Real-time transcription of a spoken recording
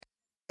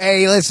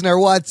Hey, listener,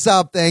 what's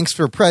up? Thanks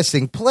for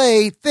pressing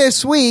play.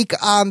 This week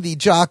on the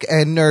Jock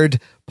and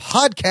Nerd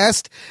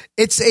podcast,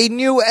 it's a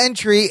new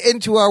entry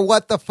into our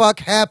What the Fuck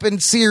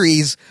Happened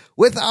series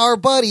with our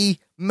buddy,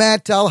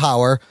 Matt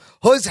Delhauer,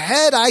 whose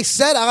head I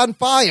set on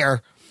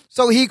fire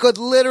so he could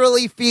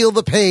literally feel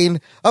the pain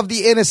of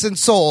the innocent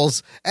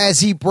souls as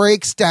he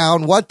breaks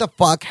down what the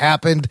fuck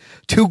happened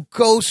to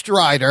Ghost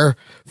Rider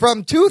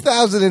from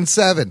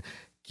 2007.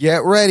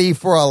 Get ready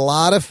for a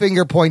lot of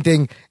finger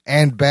pointing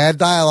and bad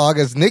dialogue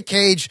as Nick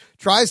Cage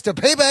tries to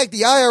pay back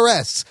the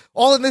IRS.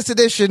 All in this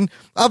edition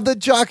of the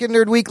Jock and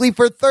Nerd Weekly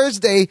for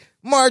Thursday,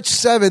 March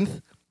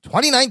 7th,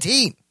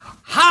 2019.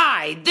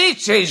 Hi,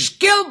 this is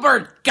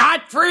Gilbert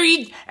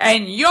Gottfried,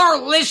 and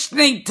you're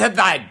listening to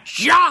the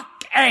Jock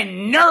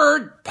and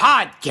Nerd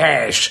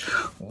podcast.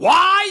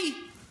 Why?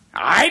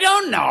 I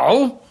don't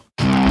know.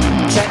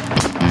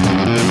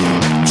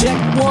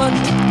 Check one.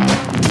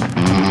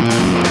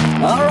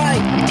 All right,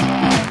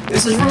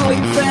 this is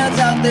ruling fans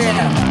out there.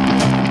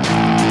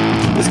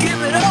 Let's give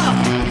it up.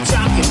 We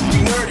jockin', we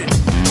nerdin',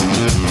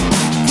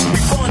 we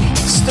funny,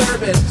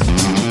 disturbing.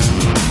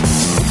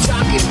 We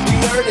jockin', we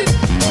nerdin',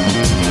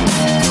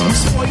 we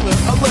spoiler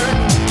alert.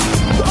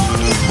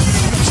 Oh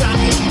yeah, we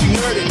jockin', we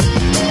nerdin',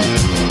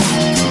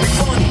 we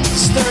funny,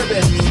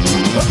 disturbing.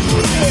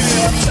 Oh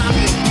yeah, we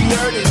jockin', we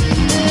nerdin',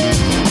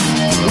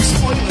 we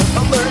spoiler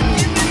alert.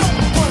 Give it up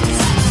one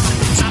time.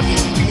 We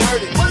jockin', we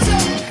nerdin'. What's up?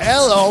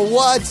 Hello,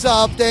 what's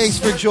up? Thanks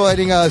for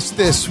joining us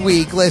this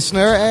week,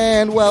 listener,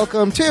 and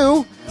welcome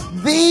to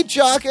the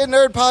Jock and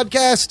Nerd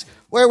podcast,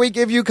 where we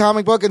give you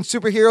comic book and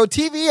superhero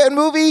TV and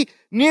movie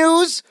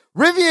news,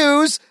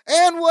 reviews,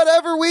 and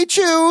whatever we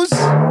choose.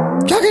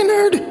 Jock and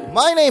Nerd.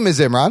 My name is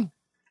Imran.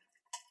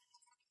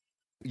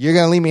 You're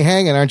going to leave me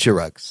hanging, aren't you,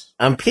 Ruggs?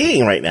 I'm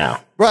peeing right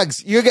now.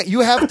 Ruggs, you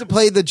have to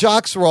play the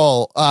Jock's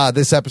role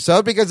this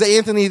episode because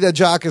Anthony the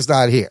Jock is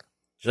not here.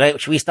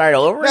 Should we start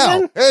over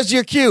again? No, here's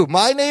your cue.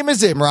 My name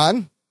is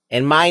Imran.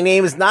 And my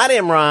name is not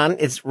Imran.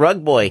 It's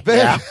Rug Boy.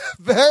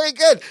 Very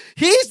good.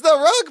 He's the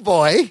Rug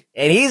Boy.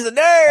 And he's a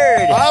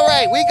nerd. All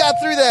right, we got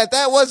through that.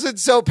 That wasn't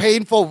so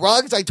painful,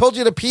 Ruggs. I told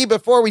you to pee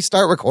before we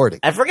start recording.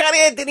 I forgot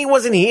Anthony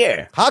wasn't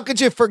here. How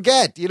could you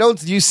forget? Do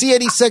you see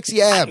any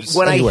sexy abs?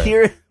 When I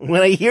hear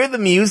the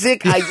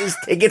music, I just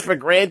take it for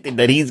granted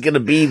that he's going to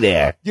be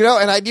there.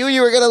 And I knew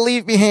you were going to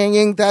leave me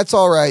hanging. That's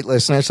all right,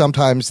 listener.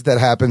 Sometimes that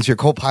happens. Your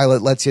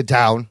co-pilot lets you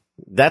down.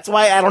 That's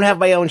why I don't have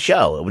my own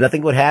show.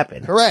 Nothing would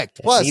happen.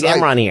 Correct. Plus, need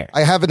Imran here.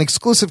 I have an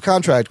exclusive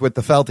contract with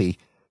the Felty.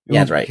 Yeah,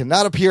 that's right.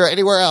 Cannot appear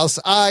anywhere else.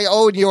 I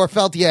own your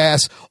Felty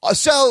ass.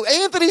 So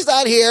Anthony's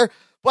not here,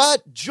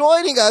 but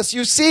joining us,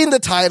 you've seen the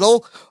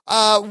title.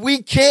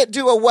 We can't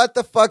do a What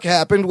the Fuck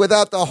Happened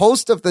without the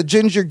host of the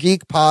Ginger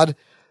Geek Pod,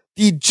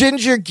 the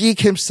Ginger Geek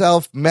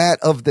himself, Matt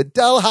of the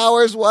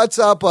Delhauers. What's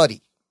up,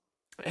 buddy?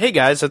 Hey,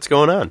 guys. What's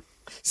going on?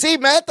 See,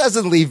 Matt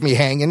doesn't leave me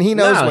hanging. He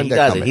knows when he they're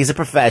doesn't. coming. He's a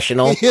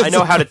professional. I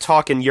know how to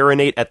talk and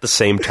urinate at the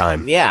same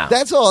time. Yeah.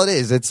 That's all it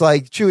is. It's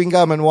like chewing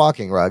gum and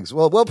walking, Rugs.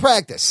 Well, we'll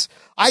practice.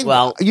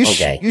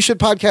 You should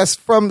podcast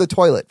from the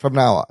toilet from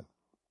now on.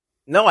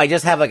 No, I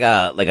just have like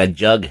a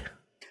jug.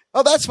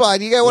 Oh, that's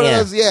fine. You get one of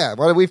those. Yeah.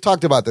 Well, we've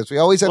talked about this. We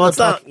always end up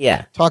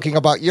talking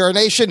about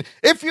urination.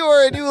 If you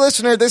are a new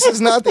listener, this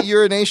is not the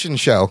urination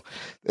show.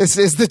 This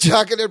is the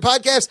Jock and Nerd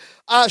podcast.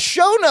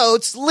 Show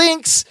notes,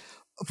 links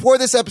for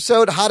this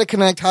episode, how to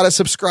connect, how to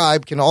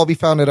subscribe can all be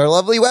found at our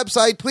lovely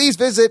website. Please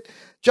visit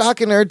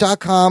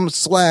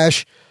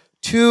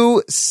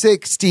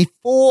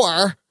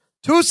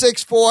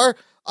jockandnerd.com/264.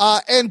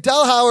 And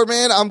Delhauer,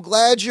 man, I'm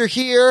glad you're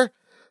here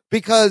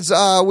because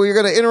we're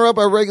going to interrupt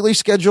our regularly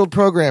scheduled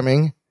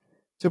programming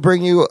to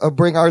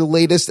bring our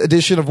latest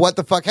edition of What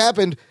the Fuck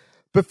Happened.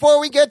 Before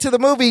we get to the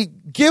movie,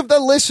 give the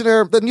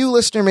new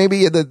listener,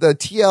 maybe the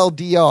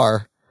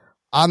TLDR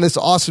on this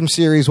awesome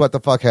series, What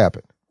the Fuck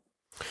Happened.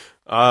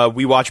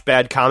 We watch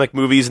bad comic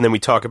movies, and then we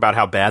talk about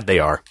how bad they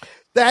are.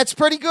 That's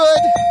pretty good.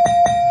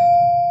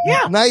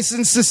 Yeah. Nice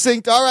and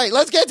succinct. All right,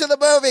 let's get to the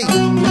movie.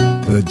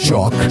 The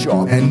Jock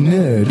and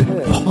Nerd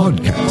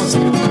podcast.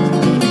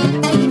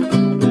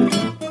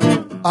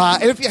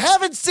 And if you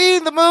haven't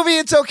seen the movie,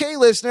 it's okay,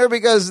 listener,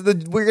 because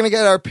we're going to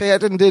get our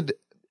patented,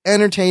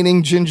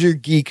 entertaining Ginger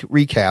Geek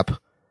recap.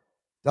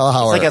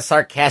 Delhauer. It's like a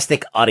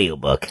sarcastic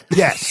audiobook.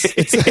 Yes.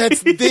 It's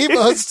the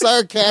most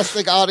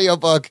sarcastic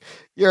audiobook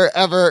you're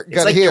ever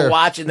going to hear. You're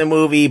watching the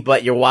movie,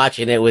 but you're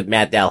watching it with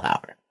Matt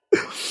Delhauer.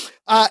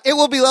 It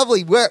will be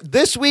lovely.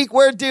 This week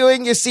we're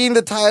doing, you've seen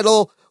the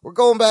title, we're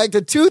going back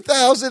to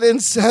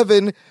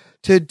 2007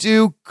 to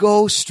do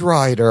Ghost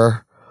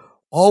Rider.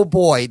 Oh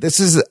boy, this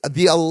is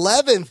the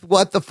 11th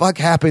What the Fuck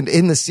Happened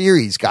in the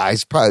series,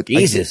 guys.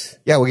 Jesus.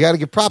 Yeah, we got to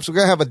give props. We're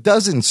going to have a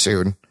dozen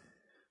soon.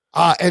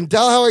 And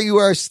Delhauer,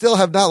 you still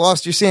have not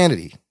lost your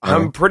sanity.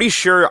 I'm pretty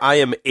sure I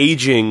am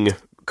aging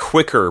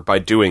quicker by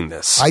doing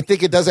this. I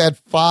think it does add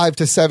 5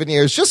 to 7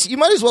 years. You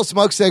might as well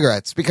smoke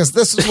cigarettes because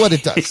this is what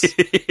it does.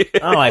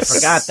 Oh, I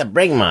forgot to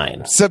bring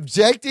mine.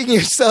 Subjecting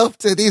yourself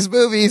to these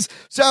movies.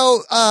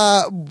 So,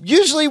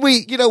 usually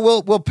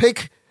we'll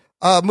pick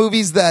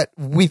movies that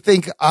we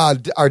think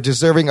are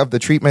deserving of the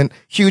treatment.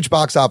 Huge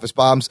box office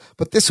bombs,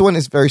 but this one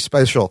is very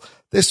special.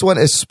 This one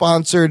is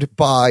sponsored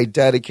by,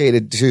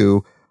 dedicated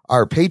to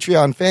our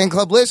Patreon fan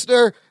club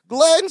listener,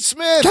 Glenn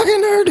Smith.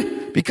 Talking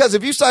nerd. Because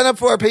if you sign up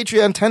for our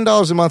Patreon,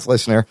 $10 a month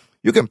listener,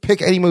 you can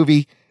pick any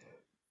movie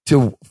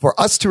for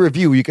us to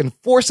review. You can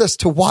force us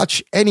to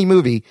watch any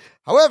movie.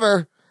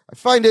 However, I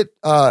find it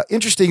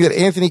interesting that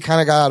Anthony kind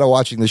of got out of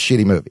watching this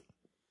shitty movie.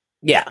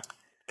 Yeah.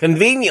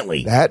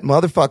 Conveniently. That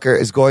motherfucker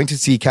is going to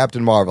see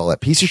Captain Marvel.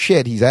 That piece of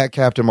shit. He's at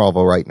Captain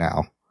Marvel right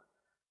now.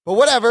 But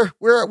whatever.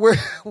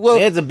 Well,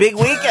 It's a big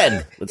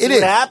weekend. Let's see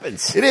what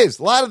happens. It is.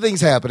 A lot of things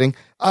happening.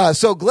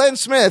 So Glenn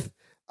Smith,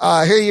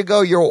 here you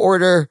go. Your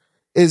order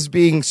is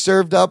being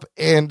served up,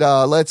 and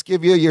let's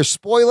give you your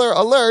spoiler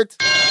alert.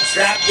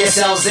 Strap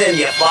yourselves in,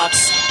 you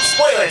fucks.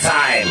 Spoiler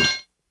time.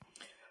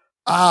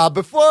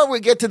 Before we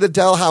get to the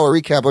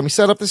Delhauer recap, let me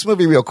set up this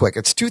movie real quick.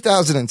 It's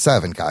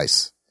 2007,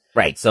 guys.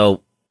 Right.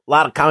 So a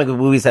lot of comic book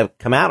movies have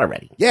come out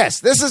already. Yes,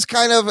 this is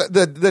kind of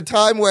the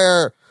time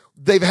where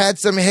they've had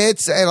some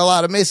hits and a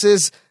lot of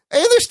misses,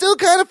 and they're still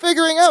kind of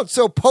figuring out.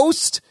 So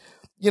post,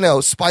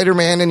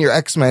 Spider-Man and your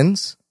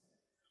X-Men's,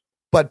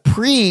 but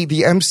pre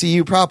the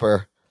MCU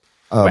proper,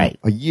 Right.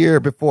 A year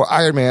before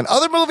Iron Man.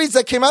 Other movies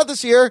that came out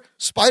this year,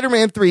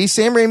 Spider-Man 3,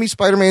 Sam Raimi's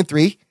Spider-Man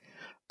 3,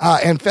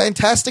 and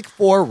Fantastic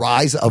Four,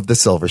 Rise of the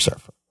Silver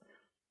Surfer.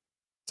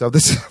 So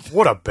this,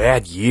 What a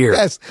bad year.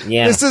 yes,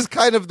 Yeah. this is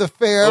kind of the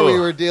fare we Ugh.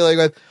 were dealing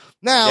with.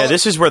 Now, Yeah,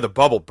 this is where the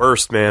bubble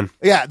burst, man.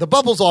 yeah, the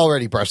bubble's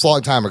already burst a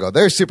long time ago.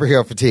 There's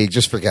superhero fatigue.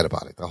 Just forget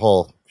about it. The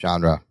whole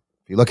genre.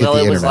 If you look at Well, the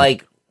it internet. was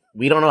like,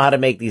 we don't know how to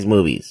make these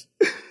movies.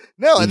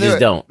 No, You and just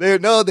don't. They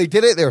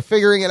did it. They were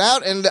figuring it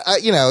out, and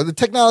the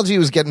technology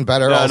was getting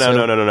better.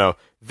 No.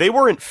 They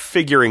weren't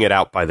figuring it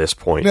out by this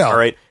point. No. All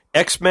right.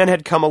 X-Men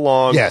had come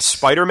along. Yes.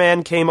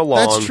 Spider-Man came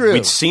along. That's true.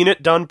 We'd seen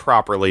it done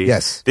properly.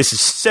 Yes. This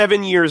is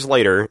 7 years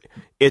later.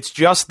 It's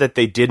just that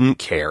they didn't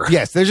care.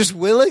 Yes, they're just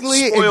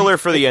willingly. Spoiler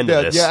for the end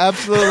of this. Yeah,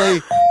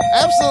 absolutely,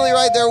 absolutely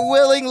right. They're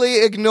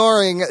willingly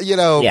ignoring,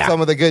 Yeah.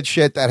 some of the good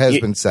shit that has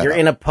been said. You're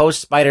in a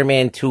post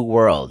Spider-Man 2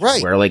 world.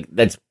 Right. Where,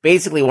 that's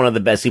basically one of the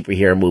best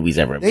superhero movies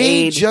ever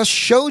They made. just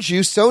showed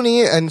you,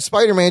 Sony and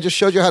Spider-Man just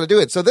showed you how to do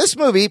it. So this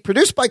movie,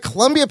 produced by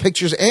Columbia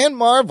Pictures and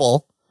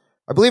Marvel,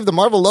 I believe the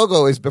Marvel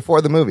logo is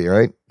before the movie,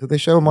 right? Did they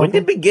show Marvel? When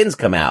did Begins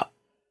come out?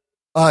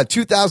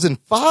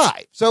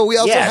 2005. So we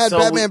also had so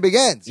Batman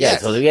Begins. Yeah,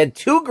 Yes. so we had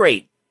two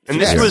great. And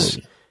Yes.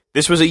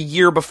 this was a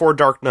year before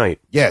Dark Knight.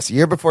 Yes, a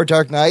year before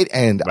Dark Knight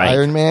and Right.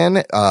 Iron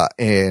Man.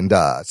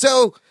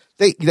 So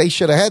they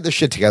should have had this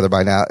shit together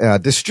by now.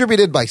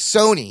 Distributed by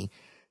Sony.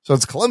 So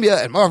it's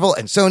Columbia and Marvel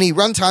and Sony.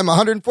 Runtime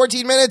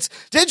 114 minutes.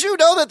 Did you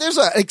know that there's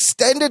an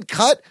extended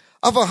cut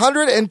of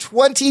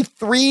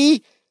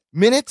 123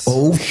 minutes?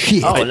 Oh,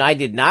 shit. Oh, and I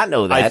did not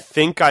know I that.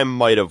 think I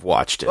might have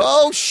watched it.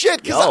 Oh,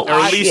 shit. 'Cause No. or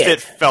at least shit.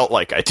 it felt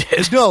like I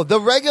did. No, the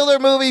regular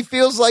movie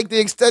feels like the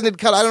extended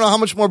cut. I don't know how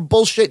much more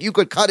bullshit you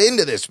could cut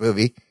into this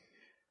movie.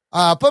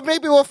 But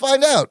maybe we'll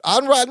find out.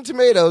 On Rotten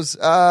Tomatoes,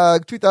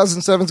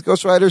 2007's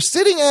Ghost Rider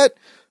sitting at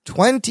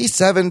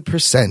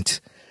 27%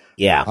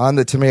 Yeah. on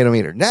the tomato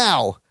meter.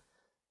 Now,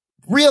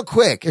 real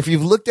quick, if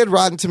you've looked at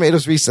Rotten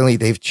Tomatoes recently,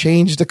 they've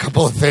changed a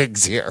couple of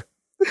things here.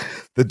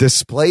 The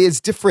display is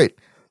different.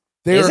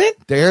 Is it?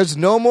 There's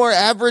no more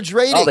average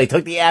rating. Oh, they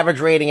took the average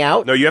rating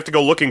out? No, you have to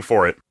go looking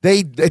for it.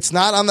 It's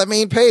not on the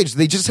main page.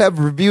 They just have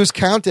reviews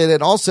counted,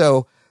 and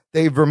also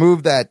they've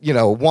removed that,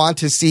 want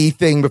to see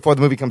thing before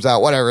the movie comes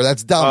out. Whatever.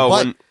 That's dumb. Oh,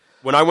 but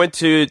when I went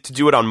to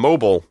do it on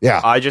mobile,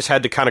 Yeah. I just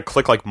had to kind of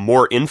click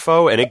more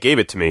info, and it gave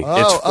it to me.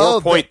 It's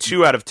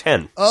 4.2 out of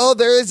 10. oh,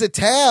 there is a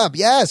tab.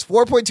 Yes,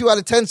 4.2 out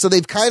of 10. So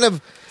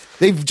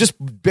they've just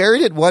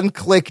buried it one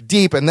click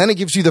deep, and then it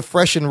gives you the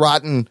fresh and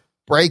rotten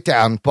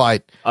breakdown.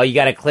 But Oh, you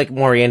got to click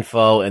more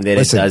info, and then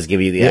listen, it does give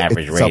you the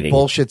average it's rating. a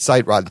bullshit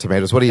site, Rotten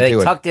Tomatoes. What are you They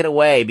doing? tucked it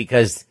away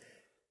because,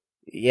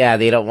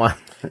 they don't want.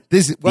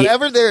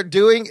 Whatever they're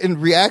doing in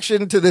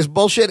reaction to this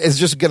bullshit is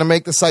just going to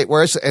make the site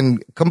worse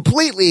and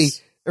completely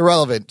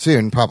irrelevant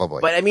soon, probably.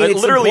 But I mean, it's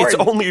Literally,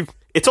 important.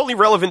 it's only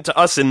relevant to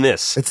us in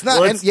this. It's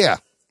not. Well, and- yeah.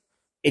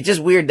 It's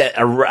just weird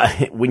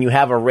that when you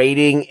have a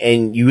rating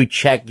and you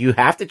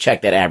have to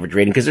check that average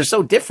rating because they're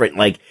so different.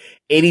 Like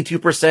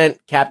 82%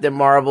 Captain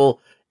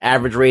Marvel,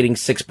 average rating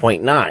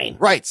 6.9.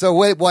 Right. So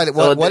what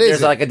So is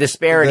there's it? like a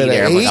disparity Is it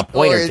there, an like a 8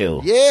 point or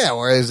two. Yeah,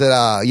 or is it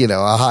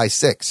a high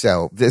 6?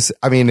 So this,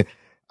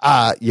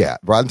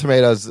 Rotten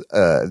Tomatoes.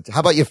 How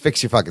about you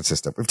fix your fucking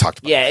system? We've talked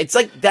about. Yeah, it's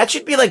like that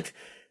should be like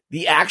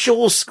the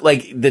actual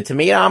the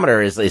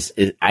tomatometer is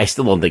I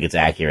still don't think it's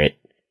accurate.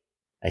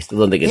 I still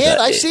don't think it's.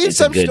 I've seen it's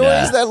some a good,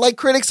 stories that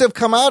critics have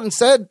come out and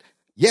said,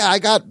 "Yeah, I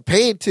got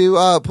paid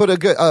to put a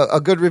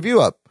good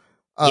review up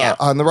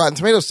on the Rotten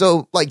Tomatoes."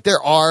 So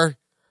there are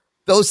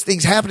those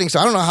things happening. So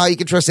I don't know how you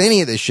can trust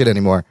any of this shit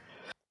anymore.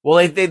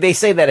 Well, they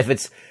say that if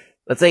it's,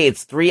 let's say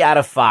it's 3 out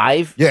of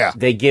 5, Yeah.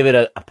 they give it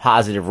a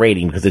positive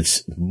rating because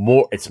it's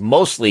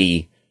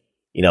mostly,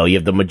 you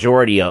have the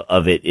majority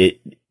of it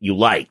you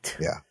liked.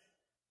 Yeah.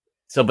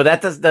 So, but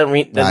that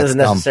doesn't That's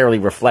necessarily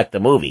reflect the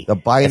movie. The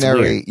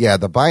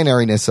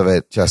binariness of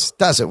it just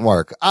doesn't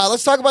work.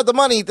 Let's talk about the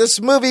money. This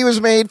movie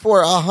was made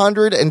for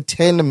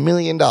 $110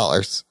 million.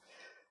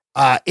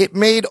 It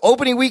made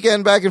opening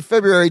weekend back in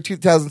February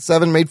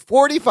 2007, made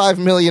 $45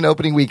 million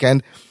opening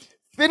weekend,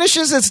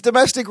 finishes its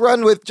domestic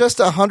run with just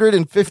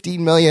 $115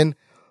 million,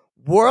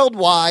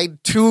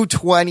 worldwide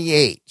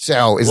 $228.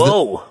 So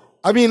Whoa.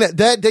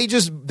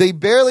 they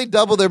barely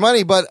doubled their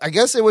money, but I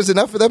guess it was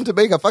enough for them to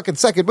make a fucking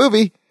second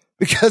movie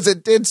because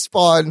it did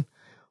spawn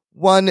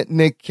one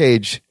Nick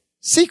Cage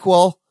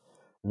sequel.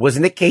 Was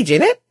Nick Cage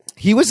in it?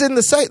 He was in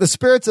the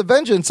Spirits of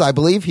Vengeance, I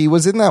believe. He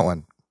was in that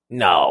one.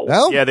 No.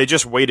 Yeah, they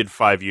just waited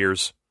 5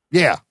 years.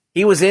 Yeah.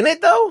 He was in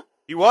it, though?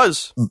 He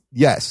was.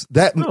 Yes.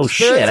 That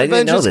shit, I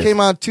didn't know this. Came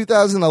out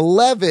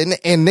 2011,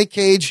 and Nick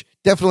Cage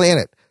definitely in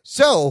it.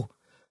 So,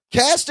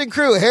 cast and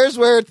crew, here's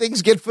where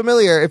things get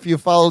familiar if you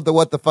followed the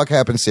What the Fuck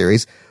Happened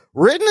series.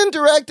 Written and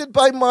directed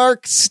by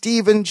Mark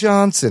Steven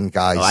Johnson,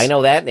 guys. Oh, I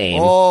know that name.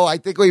 Oh, I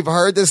think we've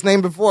heard this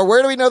name before.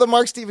 Where do we know the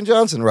Mark Steven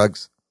Johnson,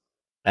 Ruggs?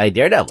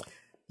 Daredevil.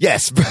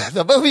 Yes,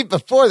 the movie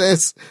before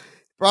this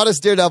brought us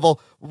Daredevil,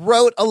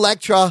 wrote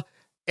Elektra,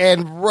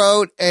 and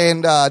wrote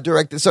and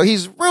directed. So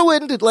he's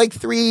ruined like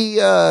three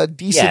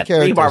decent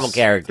characters. Three Marvel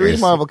characters.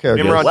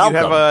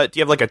 Imran, do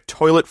you have like a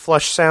toilet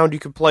flush sound you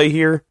could play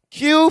here?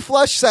 Cue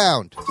flush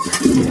sound.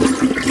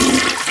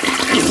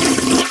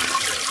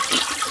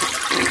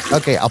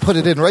 Okay, I'll put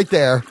it in right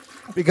there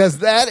because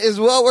that is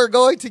what we're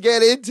going to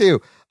get into.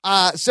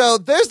 So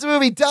there's the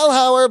movie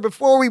Delhauer.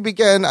 Before we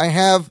begin,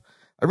 I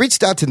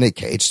reached out to Nick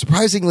Cage.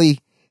 Surprisingly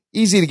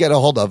easy to get a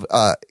hold of.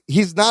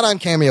 He's not on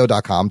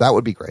Cameo.com. That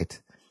would be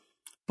great.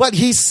 But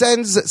he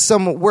sends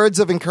some words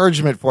of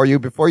encouragement for you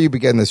before you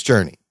begin this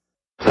journey.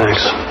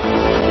 Thanks.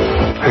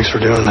 Thanks for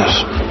doing this.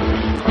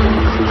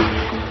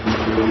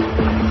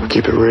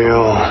 Keep it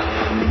real.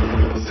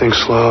 Think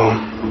slow.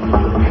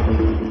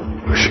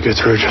 We should get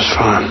through just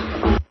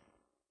fine.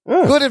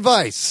 Good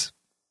advice.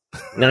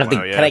 Now,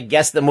 can I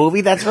guess the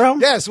movie that's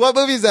from? Yes, what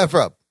movie is that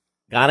from?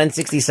 Gone in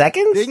 60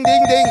 Seconds? Ding,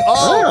 ding, ding.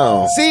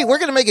 Oh. See, we're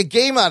going to make a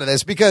game out of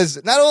this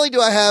because not only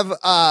do I have,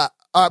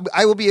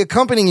 I will be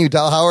accompanying you,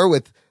 Delhauer,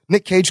 with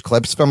Nick Cage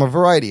clips from a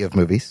variety of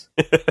movies.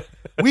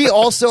 We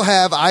also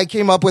I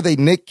came up with a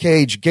Nick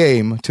Cage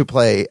game to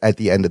play at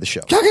the end of the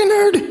show. Jock and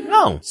Nerd.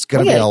 Oh, it's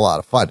going to be a lot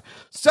of fun.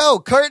 So,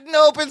 curtain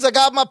opens. I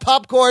got my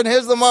popcorn.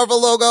 Here's the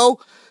Marvel logo.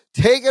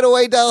 Take it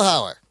away,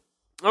 Delhauer.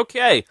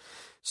 Okay.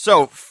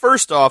 So,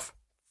 first off,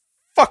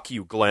 fuck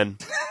you, Glenn.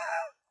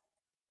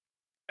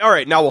 All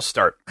right, now we'll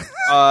start.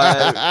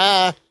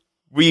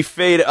 We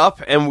fade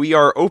up, and we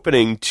are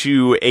opening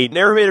to a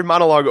narrated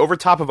monologue over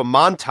top of a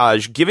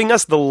montage giving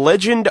us the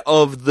legend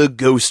of the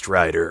Ghost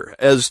Rider,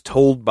 as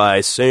told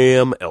by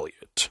Sam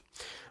Elliott.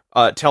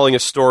 Telling a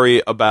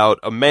story about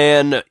a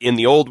man in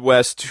the Old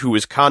West who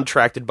was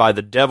contracted by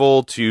the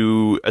devil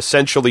to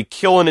essentially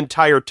kill an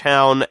entire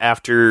town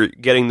after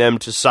getting them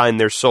to sign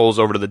their souls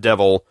over to the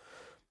devil,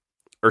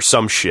 or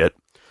some shit.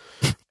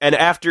 And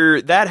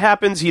after that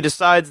happens, he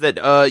decides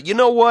that, you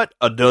know what?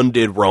 I done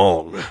did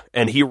wrong.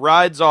 And he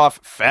rides off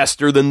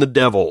faster than the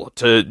devil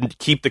to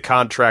keep the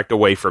contract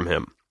away from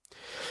him.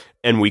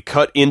 And we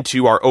cut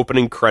into our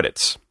opening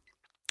credits,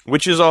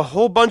 which is a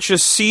whole bunch of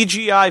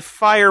CGI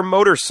fire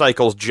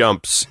motorcycle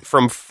jumps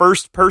from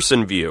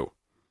first-person view,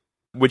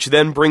 which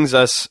then brings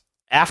us,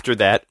 after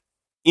that,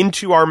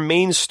 into our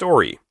main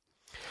story.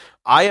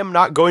 I am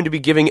not going to be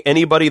giving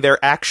anybody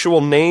their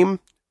actual name,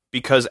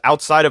 because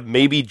outside of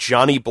maybe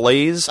Johnny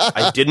Blaze,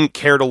 I didn't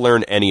care to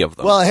learn any of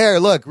them. Well, here,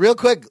 look, real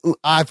quick,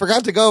 I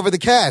forgot to go over the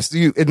cast.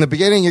 In the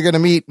beginning, you're going to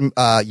meet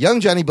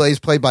young Johnny Blaze,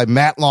 played by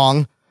Matt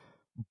Long.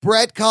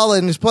 Brett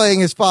Cullen is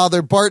playing his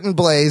father, Barton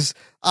Blaze.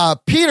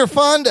 Peter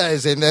Fonda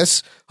is in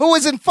this, who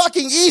was in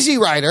fucking Easy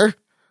Rider.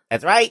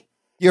 That's right.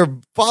 Your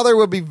father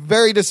would be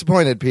very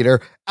disappointed,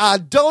 Peter.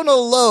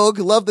 Donal Logue,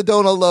 love the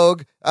Donal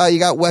Logue. You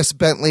got Wes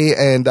Bentley,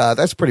 and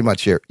that's pretty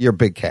much your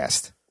big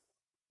cast.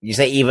 You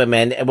say Eva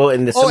Mendes. Well,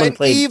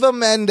 Eva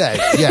Mendes.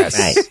 Yes.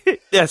 Nice.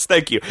 Yes,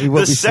 thank you.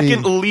 The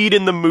second lead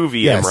in the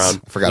movie, yes,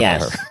 Imran. Forgot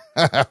about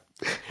her.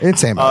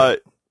 Insane.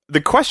 The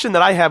question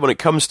that I have when it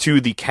comes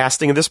to the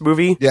casting of this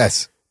movie.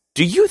 Yes.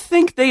 Do you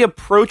think they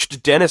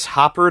approached Dennis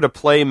Hopper to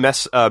play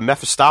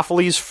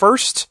Mephistopheles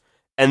first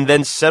and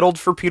then settled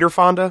for Peter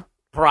Fonda?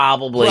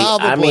 Probably.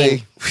 I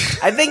mean,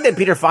 I think that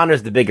Peter Fonda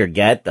is the bigger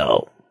get,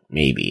 though.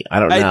 Maybe. I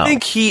don't know. I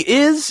think he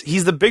is.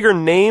 He's the bigger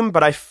name,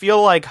 but I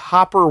feel like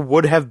Hopper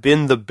would have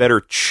been the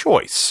better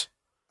choice.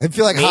 I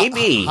feel like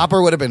maybe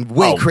Hopper would have been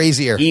way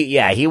crazier.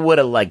 He would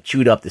have like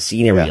chewed up the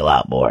scenery a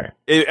lot more.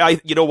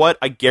 You know what?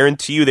 I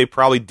guarantee you they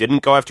probably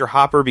didn't go after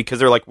Hopper because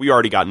they're like, we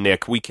already got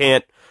Nick. We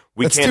can't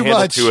handle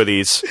much. Two of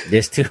these.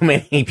 There's too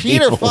many people.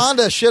 Peter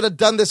Fonda should have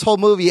done this whole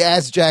movie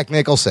as Jack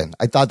Nicholson.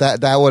 I thought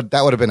that would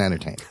have been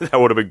entertaining. That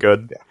would have been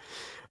good.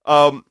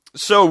 Yeah.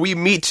 So we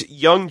meet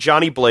young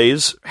Johnny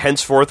Blaze,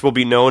 henceforth will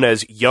be known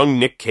as young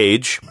Nick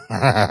Cage,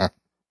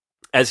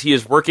 as he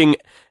is working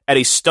at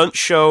a stunt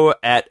show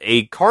at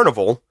a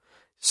carnival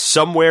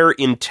somewhere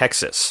in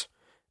Texas.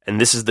 and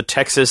this is the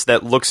Texas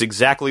that looks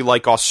exactly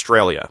like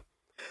Australia.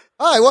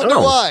 I wonder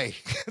why.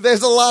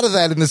 There's a lot of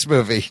that in this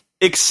movie.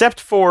 Except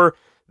for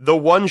the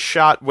one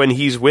shot when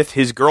he's with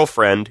his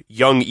girlfriend,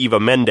 young Eva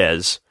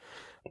Mendes,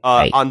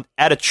 at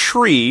a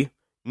tree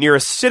near a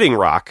sitting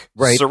rock,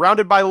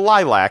 surrounded by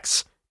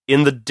lilacs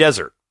in the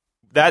desert.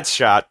 That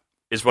shot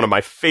is one of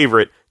my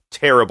favorite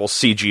terrible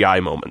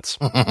CGI moments.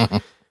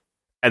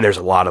 And there's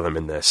a lot of them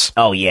in this.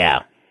 Oh,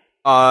 yeah.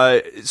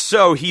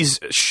 So he's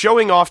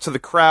showing off to the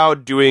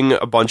crowd, doing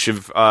a bunch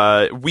of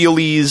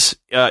wheelies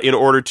in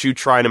order to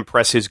try and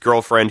impress his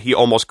girlfriend. He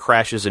almost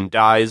crashes and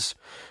dies,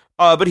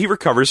 but he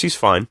recovers. He's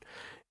fine.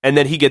 And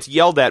then he gets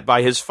yelled at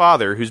by his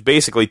father, who's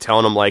basically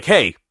telling him, like,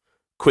 hey,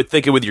 quit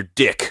thinking with your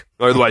dick,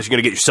 otherwise you're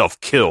going to get yourself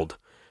killed.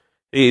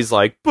 And he's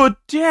like, but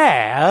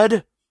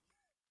Dad...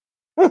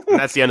 And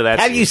that's the end of that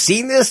Have scene. you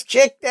seen this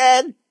chick,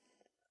 Dad?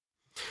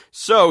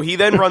 So he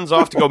then runs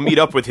off to go meet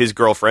up with his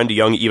girlfriend,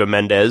 young Eva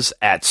Mendes,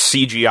 at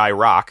CGI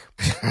Rock,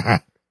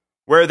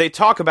 where they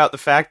talk about the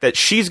fact that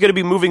she's going to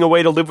be moving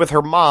away to live with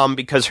her mom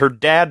because her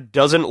dad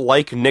doesn't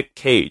like Nick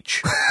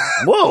Cage.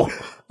 Whoa.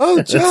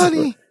 Oh,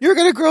 Johnny, you're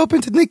going to grow up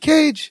into Nick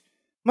Cage.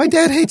 My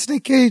dad hates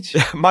Nick Cage.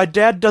 My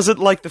dad doesn't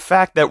like the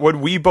fact that when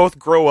we both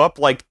grow up,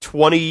 like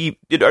 20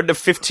 to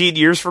 15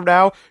 years from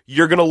now,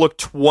 you're going to look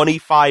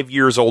 25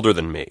 years older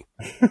than me.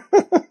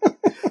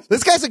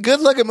 This guy's a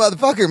good-looking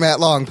motherfucker, Matt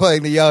Long,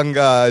 playing the young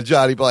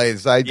Johnny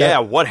Blaze.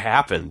 What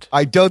happened?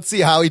 I don't see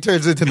how he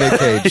turns into Nick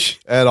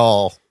Cage at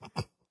all.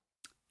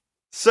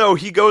 So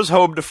he goes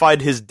home to find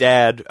his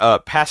dad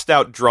passed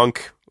out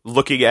drunk,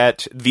 looking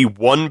at the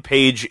one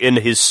page in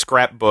his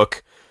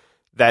scrapbook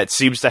that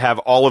seems to have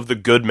all of the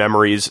good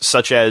memories,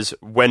 such as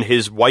when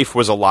his wife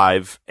was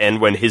alive and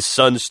when his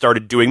son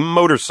started doing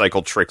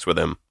motorcycle tricks with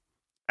him.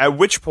 At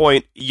which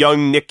point,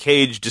 young Nick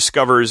Cage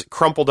discovers,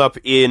 crumpled up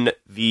in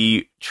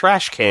the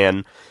trash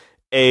can,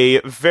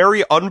 a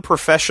very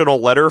unprofessional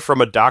letter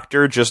from a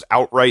doctor just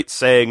outright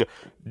saying,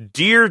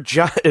 Dear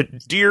Jack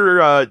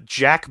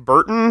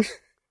Burton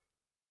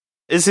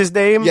is his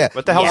name? Yeah.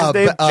 What the hell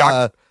is his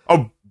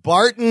name?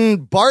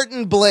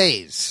 Barton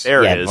Blaze.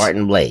 There it is.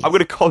 Barton Blaze. I'm going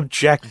to call him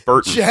Jack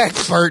Burton. Jack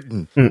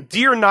Burton.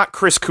 Dear not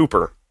Chris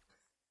Cooper.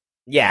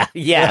 Yeah.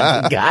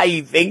 The guy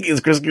you think is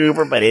Chris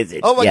Cooper, but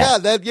isn't. Oh my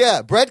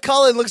God, Brett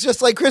Cullen looks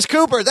just like Chris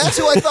Cooper. That's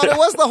who I thought it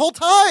was the whole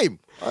time.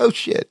 Oh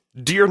shit.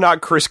 Dear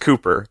not Chris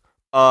Cooper,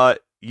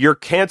 your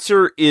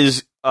cancer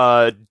is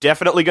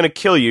definitely going to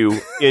kill you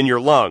in your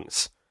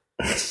lungs.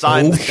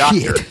 Signed,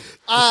 doctor.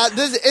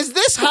 Is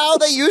this how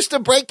they used to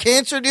break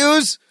cancer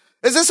news?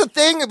 Is this a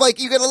thing? Like,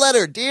 you get a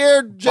letter,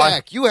 Dear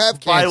Jack, you have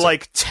cancer. By,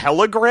 like,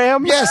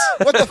 telegram? Yes.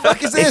 What the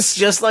fuck is this? It's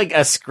just like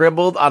a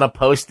scribbled on a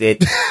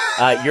Post-it.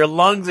 Your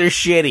lungs are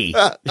shitty.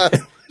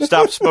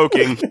 Stop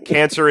smoking.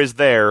 Cancer is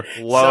there.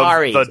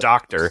 Love the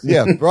doctor.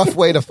 Yeah, rough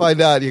way to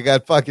find out you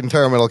got fucking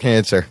terminal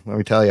cancer, let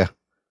me tell you.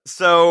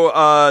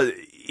 So,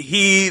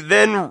 he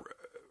then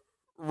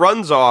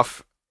runs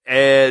off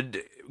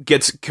and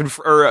gets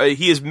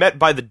he is met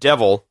by the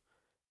devil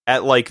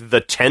at, like,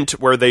 the tent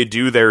where they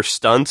do their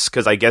stunts,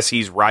 because I guess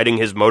he's riding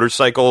his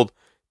motorcycle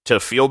to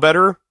feel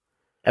better.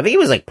 I think he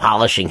was, like,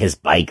 polishing his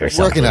bike or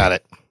something. Working on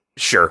it.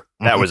 Sure,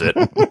 that was it.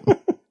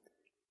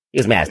 He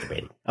was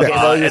masturbating.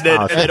 Okay, and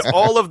then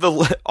all of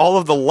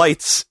the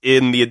lights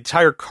in the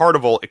entire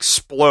carnival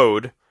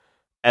explode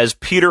as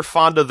Peter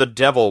Fonda the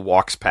Devil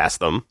walks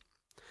past them.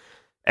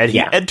 And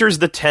he enters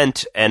the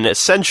tent and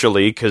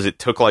essentially, because it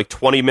took like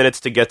 20 minutes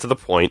to get to the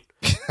point,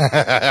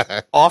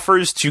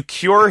 offers to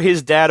cure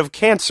his dad of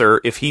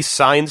cancer if he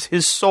signs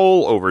his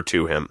soul over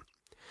to him.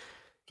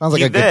 Sounds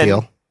like a good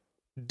deal.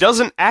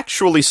 Doesn't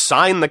actually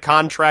sign the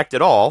contract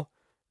at all.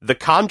 The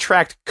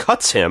contract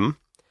cuts him.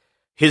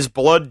 His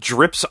blood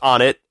drips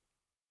on it.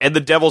 And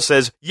the devil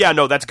says, yeah,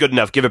 no, that's good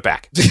enough. Give it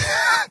back.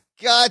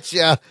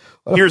 Gotcha.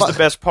 Here's the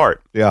best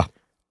part. Yeah.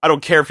 I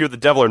don't care if you're the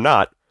devil or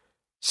not.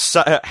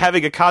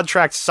 Having a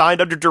contract signed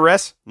under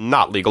duress,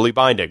 not legally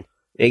binding.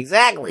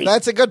 Exactly.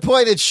 That's a good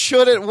point. It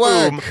shouldn't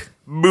work. Boom.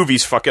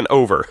 Movie's fucking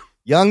over.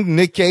 Young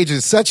Nick Cage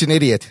is such an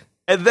idiot.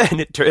 And then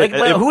it turns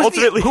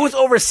ultimately... Who's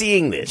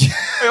overseeing this?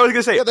 I was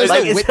going to say...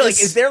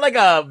 is there like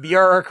a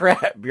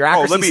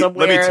bureaucracy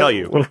somewhere? Let me tell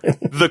you.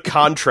 The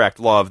contract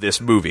law of this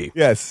movie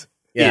is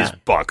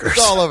bonkers.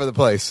 It's all over the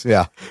place,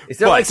 yeah. Is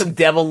there like some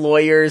devil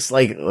lawyers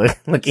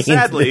looking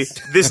sadly, into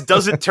this? this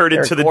doesn't turn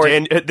into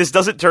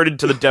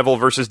the devil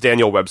versus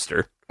Daniel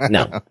Webster.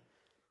 No.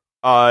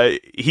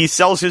 He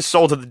sells his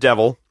soul to the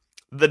devil.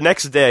 The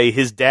next day,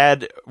 his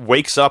dad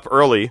wakes up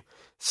early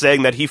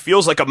saying that he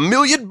feels like $1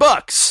 million.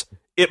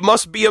 It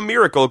must be a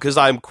miracle because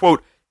I'm,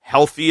 quote,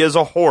 healthy as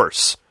a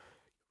horse.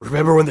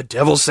 Remember when the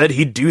devil said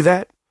he'd do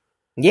that?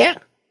 Yeah.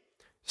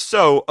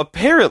 So,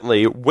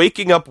 apparently,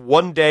 waking up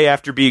one day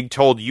after being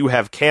told you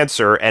have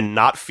cancer and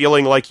not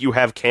feeling like you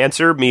have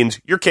cancer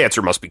means your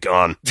cancer must be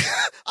gone.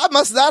 I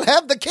must not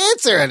have the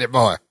cancer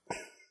anymore.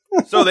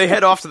 So they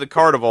head off to the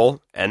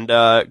carnival, and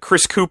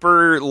Chris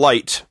Cooper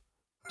Light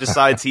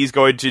decides he's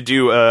going to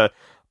do a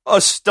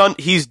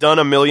stunt he's done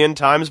 1 million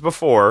times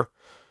before,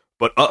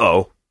 but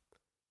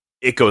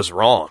it goes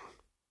wrong.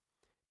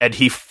 and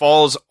he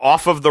falls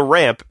off of the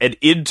ramp and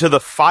into the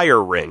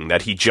fire ring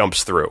that he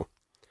jumps through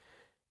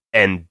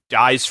and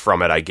dies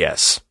from it, I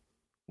guess.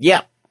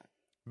 Yep.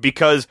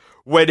 Because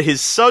when his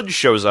son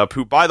shows up,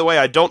 who, by the way,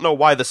 I don't know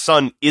why the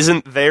son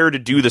isn't there to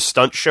do the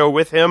stunt show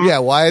with him. Yeah,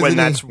 why isn't when he?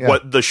 that's Yeah.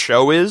 what the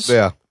show is.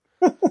 Yeah.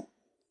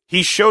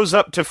 He shows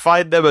up to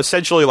find them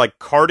essentially like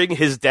carting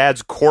his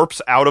dad's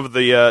corpse out of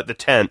the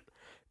tent.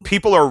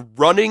 People are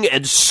running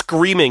and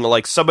screaming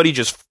like somebody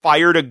just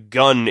fired a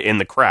gun in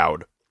the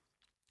crowd.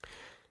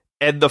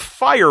 And the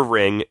fire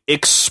ring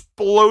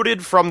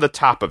exploded from the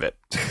top of it.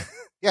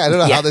 Yeah, I don't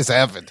know how this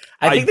happened.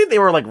 I think that they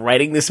were like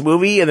writing this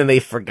movie and then they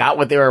forgot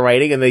what they were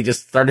writing and they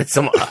just started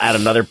at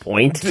another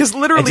point. Because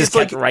literally, just it's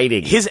like kept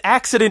writing. His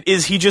accident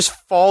is he just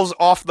falls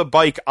off the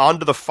bike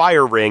onto the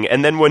fire ring,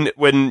 and then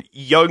when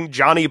young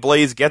Johnny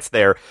Blaze gets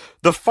there,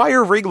 the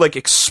fire ring like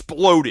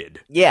exploded.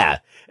 Yeah.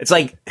 It's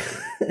like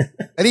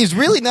And he's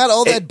really not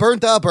all that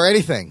burnt up or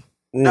anything.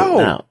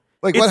 No.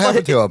 Like, It's what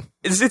happened to him?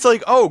 It's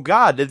like, oh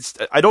God,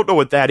 I don't know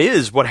what that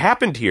is. What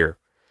happened here?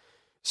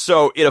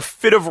 So, in a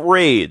fit of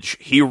rage,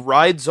 he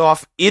rides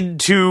off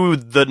into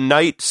the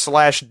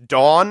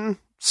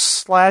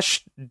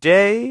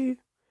night/dawn/day.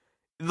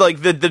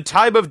 Like, the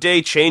time of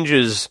day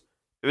changes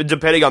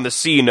depending on the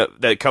scene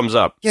that comes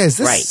up. Yeah, is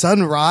this Right.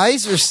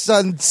 sunrise or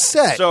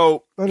sunset?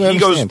 So, I don't he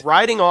goes understand.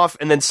 riding off,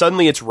 and then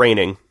suddenly it's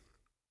raining.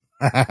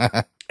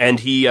 And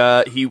he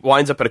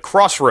winds up at a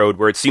crossroad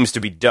where it seems to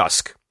be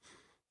dusk.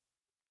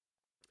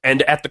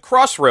 And at the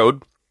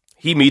crossroad,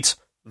 he meets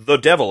the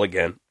devil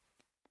again.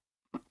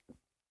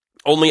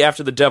 Only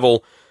after the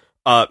devil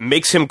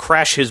makes him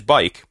crash his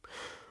bike,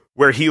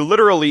 where he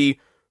literally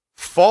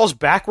falls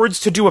backwards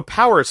to do a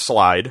power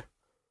slide,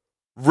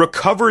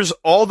 recovers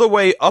all the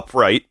way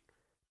upright,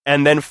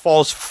 and then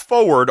falls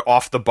forward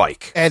off the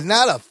bike. And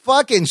not a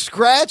fucking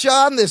scratch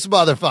on this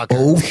motherfucker.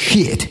 Oh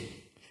shit.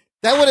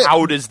 That would have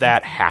How does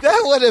that happen?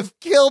 that would have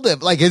killed him.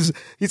 Like he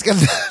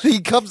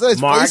comes on his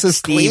Mark face is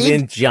Steven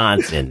clean.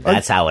 Johnson.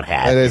 That's how it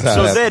That is happened. how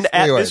So it happens. then,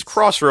 at Anyways. this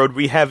crossroad,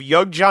 we have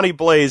young Johnny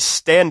Blaze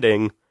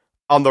standing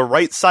on the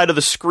right side of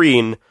the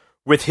screen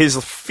with his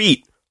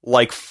feet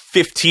like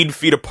 15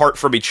 feet apart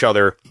from each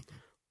other,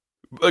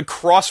 a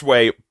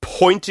crossway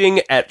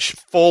pointing at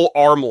full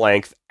arm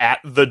length at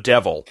the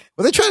devil.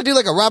 Were they trying to do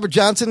like a Robert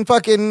Johnson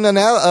fucking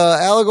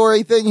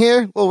allegory thing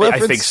here? Little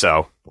reference? I think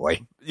so. Boy.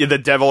 Yeah, the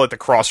devil at the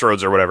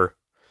crossroads or whatever.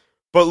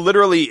 But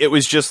literally, it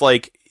was just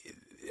like,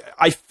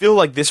 I feel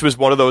like this was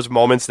one of those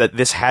moments that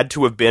this had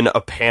to have been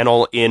a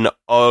panel in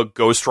a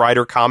Ghost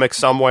Rider comic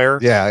somewhere.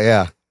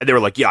 Yeah. And they were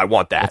like, yeah, I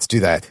want that. Let's do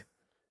that.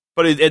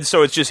 But and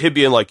so it's just him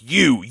being like,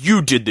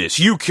 you did this.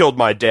 You killed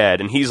my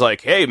dad. And he's like,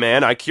 hey,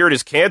 man, I cured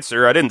his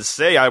cancer. I didn't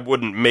say I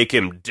wouldn't make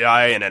him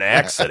die in an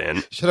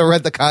accident. Should have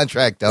read the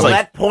contract, though. So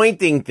that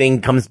pointing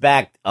thing comes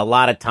back a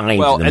lot of times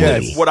Well, in the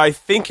and movie. what I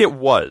think it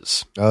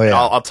was, Oh, yeah.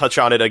 I'll touch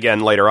on it again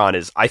later on,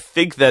 is I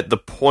think that the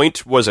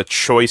point was a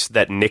choice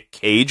that Nick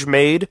Cage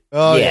made.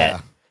 Oh, Yeah.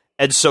 yeah.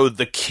 And so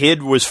the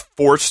kid was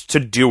forced to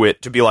do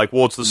it to be like,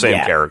 well, it's the same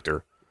Yeah.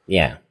 character.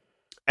 Yeah.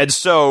 And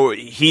so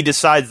he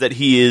decides that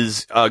he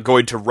is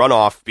going to run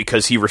off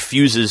because he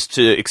refuses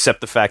to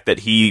accept the fact that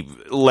he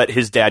let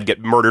his dad get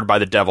murdered by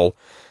the devil.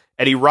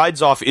 And he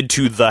rides off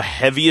into the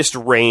heaviest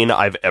rain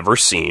I've ever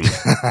seen,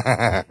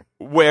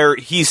 where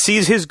he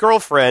sees his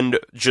girlfriend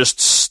just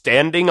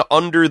standing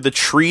under the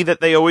tree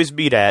that they always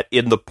meet at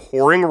in the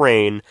pouring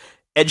rain.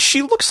 And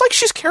she looks like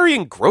she's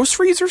carrying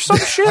groceries or some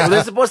shit. Well,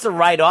 they're supposed to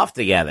ride off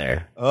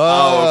together.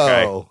 Oh,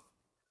 okay.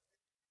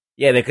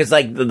 Yeah, because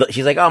like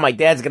she's like, "Oh, my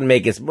dad's gonna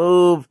make his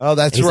move." Oh,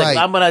 that's He's right. like,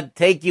 "I'm gonna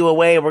take you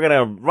away. We're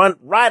gonna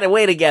ride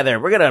away together.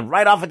 We're gonna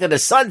ride off into the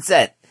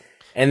sunset."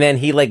 And then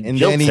he like And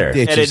jilts then he her.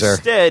 ditches And her.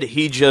 instead,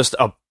 he just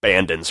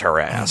abandons her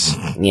ass.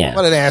 Yeah,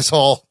 What an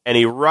asshole. And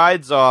he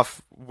rides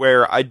off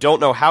where I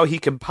don't know how he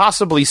can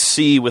possibly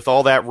see with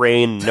all that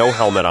rain, no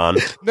helmet on,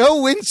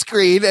 No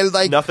windscreen and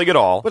like nothing at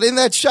all. But in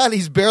that shot,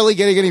 he's barely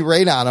getting any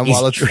rain on him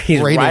while it's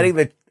he's raining.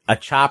 riding a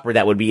chopper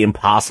that would be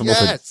impossible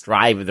Yes. to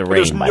drive in the rain.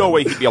 There's by no the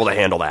way he'd be able to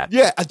handle that.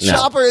 Yeah, a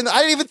chopper in the, I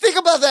didn't even think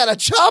about that. A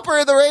chopper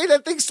in the rain,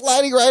 that thing's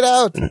sliding right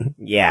out.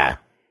 Yeah,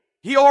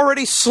 He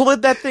already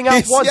slid that thing out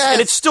Yes, once, yes.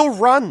 and it still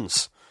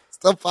runs.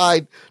 Still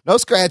fine. No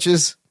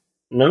scratches.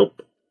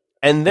 nope.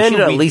 And They then should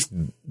have we, at least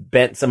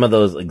bent some of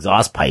those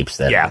exhaust pipes.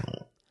 Then, Yeah.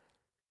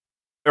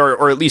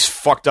 or at least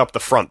fucked up the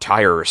front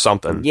tire or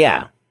something.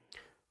 yeah.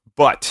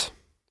 But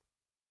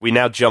we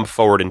now jump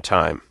forward in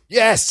time,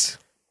 Yes.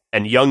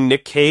 and young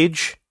Nick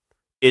Cage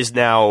is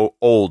now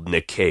old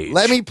Nick Cage.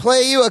 Let me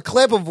play you a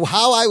clip of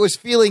how I was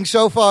feeling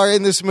so far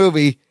in this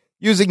movie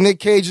using Nick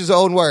Cage's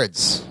own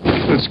words.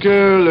 Let's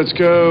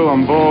go,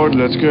 I'm bored,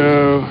 let's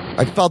go.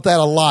 I felt that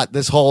a lot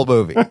this whole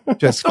movie.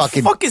 Just the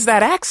fucking fuck is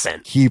that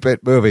accent? keep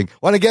it moving.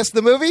 Want to guess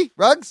the movie,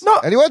 Ruggs? No.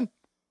 Anyone?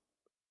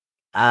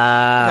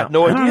 have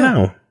no I don't idea.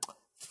 know.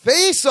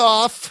 Face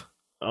Off.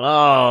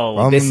 Oh,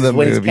 From this the is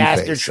Wins movie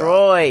Castor Face Off.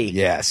 Troy.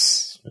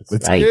 Yes.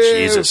 That's right.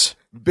 Jesus.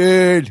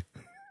 Bird.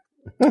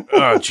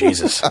 Oh,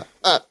 Jesus.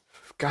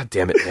 God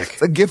damn it, Nick.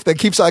 It's a gift that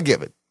keeps on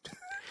giving.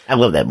 I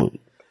love that movie.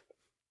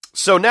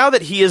 So now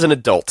that he is an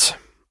adult,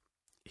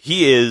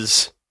 he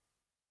is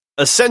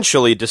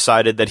essentially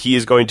decided that he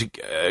is going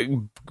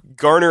to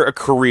garner a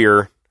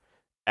career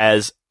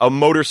as a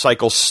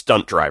motorcycle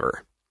stunt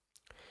driver.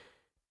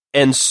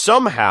 And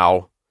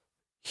somehow,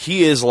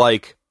 he is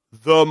like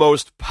the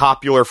most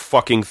popular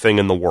fucking thing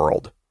in the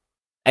world.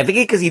 I think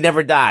because he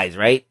never dies,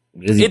 right?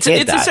 It's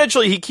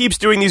essentially he keeps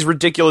doing these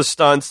ridiculous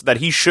stunts that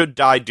he should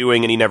die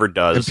doing, and he never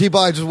does. And people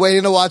are just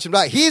waiting to watch him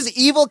die. He's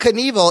Evel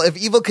Knievel if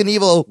Evel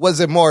Knievel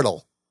was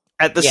immortal.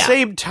 At the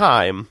same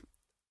time,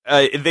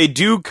 they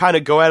do kind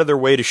of go out of their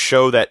way to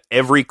show that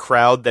every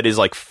crowd that is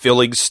like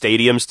filling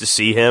stadiums to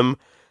see him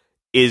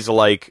is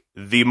like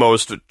the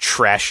most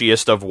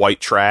trashiest of white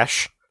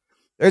trash.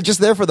 They're just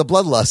there for the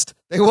bloodlust.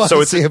 They want so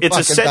to see him it's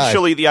fucking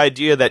essentially die. the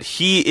idea that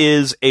he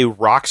is a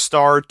rock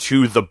star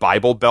to the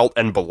Bible Belt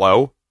and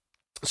below.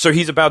 So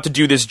he's about to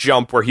do this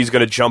jump where he's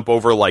going to jump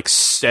over like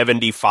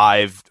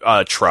 75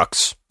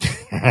 trucks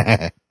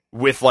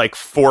with like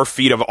 4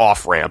 feet of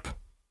off ramp.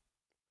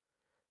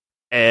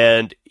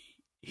 And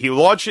he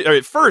launches.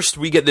 At first,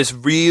 we get this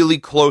really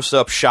close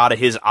up shot of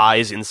his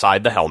eyes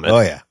inside the helmet.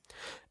 Oh, yeah.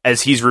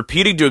 As he's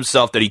repeating to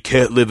himself that he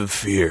can't live in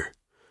fear.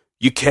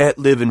 You can't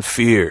live in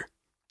fear.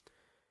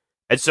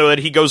 And so then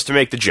he goes to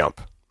make the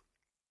jump.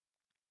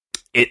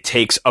 It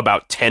takes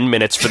about 10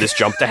 minutes for this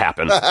jump to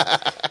happen.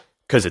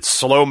 Because it's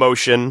slow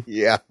motion.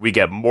 Yeah. We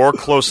get more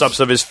close-ups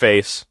of his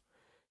face.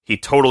 He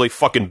totally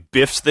fucking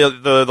biffs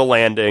the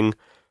landing.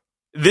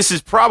 This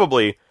is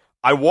probably...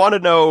 I want to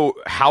know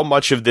how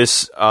much of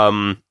this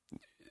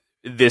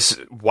this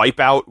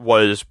wipeout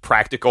was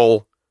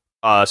practical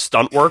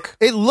stunt work.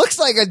 It looks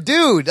like a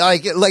dude.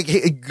 Like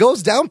it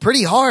goes down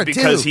pretty hard,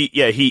 because too.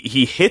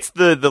 he hits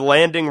the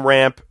landing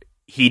ramp.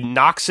 He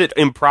knocks it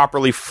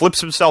improperly,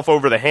 flips himself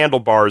over the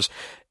handlebars,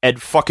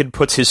 and fucking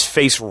puts his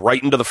face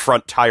right into the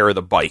front tire of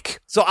the bike.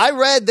 So I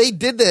read they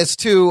did this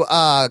to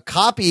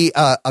copy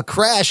a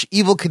crash,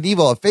 Evel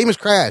Knievel, a famous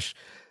crash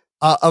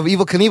of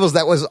Evel Knievel's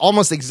that was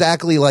almost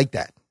exactly like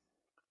that.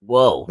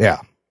 Whoa.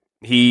 Yeah.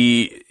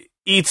 He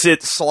eats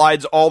it,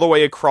 slides all the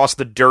way across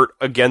the dirt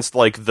against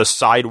like the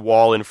side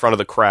wall in front of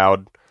the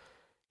crowd.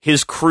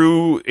 His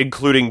crew,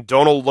 including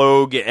Donald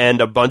Logue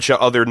and a bunch of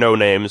other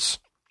no-names,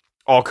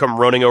 all come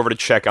running over to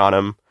check on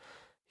him.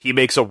 He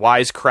makes a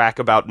wise crack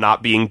about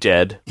not being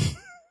dead.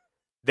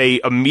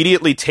 They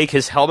immediately take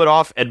his helmet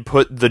off and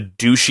put the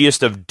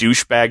douchiest of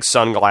douchebag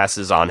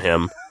sunglasses on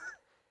him.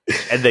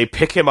 And they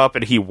pick him up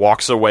and he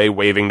walks away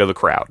waving to the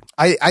crowd.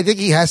 I think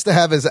he has to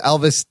have his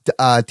Elvis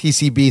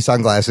TCB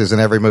sunglasses in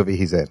every movie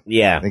he's in.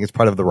 Yeah. I think it's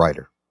part of the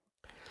writer.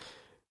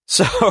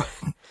 So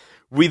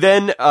we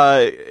then,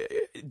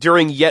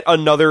 during yet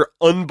another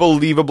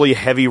unbelievably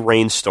heavy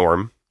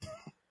rainstorm,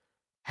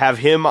 have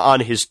him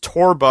on his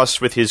tour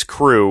bus with his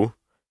crew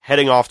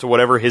heading off to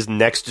whatever his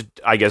next,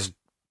 I guess,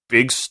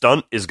 big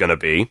stunt is going to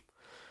be,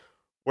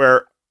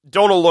 where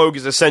Donald Logue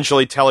is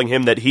essentially telling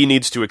him that he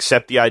needs to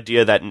accept the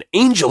idea that an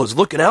angel is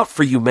looking out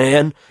for you,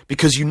 man,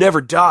 because you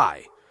never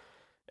die.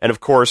 And of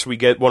course, we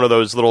get one of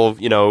those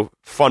little,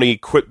 funny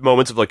quip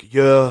moments of like,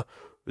 yeah,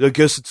 I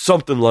guess it's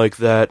something like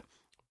that.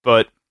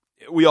 But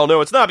we all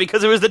know it's not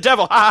because it was the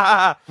devil.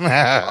 Ha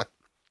ha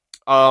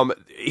ha.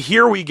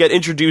 Here we get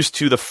introduced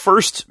to the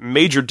first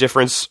major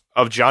difference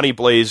of Johnny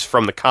Blaze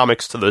from the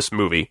comics to this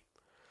movie.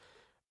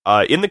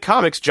 In the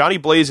comics, Johnny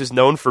Blaze is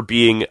known for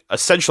being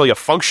essentially a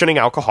functioning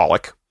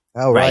alcoholic.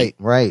 Oh,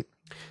 right.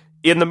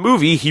 In the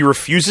movie, he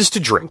refuses to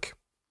drink.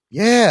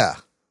 Yeah.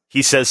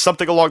 He says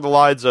something along the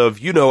lines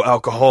of,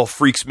 alcohol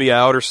freaks me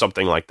out, or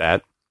something like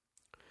that.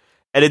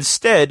 And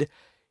instead,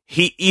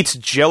 he eats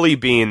jelly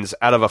beans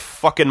out of a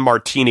fucking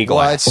martini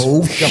glass. What?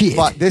 Oh,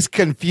 shit. This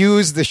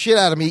confused the shit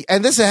out of me.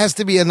 And this has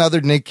to be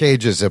another Nick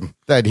Cageism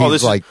that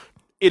he's like...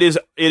 It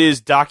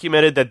is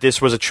documented that this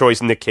was a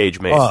choice Nick Cage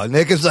made. Oh,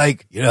 Nick is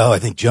like, I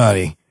think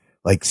Johnny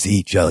likes to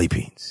eat jelly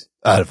beans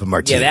out of a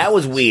martini. Yeah, that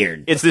was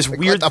weird. It's this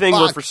weird thing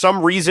where for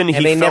some reason he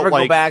and they felt never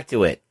like... go back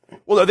to it.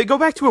 Well, no, they go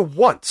back to it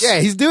once. Yeah,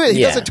 he's doing it.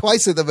 He does it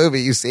twice in the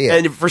movie. You see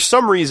it. And for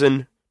some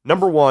reason,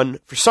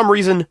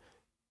 the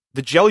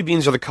jelly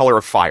beans are the color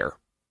of fire.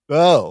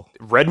 Oh.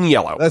 Red and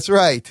yellow. That's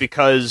right.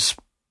 Because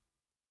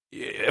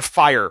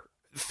fire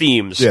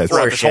themes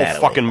throughout this whole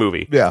fucking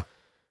movie. Yeah.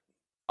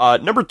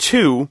 Number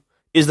 2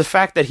 is the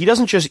fact that he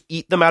doesn't just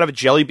eat them out of a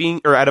jelly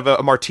bean or out of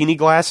a martini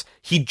glass.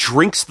 He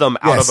drinks them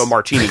out of a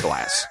martini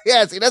glass.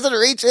 Yes, he doesn't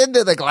reach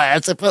into the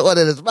glass and put one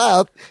in his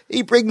mouth.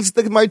 He brings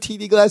the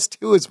martini glass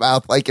to his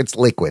mouth like it's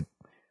liquid.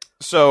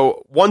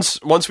 So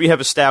once we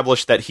have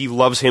established that he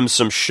loves him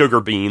some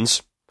sugar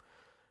beans,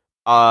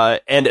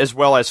 and as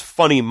well as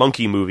funny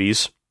monkey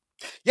movies.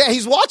 Yeah,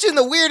 he's watching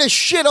the weirdest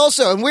shit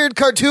also and weird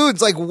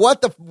cartoons. Like,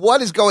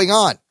 what is going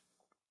on?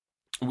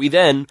 We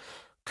then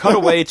cut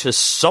away to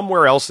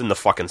somewhere else in the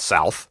fucking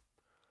South,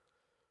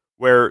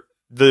 where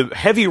the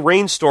heavy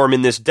rainstorm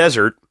in this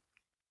desert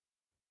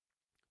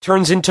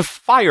turns into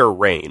fire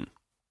rain.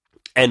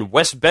 And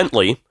Wes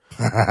Bentley,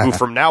 who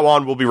from now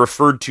on will be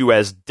referred to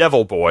as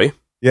Devil Boy,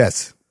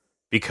 yes,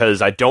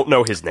 because I don't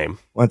know his name.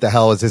 What the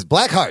hell is his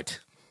Blackheart?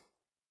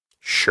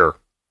 Sure.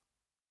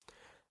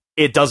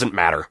 It doesn't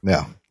matter.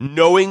 No.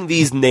 Knowing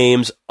these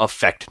names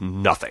affect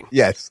nothing.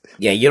 Yes.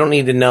 Yeah, you don't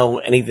need to know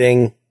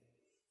anything.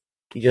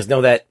 You just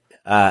know that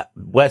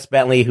Wes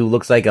Bentley, who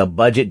looks like a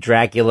budget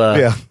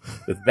Dracula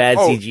with bad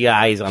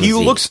CGI, is on the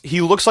scene.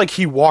 He looks like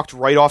he walked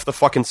right off the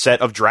fucking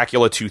set of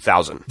Dracula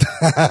 2000.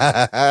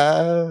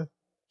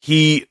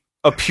 He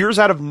appears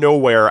out of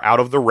nowhere, out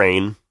of the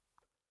rain,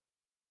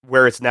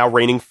 where it's now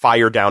raining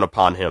fire down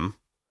upon him,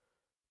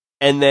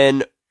 and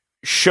then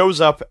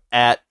shows up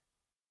at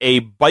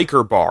a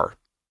biker bar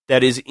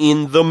that is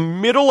in the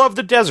middle of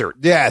the desert.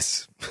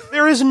 Yes.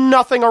 There is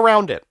nothing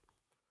around it.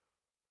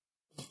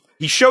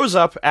 He shows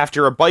up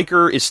after a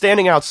biker is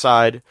standing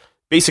outside,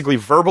 basically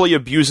verbally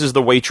abuses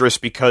the waitress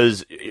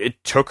because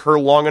it took her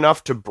long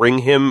enough to bring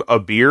him a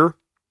beer.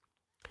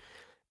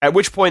 At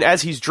which point,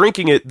 as he's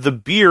drinking it, the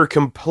beer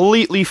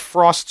completely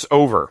frosts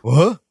over.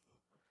 What?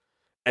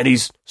 And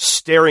he's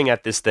staring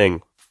at this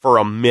thing for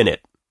a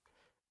minute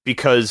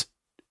because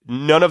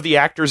none of the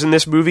actors in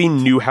this movie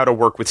knew how to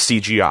work with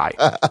CGI.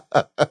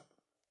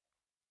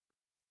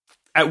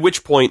 At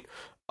which point,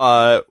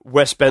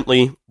 Wes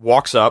Bentley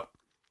walks up,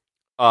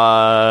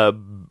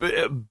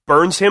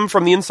 burns him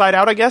from the inside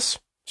out, I guess?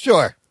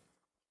 Sure.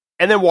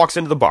 And then walks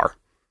into the bar.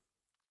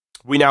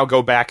 We now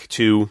go back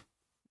to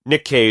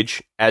Nick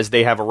Cage as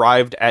they have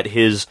arrived at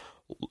his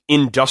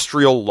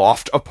industrial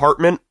loft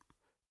apartment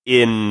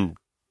in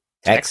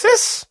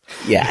Texas?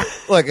 Yeah.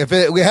 Look,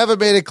 we haven't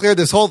made it clear,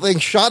 this whole thing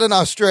shot in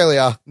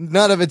Australia.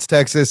 None of it's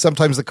Texas.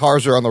 Sometimes the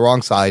cars are on the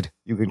wrong side.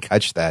 You can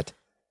catch that.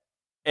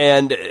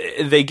 And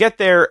they get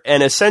there,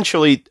 and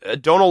essentially,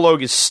 Donal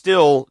Logue is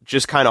still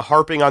just kind of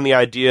harping on the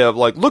idea of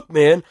like, look,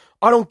 man,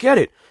 I don't get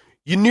it.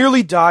 You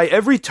nearly die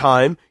every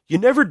time. You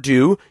never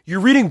do. You're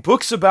reading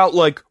books about,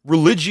 like,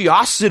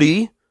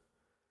 religiosity.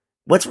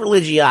 What's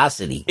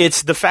religiosity?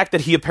 It's the fact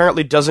that he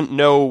apparently doesn't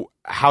know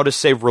how to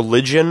say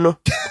religion.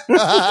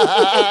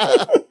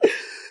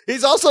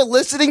 He's also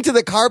listening to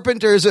the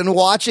Carpenters and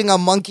watching a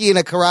monkey in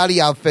a karate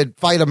outfit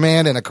fight a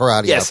man in a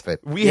karate outfit.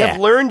 We have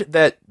learned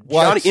that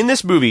in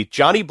this movie,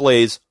 Johnny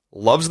Blaze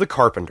loves the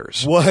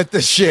Carpenters. What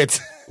the shit?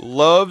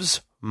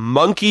 Loves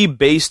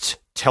monkey-based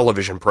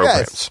television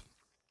programs. Yes.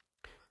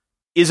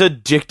 Is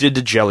addicted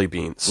to jelly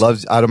beans.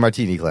 Loves out of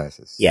martini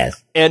glasses.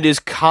 Yes. And is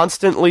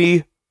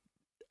constantly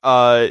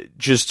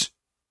just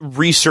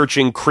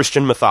researching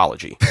Christian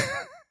mythology.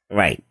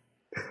 Right.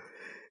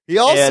 He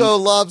also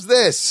loves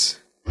this.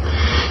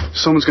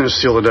 Someone's going to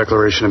steal the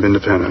Declaration of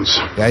Independence.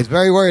 Yeah, he's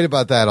very worried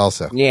about that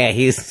also. Yeah,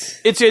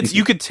 It's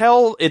you could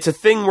tell it's a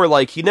thing where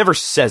like he never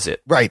says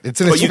it. Right, it's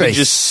in his face. But you can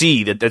just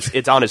see that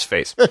it's on his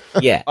face.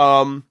 Yeah.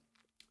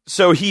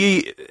 So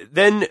he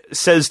then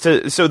says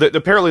that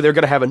apparently they're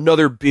going to have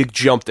another big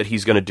jump that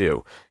he's going to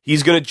do.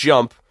 He's going to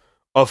jump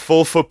a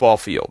full football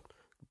field,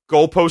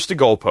 goalpost to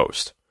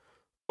goalpost,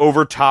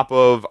 over top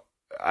of,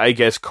 I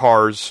guess,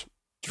 cars,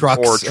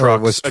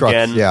 trucks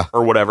again,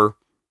 or whatever.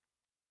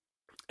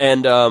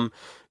 And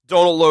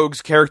Donal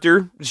Logue's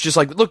character is just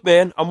like, look,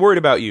 man, I'm worried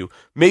about you.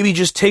 Maybe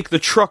just take the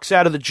trucks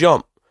out of the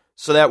jump,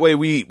 so that way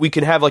we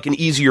can have like an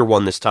easier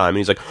one this time. And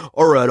he's like,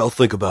 all right, I'll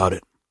think about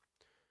it.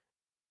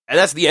 And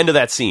that's the end of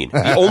that scene.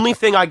 The only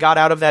thing I got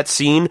out of that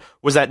scene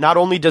was that not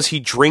only does he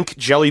drink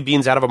jelly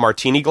beans out of a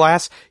martini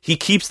glass, he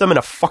keeps them in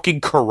a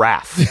fucking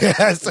carafe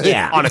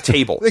on a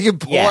table. They can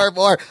pour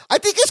more. I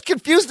think he's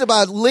confused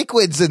about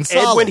liquids and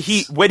solids.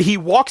 And when he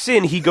walks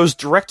in, he goes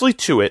directly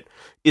to it,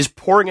 is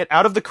pouring it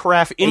out of the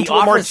carafe into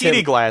a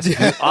martini glass,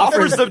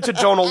 offers them to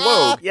Donal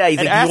Logue. Yeah, he's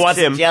like, you want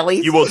some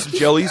jellies? You want some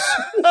jellies?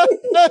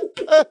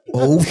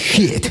 Oh,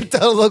 shit.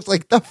 Donal looks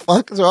like, the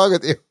fuck is wrong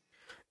with you?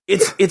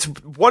 It's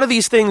one of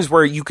these things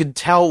where you could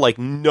tell, like,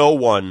 no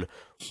one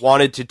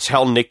wanted to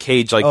tell Nick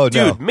Cage, like,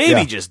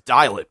 maybe just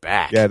dial it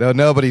back. Yeah, no,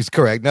 nobody's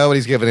correct.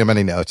 Nobody's giving him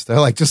any notes. They're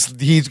like,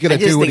 he's going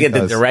to do what he does. I just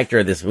think the director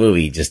of this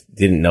movie just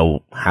didn't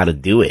know how to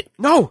do it.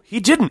 No, he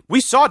didn't.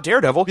 We saw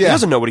Daredevil. Yeah. He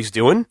doesn't know what he's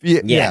doing.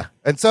 Yeah.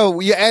 And so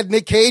you add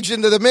Nick Cage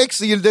into the mix,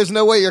 so there's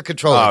no way you're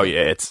controlling Oh,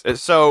 yeah.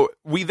 So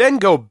we then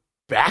go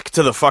back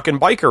to the fucking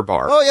biker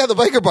bar. Oh, yeah, the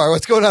biker bar.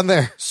 What's going on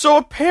there? So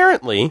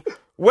apparently,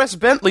 Wes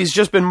Bentley's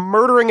just been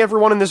murdering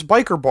everyone in this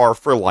biker bar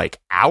for, like,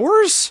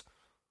 hours?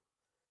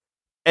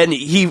 And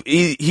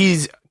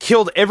he's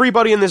killed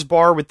everybody in this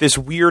bar with this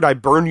weird I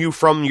burn you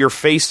from your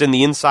face and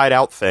the inside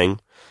out thing.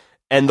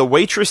 And the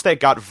waitress that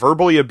got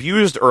verbally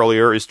abused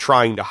earlier is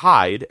trying to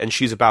hide, and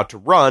she's about to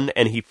run,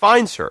 and he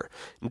finds her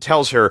and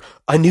tells her,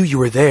 I knew you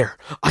were there.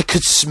 I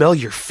could smell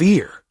your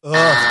fear.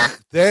 Ugh,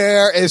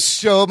 there is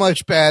so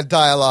much bad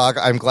dialogue.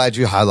 I'm glad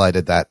you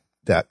highlighted that.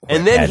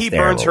 And then he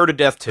burns her to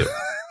death too.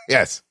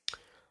 Yes.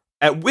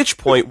 At which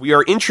point we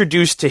are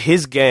introduced to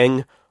his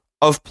gang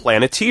of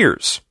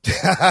Planeteers.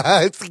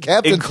 It's the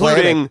Captain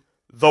including Planet.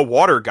 The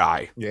Water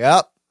Guy.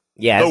 Yep.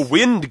 Yes. The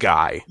Wind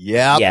Guy.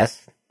 Yep.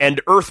 Yes.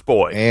 And Earth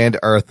Boy. And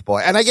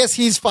I guess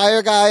he's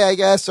Fire Guy, I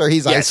guess, or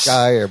he's Ice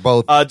Guy, or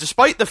both.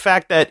 Despite the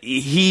fact that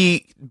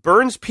he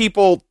burns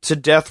people to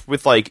death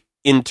with, like,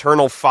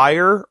 internal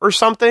fire or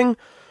something,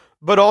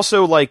 but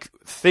also, like,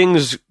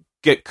 things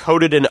get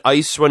coated in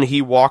ice when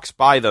he walks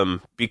by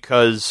them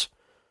because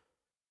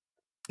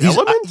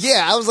elements?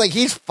 Yeah, I was like,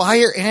 he's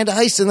fire and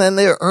ice, and then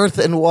they're earth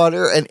and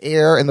water and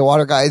air, and the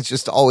water guy is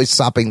just always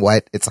sopping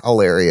wet. It's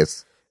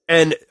hilarious.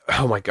 And,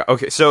 oh my God.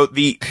 Okay, so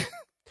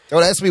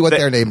Don't ask me what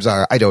their names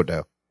are. I don't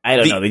know. I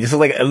don't know. They just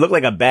look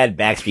like a bad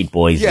Backstreet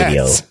Boys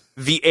video.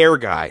 The air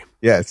guy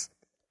Yes.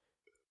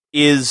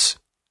 is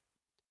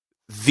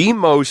the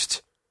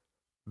most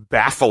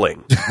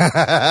baffling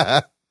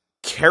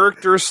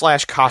character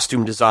 /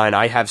 costume design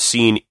I have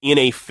seen in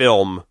a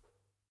film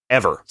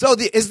ever. So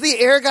is the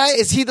air guy,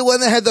 is he the one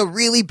that had the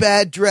really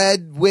bad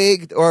dread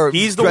wig? Or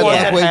He's the one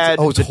that had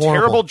the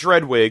terrible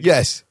dread wig.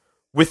 Yes.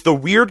 With the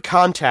weird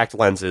contact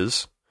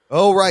lenses.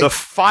 Oh, right. The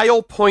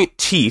file point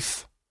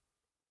teeth.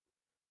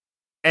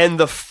 And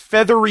the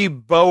feathery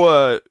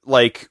boa,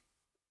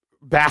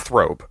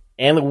 bathrobe.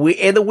 And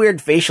the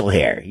weird facial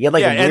hair. He had the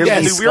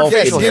weird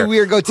facial hair.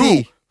 Weird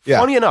goatee. Who,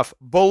 funny enough,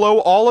 below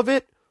all of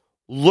it,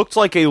 looked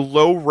like a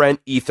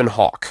low-rent Ethan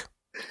Hawke.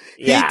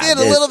 Yeah, he did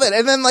a little bit.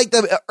 And then,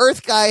 the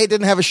Earth guy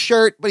didn't have a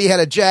shirt, but he had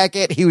a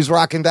jacket. He was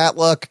rocking that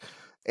look.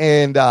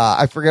 And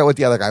I forget what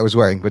the other guy was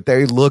wearing, but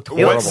they looked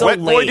horrible. So Wet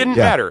boy didn't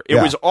matter. It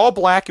was all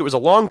black. It was a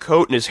long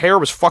coat, and his hair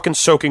was fucking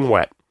soaking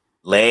wet.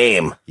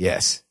 Lame.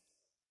 Yes.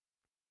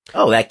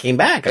 Oh, that came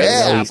back.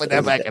 Yeah, put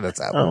that back in its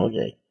album. Oh,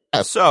 okay.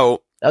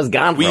 So that was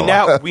gone. We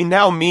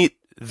now meet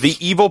the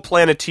evil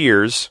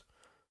Planeteers,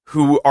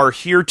 who are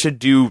here to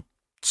do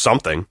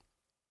something.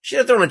 Should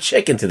have thrown a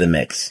chick into the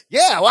mix.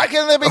 Yeah, why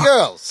can't there be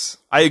girls?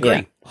 I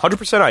agree.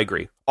 100% I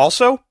agree.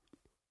 Also,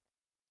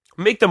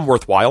 make them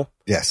worthwhile.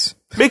 Yes.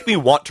 Make me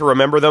want to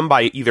remember them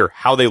by either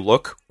how they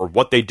look or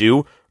what they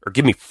do, or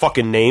give me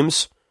fucking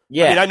names.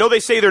 Yeah. I mean, I know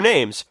they say their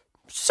names.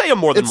 Say them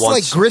more than once.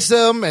 It's like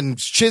Grissom and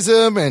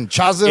Chisholm and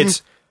Chasm.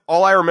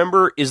 All I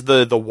remember is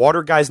the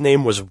water guy's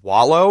name was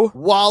Wallow.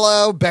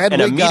 Wallow, bad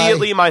and wig guy.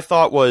 immediately my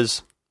thought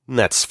was,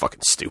 that's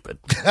fucking stupid.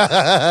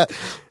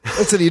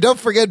 Listen, you don't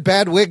forget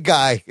bad wig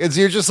guy. Because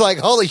you're just like,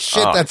 holy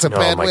shit, that's a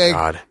bad wig.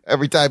 God.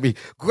 Every time he...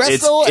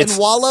 Gressel and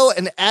Wallow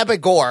and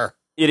Abigor.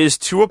 It is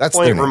to a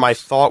point where my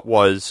thought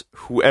was,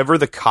 whoever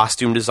the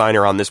costume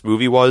designer on this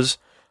movie was,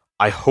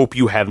 I hope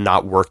you have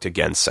not worked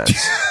again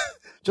since.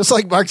 Just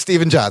like Mark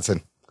Steven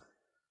Johnson.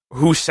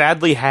 Who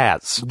sadly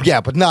has. Yeah,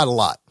 but not a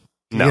lot.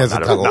 No,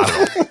 not at all.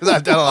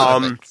 I've done a lot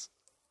of things.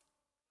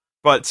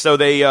 But so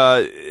they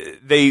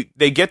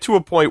get to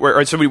a point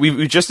where, so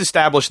we just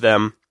established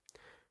them.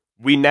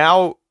 We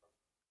now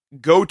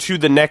go to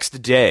the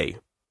next day,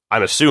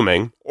 I'm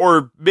assuming,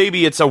 or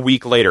maybe it's a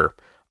week later.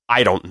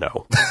 I don't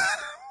know.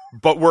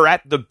 But we're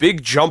at the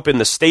big jump in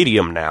the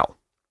stadium now.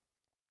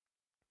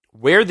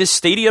 Where this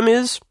stadium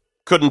is,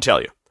 couldn't tell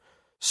you.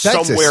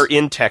 Texas. Somewhere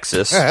in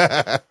Texas.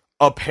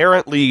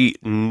 Apparently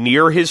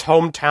near his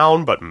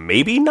hometown, but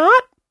maybe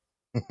not.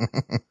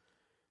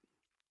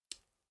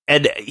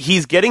 And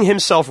he's getting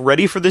himself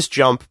ready for this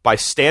jump by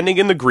standing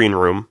in the green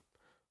room,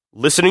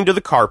 listening to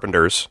the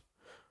Carpenters,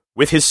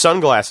 with his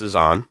sunglasses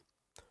on,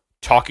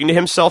 talking to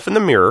himself in the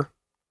mirror,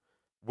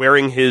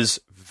 wearing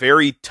his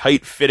very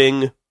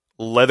tight-fitting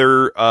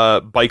leather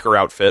biker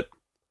outfit,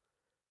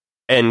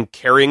 and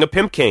carrying a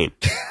pimp cane.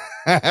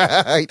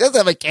 He does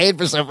have a cane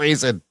for some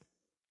reason.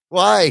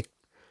 Why?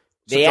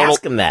 They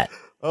ask him that.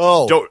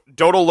 Oh.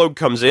 Dodal Logue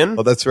comes in.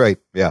 Oh, that's right.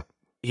 Yeah.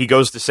 He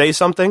goes to say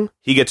something.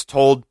 He gets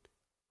told,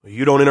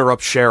 you don't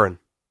interrupt Sharon.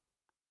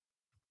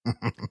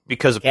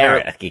 Because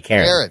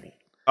Karen.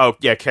 Oh,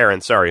 yeah,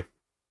 Karen. Sorry.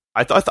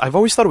 I've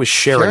always thought it was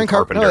Sharon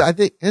Carpenter. No, I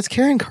think it's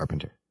Karen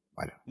Carpenter.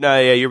 No,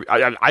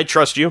 yeah, I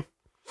trust you.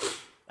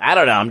 I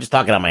don't know. I'm just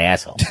talking on my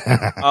asshole.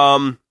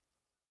 And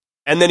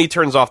then he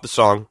turns off the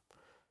song.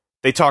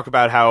 They talk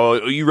about how,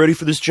 are you ready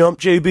for this jump,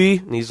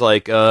 JB? And he's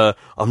like,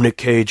 I'm Nick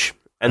Cage.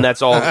 And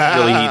that's all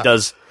really he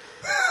does.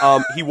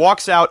 He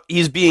walks out.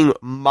 He's being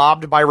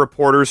mobbed by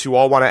reporters who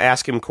all want to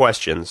ask him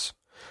questions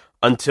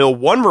until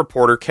one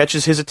reporter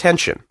catches his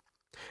attention.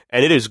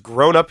 And it is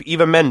grown-up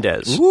Eva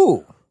Mendes,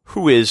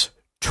 who is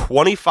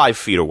 25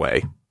 feet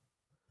away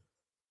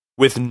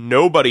with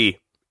nobody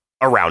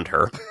around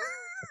her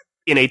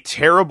in a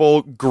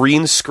terrible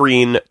green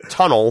screen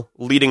tunnel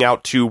leading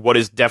out to what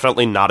is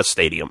definitely not a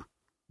stadium.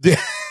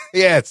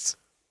 Yes.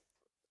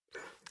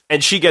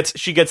 And she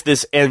gets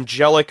this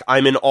angelic,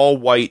 I'm in all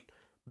white,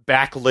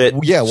 backlit,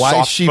 why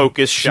soft is she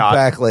focus shot.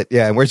 Backlit.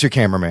 Yeah, and where's your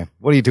cameraman?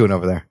 What are you doing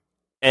over there?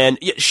 And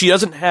she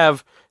doesn't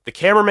have the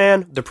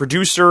cameraman, the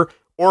producer,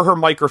 or her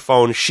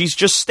microphone. She's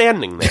just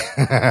standing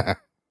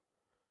there.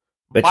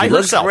 But by she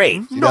looks herself.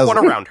 great. No one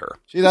around her.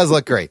 She does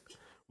look great.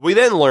 We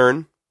then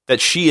learn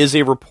that she is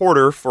a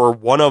reporter for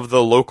one of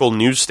the local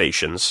news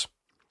stations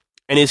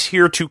and is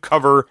here to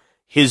cover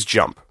his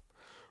jump.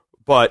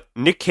 But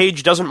Nick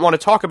Cage doesn't want to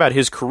talk about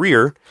his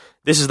career.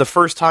 This is the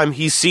first time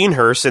he's seen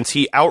her since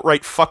he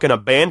outright fucking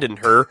abandoned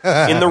her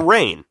in the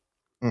rain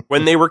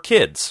when they were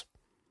kids.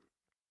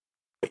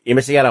 You're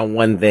missing out on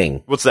one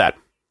thing. What's that?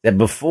 That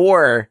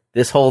before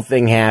this whole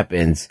thing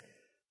happens,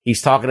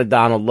 he's talking to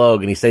Donald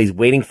Logue, and he said he's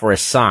waiting for a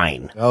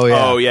sign. Oh,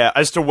 yeah. Oh, yeah.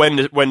 As to when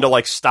to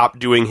like, stop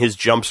doing his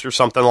jumps or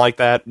something like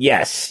that?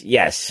 Yes.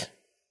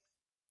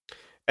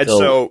 And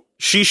so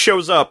she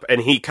shows up,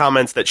 and he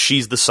comments that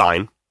she's the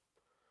sign.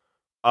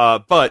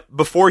 But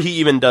before he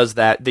even does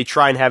that, they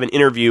try and have an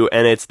interview,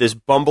 and it's this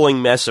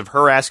bumbling mess of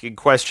her asking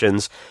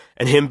questions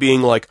and him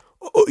being like,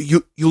 "Oh,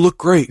 you look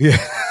great. Yeah.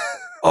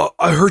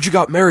 I heard you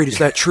got married. Is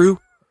that true?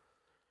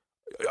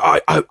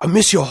 I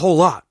miss you a whole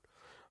lot."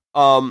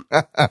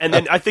 And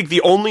then I think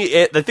the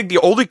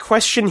only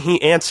question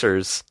he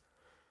answers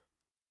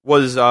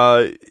was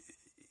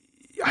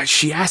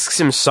she asks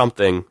him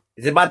something.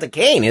 It's about the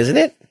cane, isn't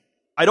it?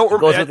 I don't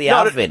remember. Goes with the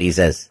outfit, he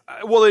says.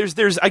 Well,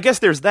 there's I guess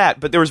there's that,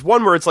 but there was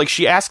one where it's like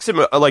she asks him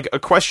a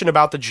question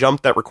about the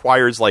jump that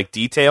requires like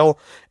detail,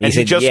 and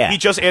he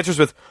just answers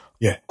with,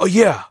 "Yeah, oh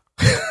yeah,"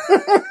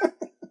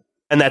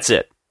 and that's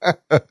it.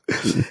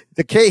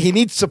 The cane, he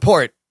needs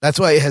support. that's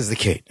why he has the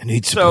cane. I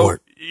need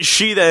support." So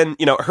she then,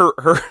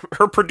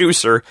 her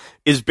producer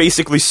is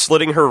basically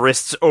slitting her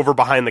wrists over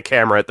behind the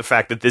camera at the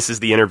fact that this is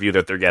the interview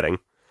that they're getting.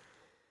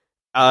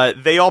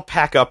 They all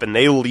pack up and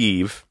they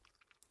leave.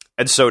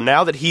 And so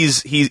now that he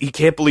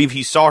can't believe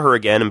he saw her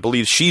again and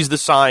believes she's the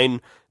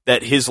sign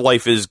that his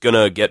life is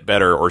gonna get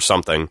better or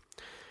something,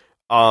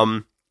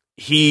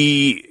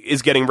 he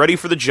is getting ready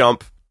for the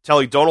jump,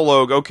 telling Donal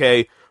Logue,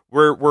 okay,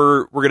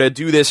 we're gonna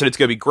do this and it's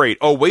gonna be great.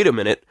 Oh, wait a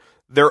minute.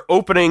 They're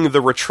opening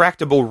the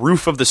retractable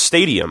roof of the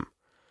stadium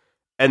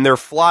and they're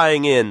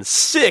flying in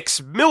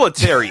 6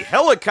 military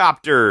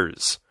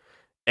helicopters.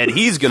 And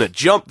he's going to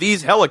jump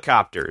these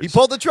helicopters. He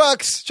pulled the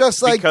trucks,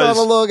 just like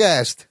Donal Logue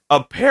asked.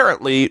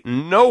 Apparently,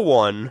 no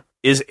one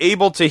is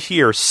able to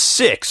hear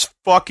 6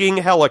 fucking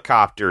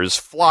helicopters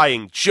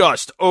flying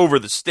just over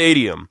the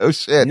stadium. Oh,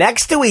 shit.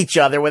 Next to each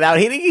other without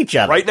hitting each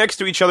other. Right next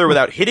to each other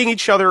without hitting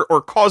each other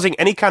or causing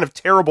any kind of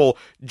terrible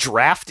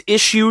draft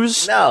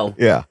issues. No.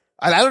 Yeah.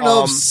 And I don't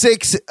know if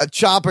 6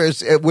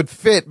 choppers would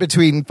fit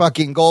between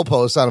fucking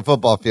goalposts on a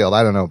football field.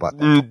 I don't know about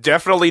that.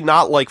 Definitely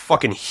not like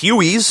fucking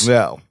Hueys.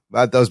 No.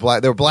 Not those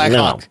They were Black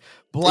Hawk.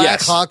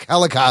 Hawk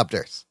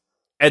helicopters.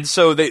 And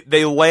so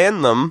they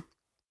land them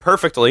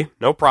perfectly.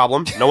 No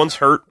problem. No one's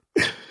hurt.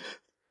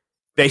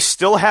 They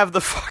still have the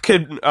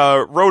fucking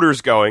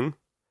rotors going.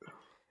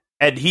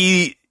 And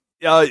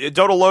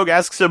Donal Logue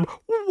asks him,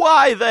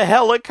 why the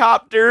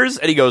helicopters?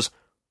 And he goes,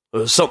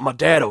 something my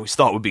dad always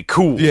thought would be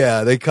cool.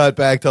 Yeah, they cut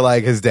back to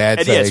like his dad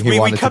and saying yes, he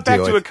wanted we cut to back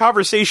do to it. a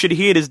conversation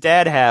he and his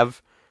dad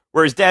have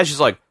where his dad's just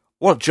like,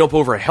 I want to jump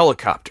over a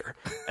helicopter.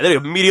 And then it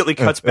immediately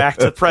cuts back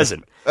to the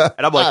present. And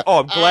I'm like, oh,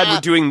 I'm glad we're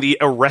doing the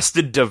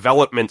Arrested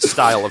Development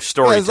style of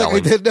storytelling.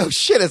 It's like, no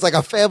shit, it's like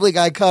a Family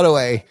Guy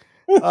cutaway.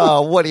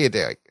 Oh, what are you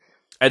doing?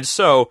 And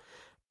so,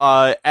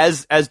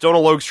 as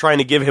Donal Logue's trying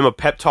to give him a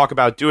pep talk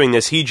about doing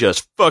this, he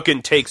just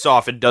fucking takes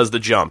off and does the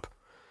jump.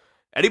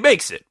 And he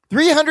makes it.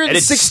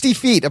 360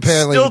 feet,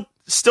 apparently.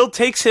 Still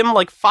takes him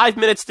like 5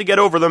 minutes to get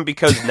over them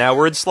because now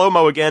we're in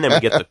slow-mo again and we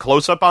get the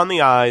close-up on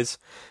the eyes.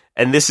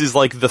 And this is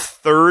like the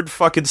 3rd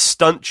fucking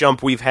stunt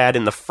jump we've had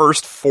in the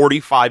first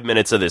 45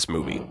 minutes of this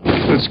movie.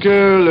 Let's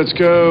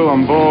go,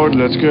 on board,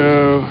 let's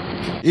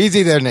go.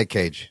 Easy there, Nick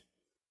Cage.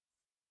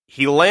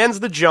 He lands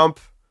the jump,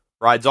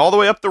 rides all the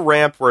way up the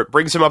ramp where it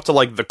brings him up to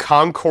like the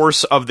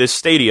concourse of this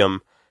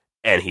stadium,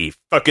 and he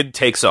fucking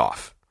takes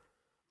off.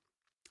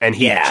 And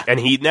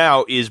he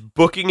now is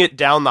booking it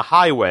down the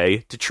highway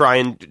to try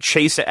and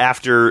chase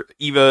after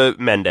Eva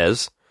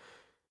Mendes.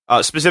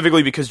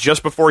 Specifically because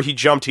just before he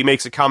jumped, he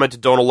makes a comment to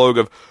Donal Logue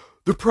of,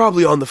 they're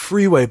probably on the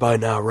freeway by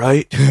now,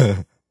 right?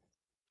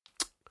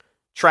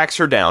 Tracks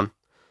her down,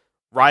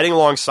 riding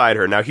alongside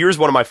her. Now, here's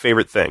one of my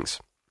favorite things.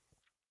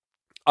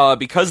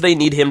 Because they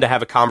need him to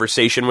have a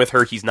conversation with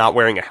her, he's not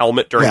wearing a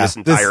helmet during this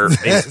entire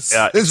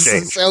exchange. This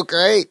is so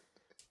great.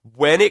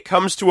 When it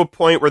comes to a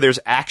point where there's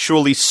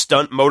actually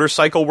stunt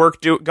motorcycle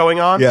work going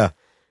on,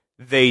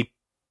 they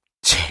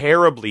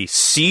terribly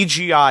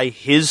CGI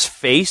his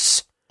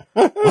face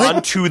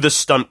onto the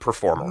stunt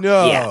performer.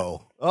 No. Yeah.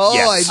 Oh,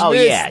 Yes. I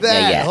missed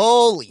that. Yeah.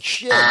 Holy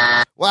shit.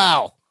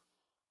 Wow.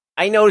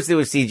 I noticed it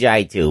was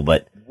CGI too,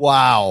 but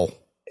Wow.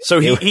 So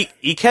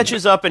he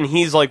catches up and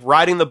he's like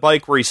riding the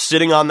bike where he's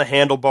sitting on the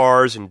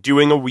handlebars and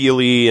doing a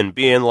wheelie and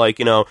being like,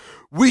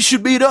 we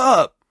should meet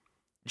up.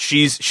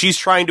 She's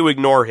trying to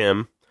ignore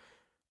him.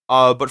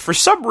 But for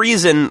some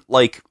reason,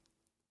 like,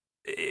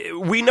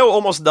 we know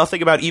almost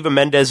nothing about Eva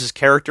Mendes'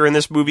 character in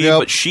this movie,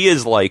 but she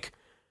is like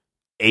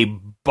a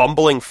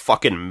bumbling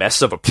fucking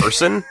mess of a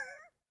person,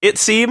 it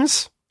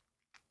seems.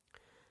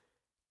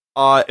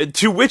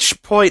 To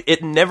which point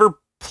it never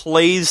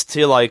plays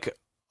to like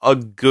a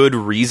good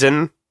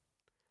reason.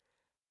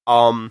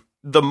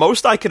 The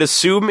most I could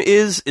assume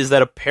is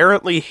that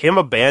apparently him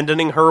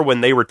abandoning her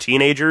when they were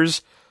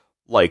teenagers,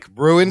 like,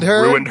 ruined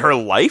her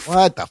life.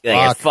 What the fuck?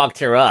 it fucked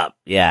her up.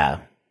 Yeah.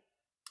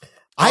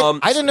 I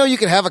didn't know you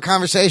could have a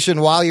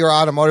conversation while you're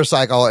on a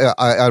motorcycle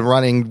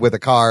running with a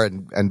car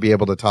and be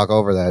able to talk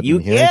over that. You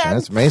can.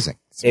 That's amazing.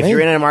 If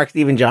you're in a Mark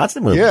Steven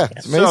Johnson movie. Yeah,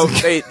 it's amazing.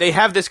 So they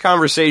have this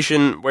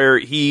conversation where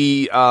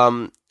he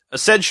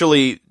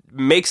essentially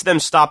makes them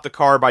stop the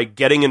car by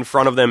getting in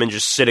front of them and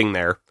just sitting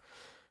there.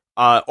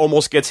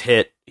 Almost gets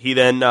hit. He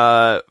then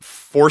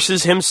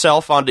forces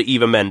himself onto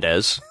Eva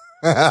Mendes.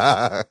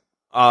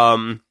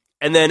 And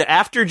then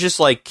after just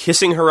like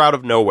kissing her out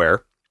of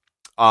nowhere,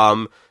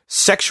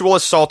 sexual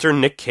assaulter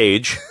Nick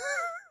Cage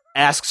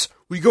asks,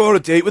 "Will you go on a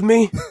date with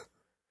me?"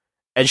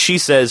 And she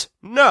says,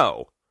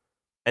 "No."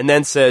 And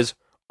then says,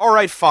 "All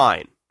right,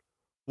 fine.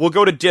 We'll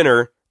go to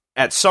dinner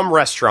at some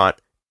restaurant,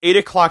 8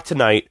 o'clock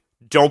tonight.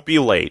 Don't be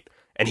late."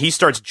 And he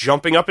starts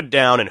jumping up and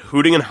down and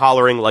hooting and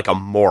hollering like a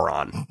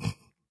moron.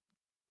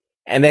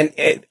 And then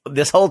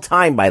this whole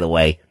time, by the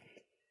way,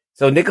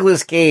 so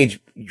Nicolas Cage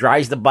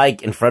drives the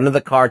bike in front of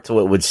the car till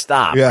it would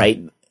stop, right?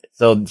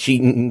 So she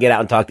can get out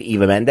and talk to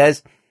Eva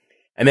Mendes.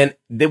 And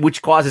then,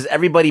 which causes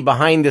everybody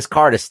behind this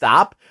car to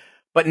stop,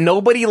 but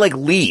nobody like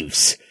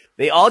leaves.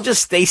 They all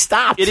just stay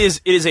stopped. It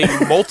is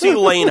a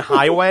multi-lane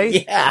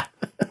highway. Yeah.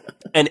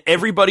 And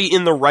everybody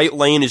in the right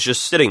lane is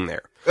just sitting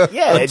there.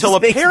 Yeah, until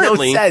it just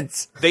apparently makes no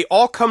sense. They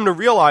all come to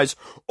realize,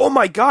 oh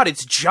my God,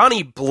 it's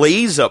Johnny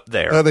Blaze up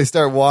there. Oh, they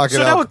start walking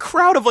So up. now a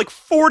crowd of like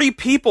 40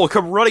 people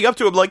come running up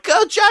to him like,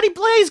 "Oh, Johnny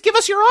Blaze, give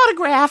us your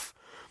autograph."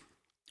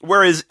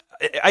 Whereas,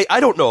 I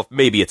don't know if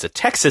maybe it's a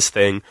Texas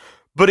thing,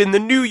 but in the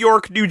New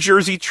York, New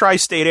Jersey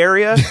tri-state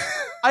area,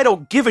 I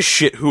don't give a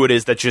shit who it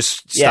is that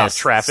just stops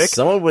traffic.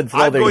 Someone would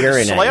throw I'm their going to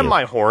urine at slam you.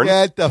 my horn,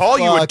 Get the call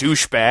you a fuck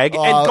douchebag,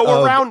 and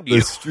go around the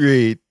you.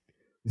 street.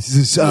 This is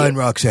a sign,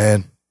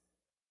 Roxanne.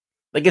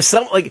 Like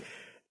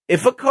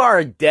if a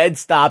car dead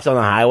stops on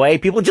the highway,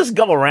 people just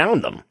go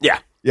around them. Yeah.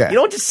 Yeah. You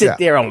don't just sit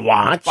there and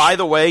watch. By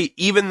the way,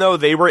 even though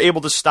they were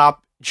able to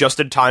stop just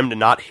in time to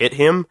not hit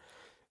him,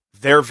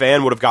 their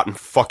van would have gotten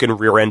fucking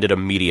rear-ended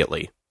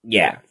immediately.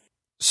 Yeah.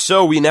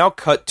 So we now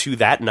cut to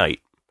that night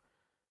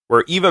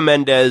where Eva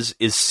Mendes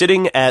is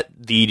sitting at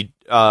the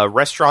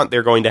restaurant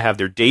they're going to have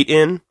their date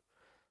in,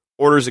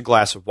 orders a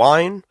glass of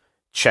wine,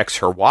 checks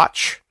her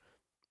watch.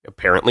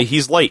 Apparently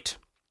he's late.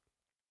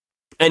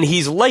 And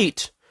he's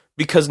late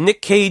because Nick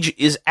Cage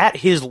is at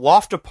his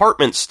loft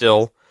apartment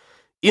still,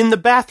 in the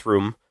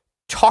bathroom,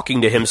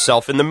 talking to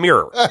himself in the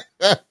mirror.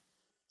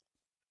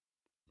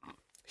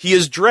 He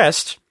is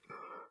dressed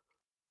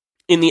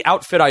in the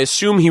outfit I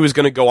assume he was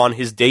going to go on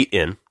his date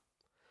in,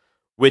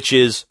 which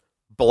is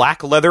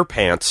black leather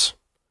pants,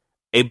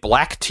 a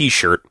black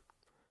t-shirt,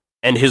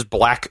 and his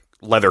black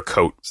leather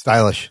coat.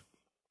 Stylish.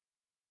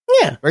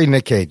 Yeah. Very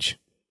Nick Cage.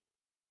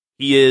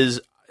 He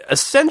is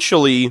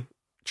essentially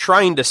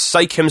trying to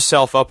psych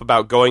himself up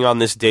about going on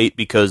this date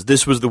because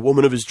this was the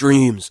woman of his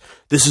dreams.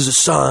 This is a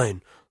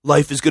sign.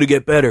 Life is going to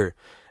get better.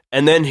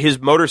 And then his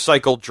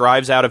motorcycle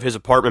drives out of his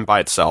apartment by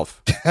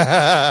itself.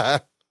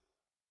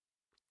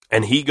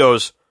 And he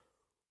goes,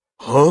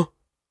 "Huh?"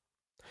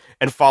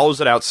 And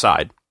follows it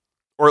outside.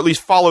 Or at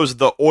least follows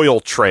the oil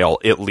trail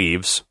it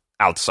leaves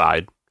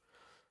outside.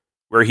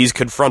 Where he's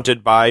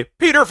confronted by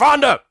Peter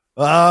Fonda.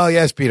 Oh,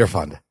 yes, Peter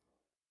Fonda.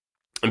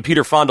 And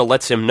Peter Fonda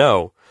lets him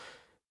know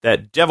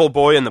that Devil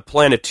Boy and the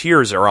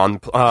Planeteers are on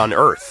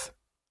Earth.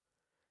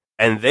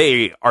 And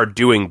they are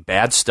doing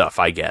bad stuff,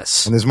 I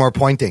guess. And there's more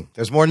pointing.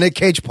 There's more Nick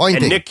Cage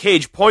pointing. And Nick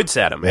Cage points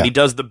at him, Yeah. and he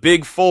does the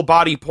big full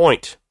body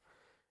point.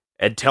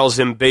 And tells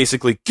him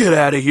basically, "Get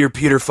out of here,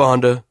 Peter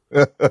Fonda."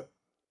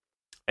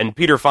 And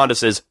Peter Fonda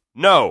says,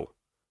 "No,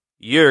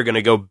 you're going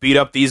to go beat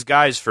up these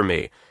guys for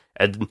me."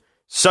 And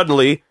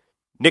suddenly,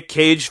 Nick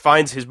Cage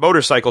finds his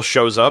motorcycle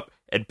shows up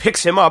and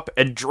picks him up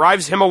and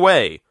drives him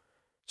away.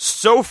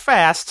 So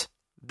fast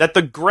that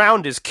the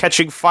ground is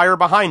catching fire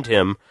behind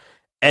him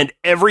and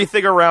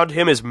everything around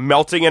him is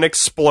melting and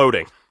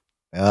exploding.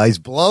 He's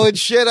blowing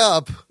shit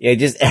up. Yeah,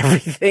 just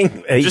everything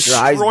he drives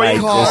by.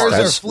 Destroying Cars are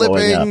just starts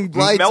blowing up. flipping.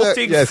 Lights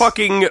Melting are,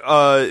 fucking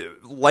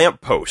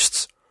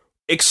lampposts.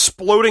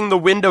 Exploding the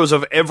windows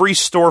of every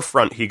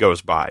storefront he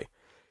goes by.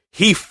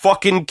 He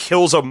fucking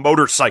kills a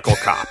motorcycle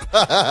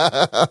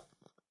cop.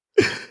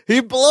 He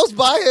blows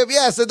by him,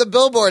 yes, and the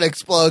billboard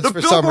explodes The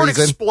for some billboard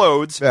reason.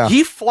 explodes. Yeah.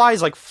 He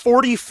flies like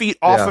 40 feet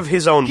off Yeah. of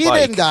his own He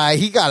bike. didn't die.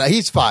 He got it.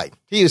 He's fine.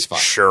 He is fine.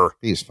 Sure.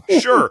 He's fine.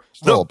 Sure. a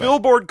The little bit.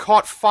 billboard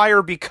caught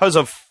fire because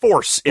of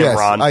force, Yes,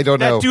 Imran. I don't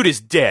know. That dude is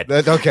dead.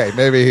 Okay,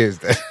 maybe he's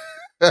dead.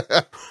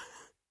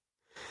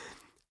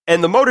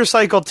 And the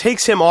motorcycle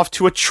takes him off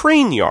to a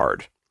train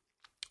yard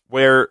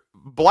where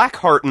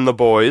Blackheart and the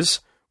boys,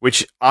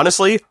 which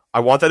honestly, I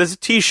want that as a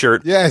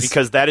t-shirt Yes.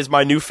 because that is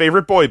my new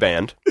favorite boy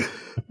band.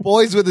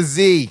 Boys with a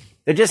Z.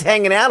 They're just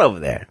hanging out over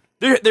there.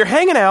 They're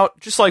hanging out,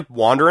 just like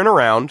wandering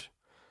around,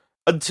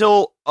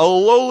 until a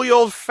lowly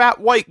old fat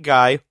white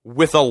guy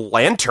with a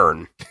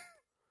lantern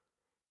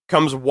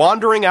comes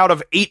wandering out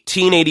of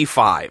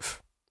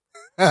 1885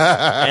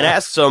 and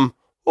asks them,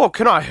 "Oh,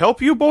 can I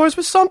help you boys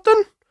with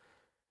something?"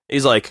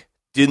 He's like,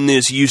 "Didn't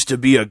this used to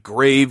be a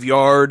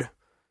graveyard?"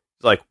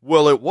 He's like,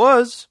 "Well, it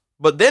was,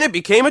 but then it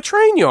became a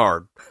train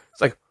yard."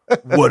 It's like,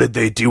 "What did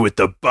they do with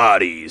the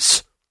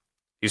bodies?"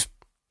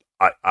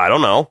 I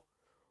don't know.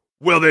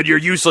 "Well, then you're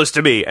useless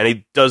to me." And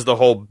he does the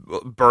whole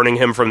burning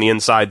him from the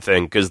inside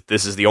thing, because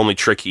this is the only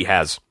trick he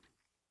has.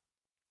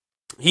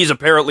 He's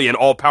apparently an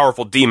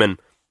all-powerful demon,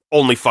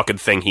 only fucking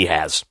thing he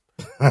has.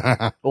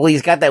 Well,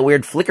 he's got that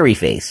weird flickery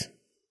face.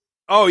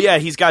 Oh, yeah,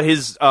 he's got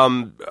his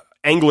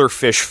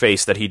anglerfish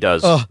face that he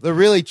does. Oh, the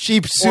really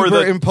cheap Or the-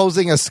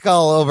 superimposing a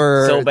skull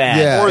over. So bad.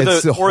 Yeah, or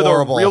it's the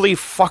horrible. really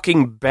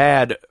fucking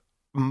bad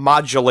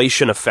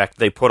modulation effect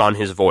they put on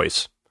his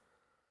voice.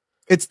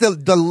 It's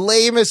the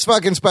lamest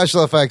fucking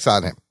special effects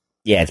on him.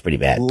 Yeah, it's pretty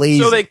bad.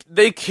 Lazy. So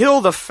they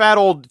kill the fat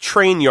old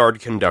train yard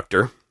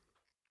conductor.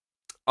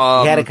 He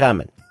had it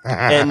coming.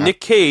 And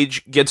Nick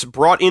Cage gets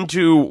brought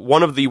into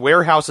one of the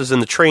warehouses in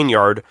the train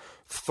yard,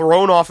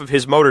 thrown off of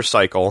his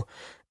motorcycle,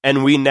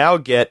 and we now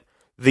get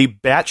the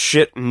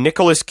batshit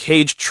Nicolas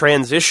Cage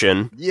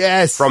transition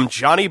Yes. from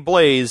Johnny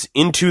Blaze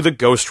into the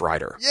Ghost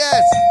Rider.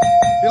 Yes.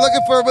 If you're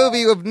looking for a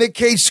movie with Nick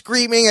Cage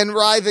screaming and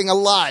writhing a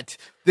lot,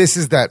 this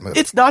is that movie.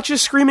 It's not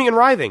just screaming and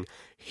writhing.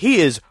 He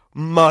is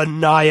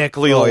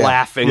maniacally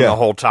laughing the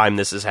whole time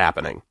this is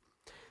happening.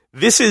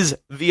 This is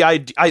the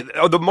idea.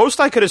 The most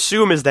I could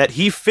assume is that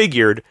he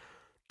figured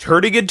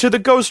turning into the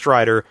Ghost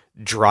Rider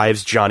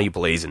drives Johnny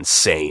Blaze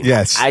insane.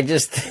 Yes. I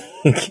just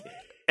think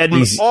And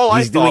he's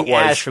I doing thought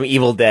was Ash from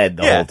Evil Dead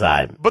the whole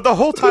time. But the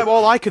whole time,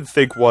 all I could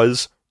think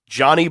was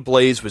Johnny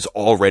Blaze was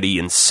already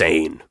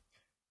insane.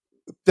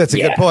 That's a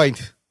good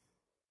point.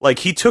 Like,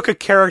 he took a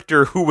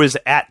character who was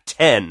at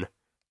 10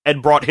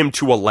 and brought him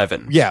to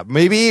 11. Yeah,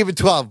 maybe even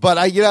 12.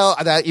 But you know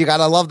that you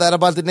gotta love that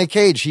about the Nick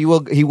Cage. He will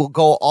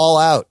go all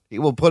out. He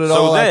will put it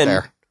all out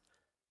there.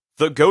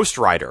 The Ghost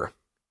Rider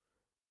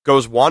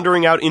goes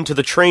wandering out into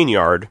the train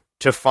yard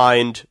to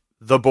find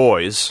the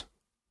boys.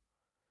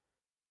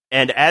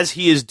 And as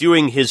he is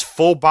doing his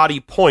full body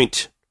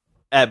point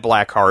at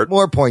Blackheart,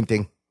 More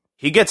pointing.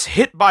 he gets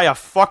hit by a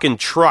fucking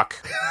truck.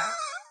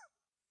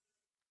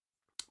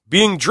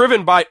 Being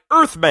driven by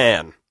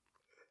Earthman.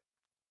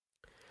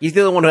 He's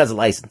the only one who has a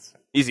license.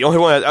 He's the only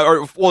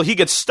one. He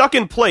gets stuck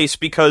in place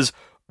because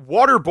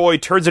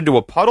Waterboy turns into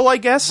a puddle, I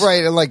guess.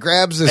 Right, and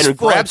grabs his foot.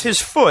 Grabs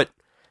his foot,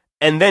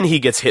 and then he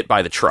gets hit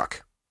by the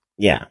truck.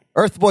 Yeah.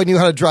 Earthboy knew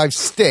how to drive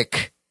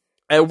stick.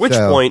 At which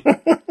point,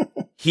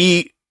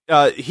 he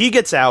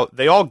gets out.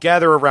 They all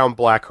gather around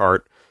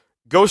Blackheart.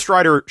 Ghost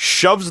Rider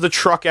shoves the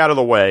truck out of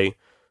the way,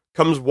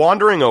 comes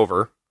wandering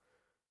over,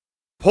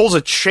 pulls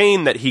a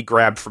chain that he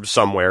grabbed from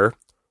somewhere,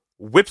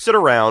 whips it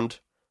around,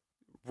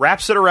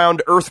 wraps it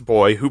around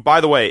Earthboy, who, by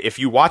the way, if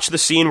you watch the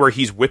scene where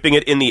he's whipping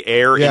it in the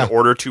air in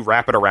order to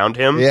wrap it around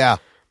him,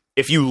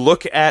 if you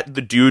look at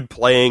the dude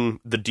playing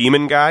the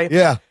demon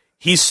guy,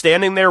 he's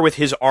standing there with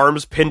his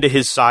arms pinned to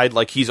his side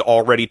like he's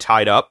already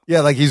tied up.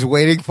 Yeah, like he's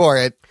waiting for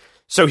it.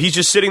 So he's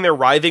just sitting there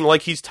writhing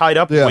like he's tied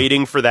up,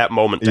 waiting for that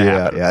moment to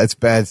happen. Yeah, it's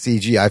bad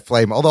CGI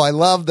flame. Although I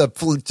love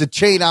the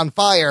chain on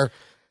fire.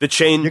 The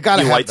chain he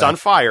lights on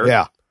fire.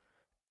 Yeah.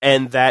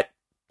 And that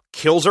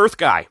kills Earth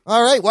Guy.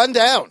 All right, one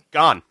down.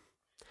 Gone.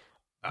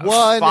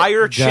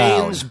 Fire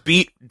chains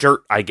beat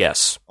dirt, I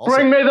guess. Also,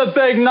 bring me the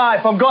big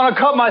knife. I'm going to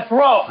cut my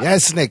throat.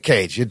 Yes, Nick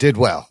Cage, you did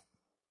well.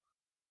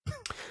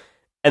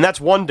 And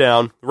that's one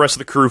down. The rest of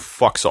the crew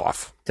fucks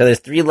off. So there's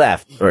 3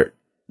 left.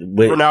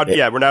 We're now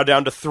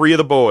down to 3 of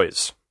the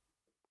boys.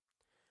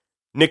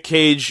 Nick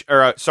Cage,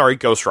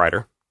 Ghost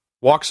Rider,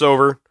 walks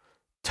over,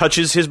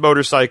 touches his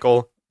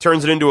motorcycle,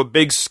 turns it into a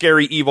big,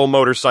 scary, evil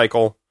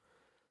motorcycle,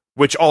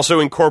 which also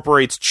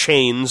incorporates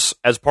chains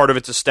as part of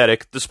its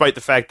aesthetic, despite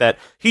the fact that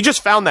he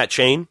just found that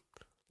chain.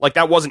 Like,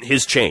 that wasn't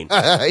his chain.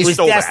 It was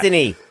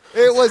destiny.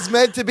 It was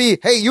meant to be.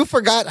 Hey, you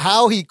forgot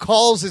how he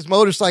calls his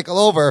motorcycle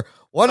over.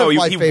 One of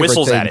my favorite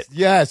whistles things. at it.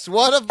 Yes,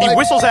 one of my. He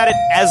whistles at it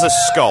as a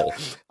skull.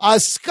 A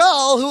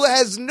skull who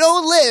has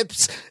no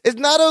lips is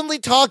not only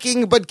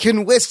talking but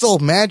can whistle.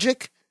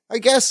 Magic, I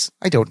guess.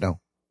 I don't know.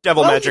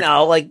 Devil magic.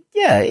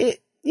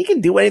 You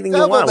can do anything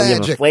Devil you want when you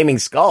have magic. a flaming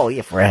skull. I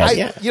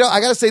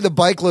gotta say the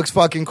bike looks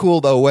fucking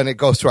cool though when it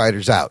Ghost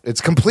Rider's out.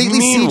 It's completely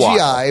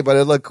CGI, but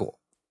it looked cool.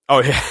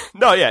 Oh yeah,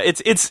 no, yeah.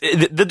 It's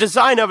the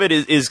design of it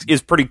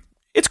is pretty.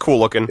 It's cool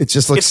looking. It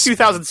just looks. It's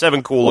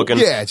 2007 cool looking.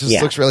 Yeah, it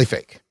just looks really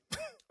fake.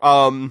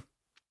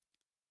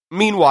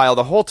 Meanwhile,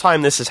 the whole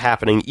time this is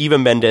happening, Eva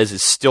Mendes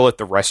is still at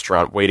the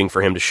restaurant waiting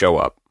for him to show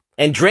up.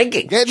 And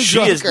drinking. She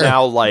is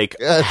now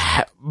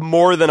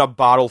more than a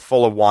bottle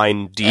full of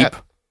wine deep,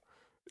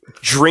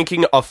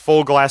 drinking a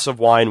full glass of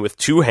wine with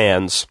 2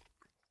 hands,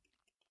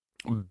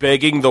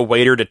 begging the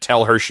waiter to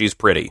tell her she's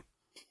pretty.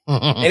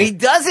 And he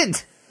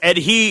doesn't. And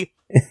he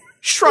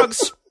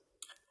shrugs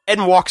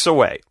and walks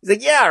away. He's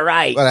like, yeah,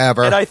 right.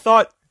 Whatever. And I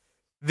thought,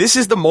 this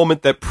is the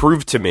moment that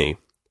proved to me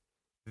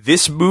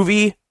this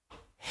movie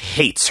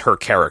hates her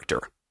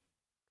character.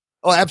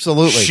 Oh,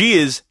 absolutely. She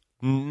is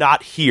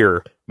not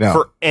here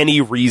for any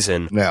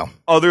reason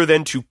other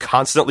than to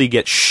constantly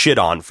get shit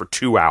on for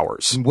 2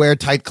 hours. And wear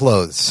tight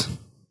clothes.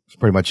 That's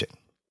pretty much it.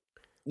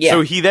 Yeah.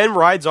 So he then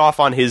rides off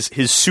on his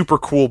super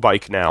cool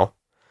bike now,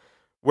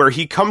 where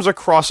he comes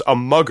across a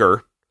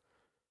mugger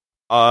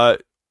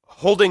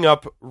holding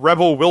up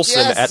Rebel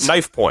Wilson at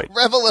knife point.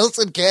 Rebel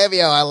Wilson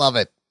cameo. I love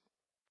it.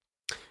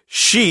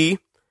 She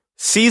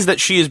sees that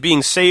she is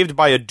being saved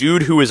by a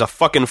dude who is a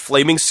fucking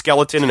flaming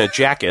skeleton in a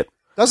jacket.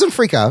 Doesn't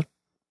freak out.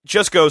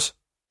 Just goes,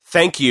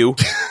 thank you,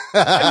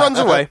 and runs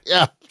away.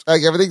 Yeah,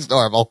 like everything's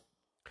normal.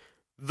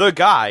 The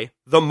guy,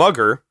 the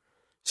mugger,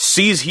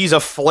 sees he's a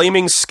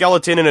flaming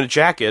skeleton in a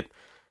jacket,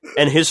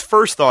 and his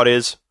first thought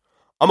is,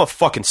 I'm gonna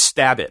fucking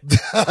stab it.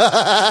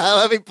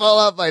 Let me pull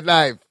out my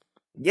knife.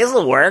 This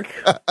will work.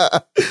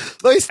 Let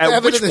me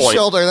stab it in the point-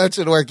 shoulder. That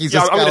should work. He's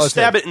Yeah, a I'm going to skeleton.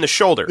 stab it in the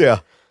shoulder. Yeah.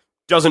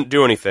 Doesn't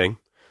do anything.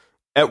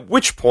 At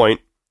which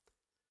point,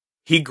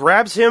 he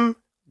grabs him,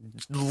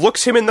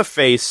 looks him in the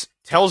face,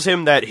 tells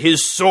him that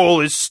his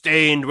soul is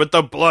stained with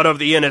the blood of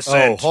the Oh,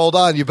 innocent. hold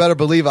on. You better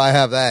believe I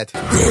have that.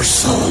 Your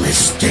soul is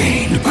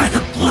stained by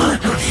the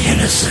blood of the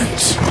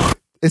innocent.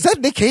 Is that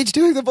Nick Cage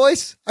doing the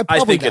voice?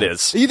 I think it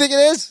is. You think it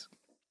is?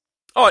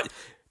 Oh,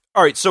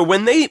 all right. So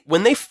when they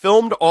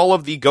filmed all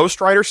of the Ghost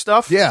Rider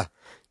stuff, Yeah.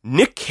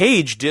 Nick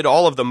Cage did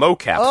all of the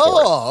mocap for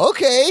it. Oh,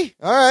 okay.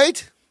 All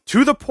right.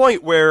 To the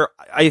point where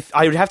I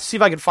would have to see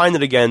if I could find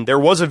it again. There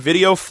was a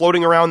video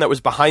floating around that was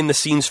behind the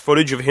scenes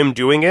footage of him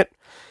doing it.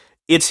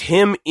 It's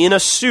him in a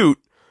suit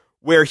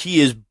where he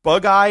is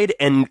bug-eyed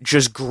and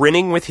just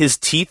grinning with his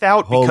teeth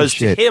out Holy because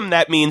shit. to him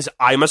that means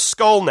I'm a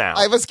skull now.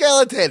 I'm a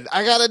skeleton.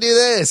 I gotta do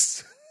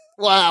this.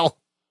 Wow.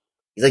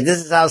 He's like,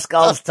 this is how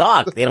skulls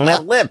talk. They don't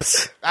have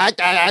lips. I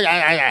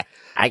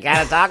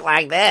gotta talk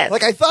like this.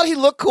 Like, I thought he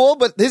looked cool,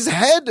 but his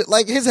head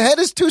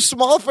is too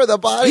small for the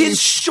body. His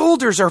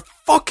shoulders are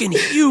fucking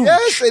huge.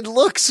 Yes, it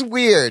looks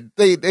weird.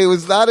 It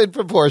was not in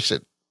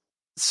proportion.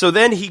 So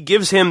then he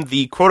gives him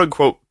the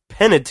quote-unquote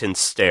penitence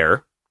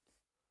stare,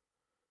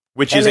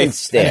 which Penance is a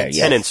stare, yes.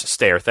 penance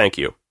stare. Thank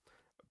you.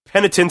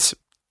 Penitence,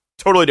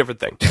 totally different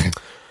thing.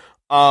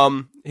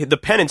 The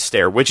penance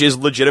stare, which is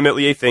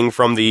legitimately a thing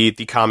from the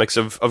comics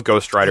of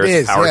Ghost Rider, It it's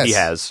is, a power yes. he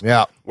has,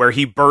 Yeah. where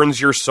he burns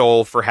your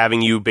soul for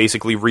having you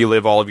basically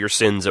relive all of your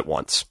sins at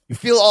once. You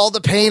feel all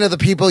the pain of the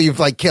people you've,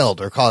 like,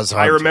 killed or caused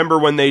harm I to. remember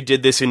when they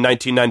did this in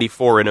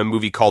 1994 in a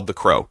movie called The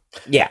Crow.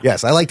 Yeah.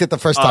 Yes, I liked it the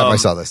first time I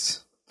saw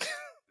this.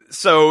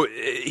 So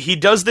he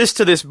does this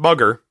to this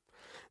mugger.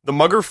 The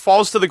mugger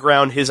falls to the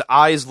ground, his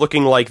eyes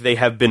looking like they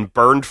have been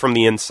burned from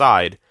the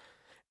inside.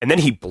 And then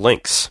he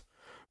blinks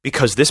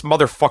because this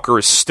motherfucker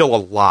is still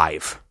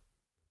alive.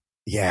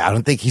 Yeah, I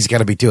don't think he's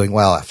gonna be doing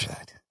well after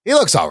that. He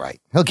looks all right.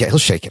 He'll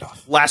shake it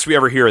off. Last we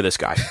ever hear of this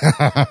guy.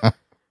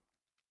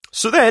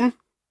 So then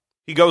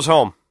he goes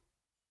home.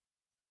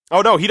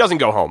 Oh, no, he doesn't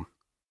go home.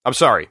 I'm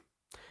sorry.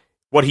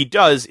 What he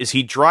does is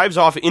he drives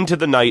off into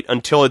the night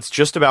until it's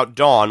just about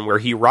dawn, where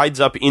he rides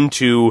up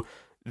into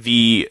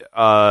the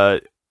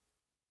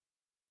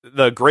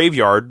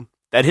graveyard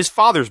that his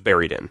father's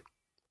buried in.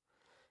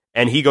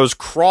 And he goes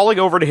crawling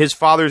over to his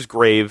father's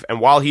grave, and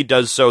while he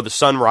does so, the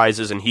sun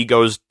rises, and he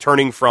goes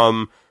turning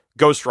from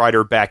Ghost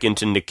Rider back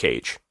into Nick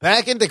Cage.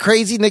 Back into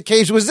crazy Nick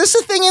Cage. Was this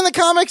a thing in the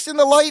comics, in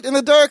the light, in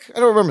the dark? I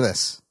don't remember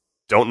this.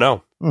 Don't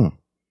know.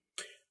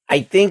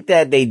 I think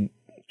that they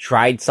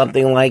tried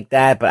something like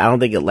that, but I don't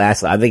think it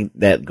lasts. I think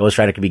that Ghost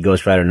Rider could be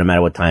Ghost Rider no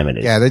matter what time it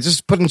is. Yeah, they're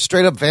just putting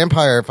straight up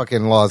vampire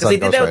fucking laws Because on they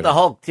did Ghost that with Rider. the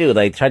Hulk, too.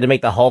 They tried to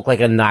make the Hulk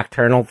like a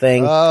nocturnal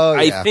thing. Oh,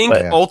 yeah. I think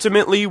But-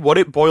 ultimately what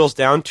it boils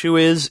down to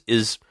is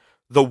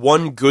the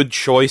one good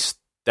choice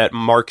that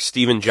Mark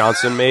Steven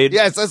Johnson made.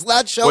 Yes, let's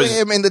not showing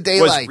him in the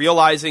daylight. Was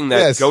realizing that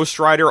Yes. Ghost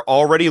Rider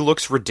already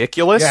looks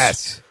ridiculous.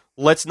 Yes.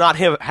 Let's not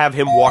have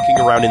him walking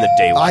around in the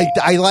daylight.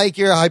 I like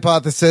your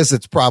hypothesis.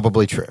 It's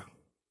probably true.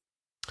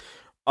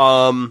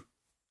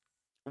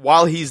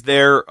 While he's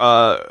there,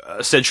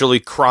 essentially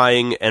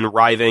crying and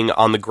writhing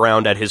on the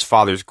ground at his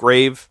father's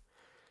grave,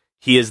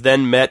 he is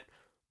then met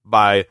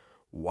by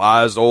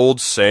wise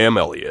old Sam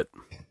Elliott,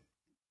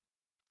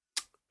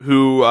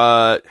 who,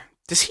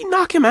 does he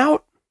knock him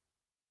out?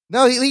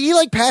 No, he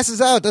like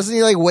passes out. Doesn't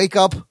he like wake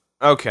up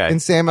Okay. in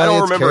Sam I don't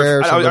Elliott's remember. care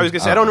or I something? was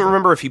gonna say I don't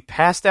remember if he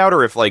passed out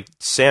or if like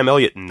Sam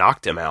Elliott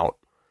knocked him out.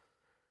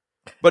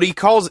 But he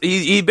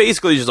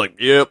basically just like,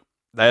 yep,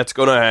 that's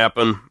gonna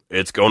happen.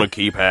 It's gonna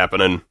keep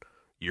happening.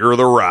 You're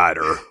the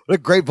rider. What a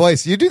great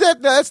voice. You do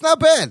that? No, that's not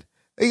bad.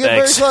 You get very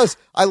Thanks. close.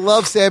 I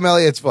love Sam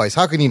Elliott's voice.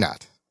 How can you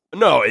not?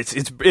 No, it's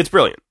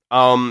brilliant.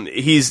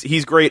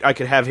 He's great. I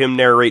could have him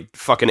narrate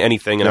fucking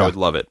anything and I would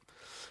love it.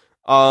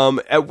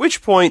 At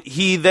which point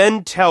he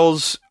then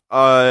tells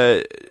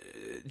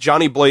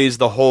Johnny Blaze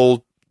the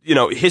whole,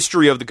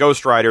 history of the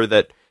Ghost Rider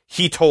that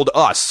he told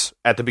us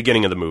at the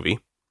beginning of the movie.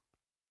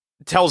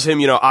 Tells him,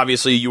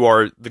 obviously you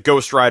are the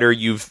Ghost Rider.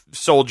 You've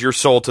sold your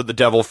soul to the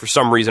devil for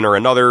some reason or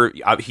another.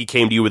 He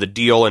came to you with a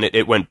deal and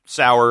it went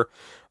sour.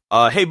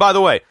 Hey, by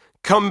the way,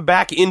 come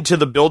back into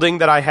the building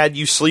that I had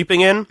you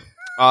sleeping in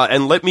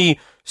and let me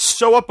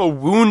sew up a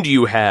wound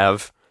you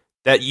have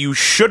that you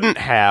shouldn't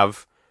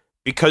have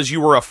because you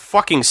were a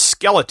fucking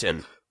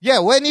skeleton. Yeah,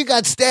 when you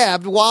got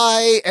stabbed,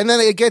 why? And then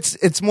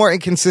it's more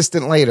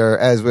inconsistent later,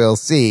 as we'll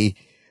see.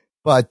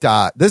 But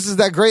this is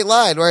that great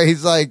line where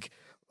he's like,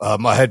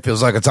 my head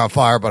feels like it's on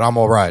fire, but I'm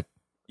all right.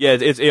 Yeah,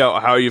 it's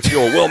how you feel.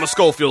 Well, my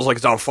skull feels like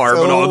it's on fire,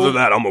 but other than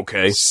that, I'm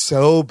okay.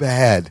 So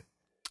bad.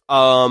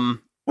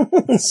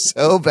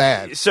 So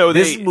bad. So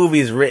This movie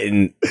is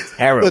written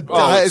terrible.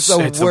 It's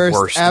the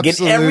worst. In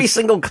Absolute. every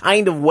single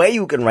kind of way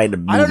you can write a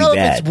movie I don't know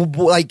bad. if it's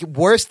like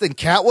worse than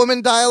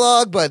Catwoman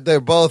dialogue, but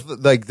they're both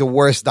like the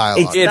worst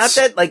dialogue. It's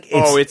not that like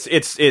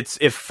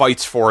it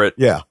fights for it.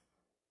 Yeah.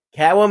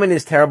 Catwoman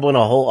is terrible in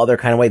a whole other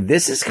kind of way.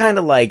 This is kind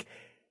of like,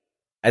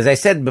 as I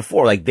said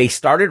before, like they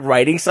started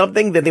writing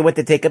something, then they went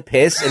to take a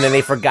piss, and then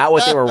they forgot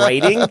what they were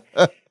writing,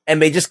 and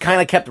and they just kind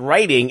of kept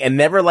writing and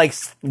never like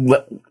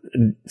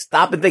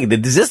stop and think,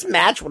 does this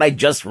match what I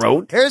just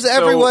wrote? Here's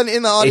everyone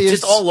in the audience.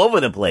 It's just all over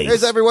the place.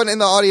 Here's everyone in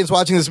the audience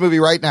watching this movie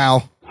right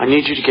now. I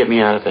need you to get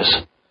me out of this.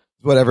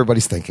 What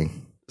everybody's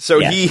thinking.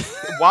 So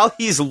while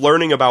he's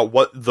learning about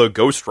what the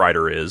Ghost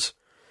Rider is,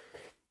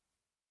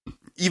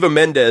 Eva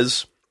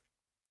Mendes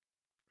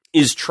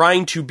is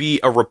trying to be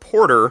a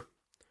reporter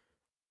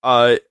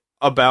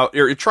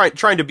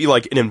trying to be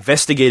like an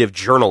investigative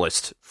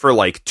journalist for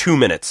like 2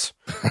 minutes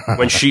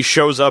when she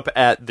shows up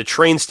at the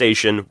train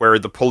station where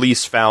the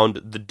police found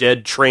the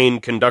dead train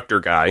conductor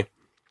guy.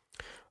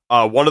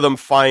 One of them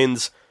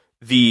finds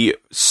the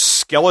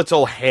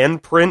skeletal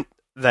handprint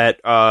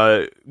that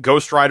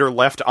Ghost Rider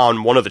left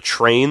on one of the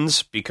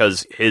trains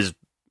because his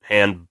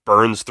hand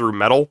burns through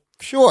metal.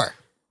 Sure.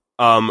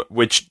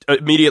 Which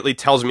immediately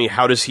tells me,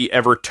 how does he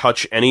ever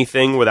touch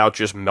anything without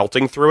just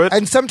melting through it?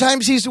 And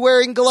sometimes he's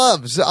wearing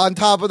gloves on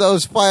top of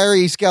those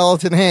fiery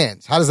skeleton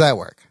hands. How does that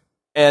work?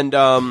 And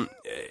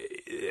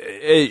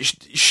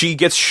she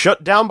gets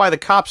shut down by the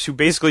cops, who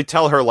basically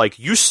tell her, like,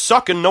 you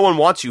suck and no one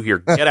wants you here.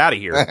 Get out of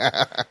here.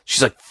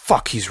 She's like,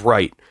 fuck, he's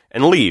right,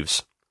 and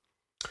leaves.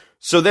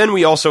 So then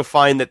we also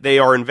find that they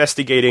are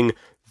investigating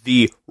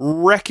the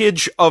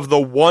wreckage of the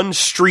one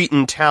street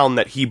in town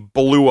that he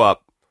blew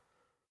up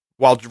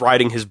while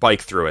riding his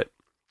bike through it.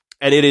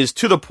 And it is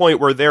to the point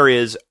where there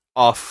is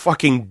a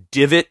fucking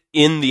divot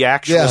in the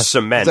actual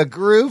cement. It's a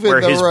groove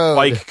in the his road.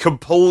 Bike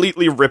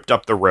completely ripped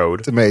up the road.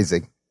 It's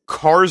amazing.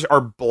 Cars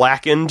are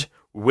blackened.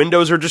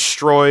 Windows are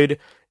destroyed.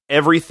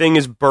 Everything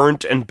is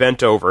burnt and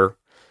bent over.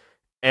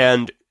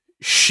 And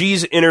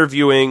she's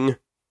interviewing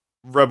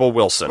Rebel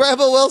Wilson.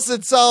 Rebel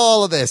Wilson saw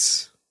all of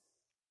this.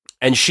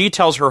 And she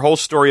tells her whole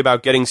story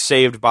about getting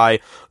saved by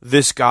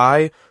this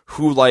guy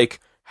who, like,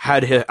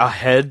 had a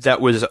head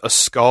that was a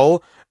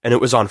skull and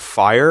it was on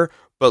fire,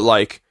 but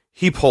like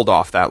he pulled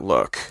off that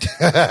look.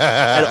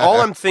 And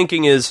all I'm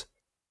thinking is,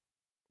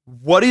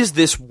 what is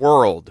this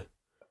world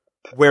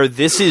where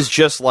this is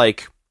just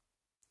like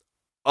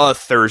a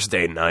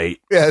Thursday night?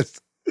 Yes.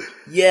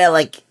 Yeah,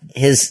 like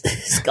his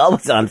skull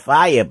was on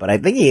fire, but I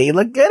think he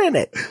looked good in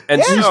it.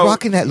 And he's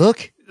rocking that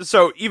look.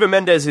 So Eva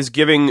Mendes is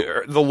giving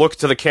the look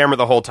to the camera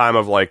the whole time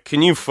of like,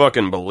 can you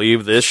fucking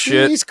believe this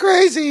shit? He's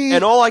crazy.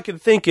 And all I can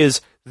think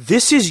is,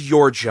 this is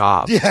your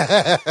job.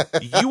 Yeah.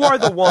 You are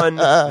the one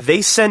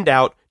they send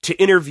out to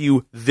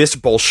interview this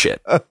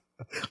bullshit.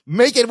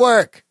 Make it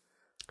work.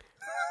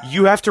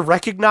 You have to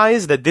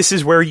recognize that this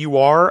is where you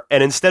are,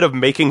 and instead of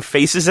making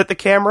faces at the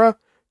camera,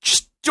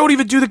 just don't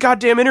even do the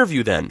goddamn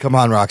interview then. Come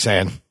on,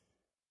 Roxanne.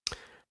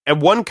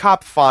 And one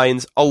cop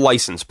finds a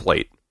license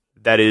plate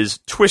that is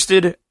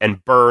twisted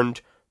and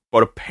burned,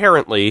 but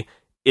apparently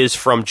is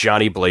from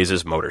Johnny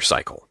Blaze's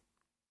motorcycle.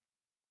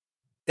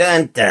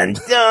 Dun, dun,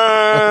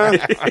 dun.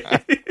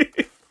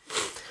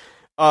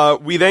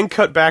 We then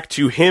cut back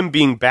to him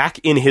being back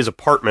in his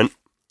apartment,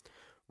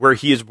 where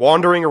he is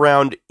wandering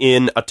around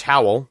in a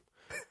towel,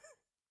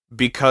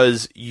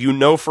 because you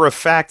know for a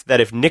fact that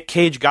if Nick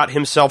Cage got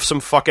himself some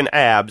fucking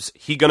abs,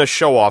 he gonna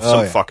show off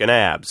some fucking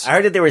abs. I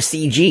heard that they were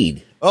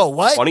CG'd. Oh,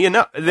 what? Funny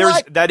enough,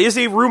 that is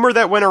a rumor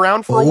that went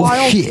around for a Oh,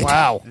 while. shit.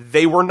 Wow.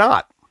 They were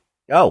not.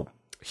 Oh.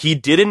 He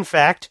did, in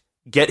fact,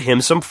 get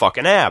him some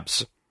fucking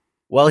abs.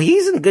 Well,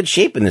 he's in good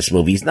shape in this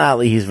movie.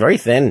 He's very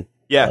thin.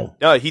 Yeah,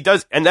 he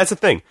does. And that's the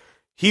thing.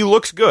 He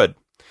looks good.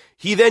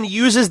 He then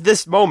uses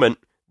this moment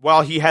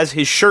while he has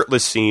his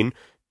shirtless scene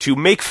to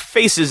make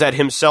faces at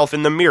himself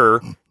in the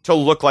mirror to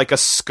look like a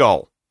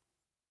skull.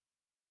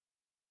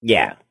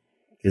 Yeah,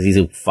 because he's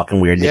a fucking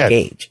weird Nick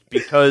Cage.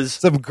 Because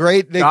some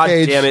great Nick God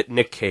Cage. damn it,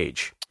 Nick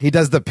Cage. He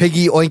does the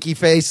piggy oinky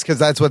face because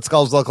that's what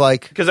skulls look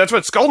like. Because that's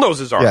what skull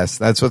noses are. Yes,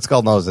 that's what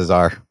skull noses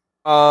are.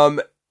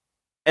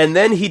 And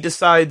then he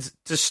decides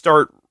to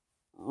start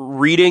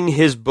reading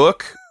his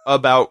book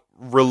about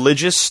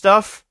religious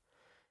stuff,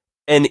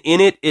 and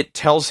in it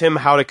tells him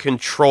how to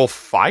control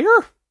fire?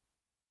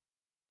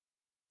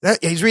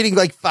 He's reading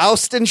like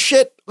Faust and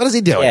shit? What is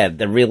he doing? Yeah,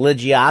 the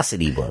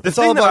religiosity book. The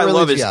thing that I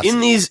love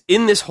is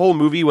in this whole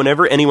movie,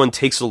 whenever anyone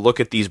takes a look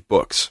at these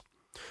books,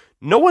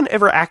 no one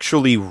ever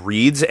actually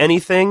reads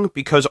anything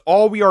because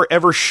all we are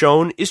ever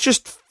shown is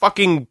just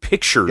fucking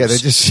pictures. Yeah, they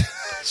just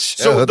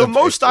so the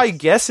most I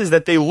guess is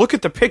that they look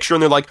at the picture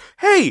and they're like,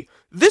 hey,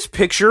 this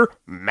picture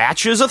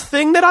matches a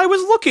thing that I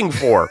was looking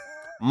for.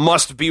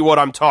 Must be what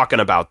I'm talking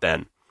about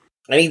then.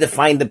 I need to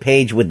find the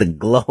page with the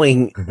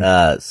glowing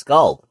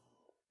skull.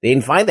 They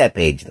didn't find that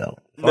page, though.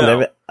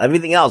 No.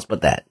 Everything else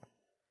but that.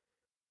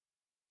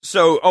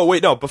 So,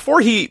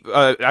 before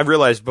I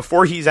realized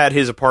before he's at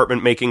his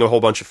apartment making a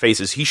whole bunch of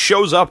faces, he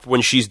shows up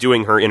when she's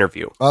doing her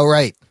interview. Oh,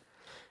 right.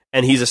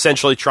 And he's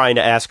essentially trying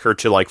to ask her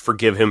to, like,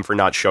 forgive him for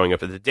not showing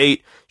up at the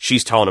date.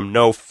 She's telling him,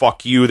 no,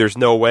 fuck you, there's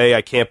no way,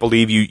 I can't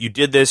believe you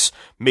did this.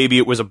 Maybe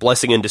it was a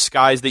blessing in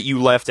disguise that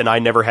you left and I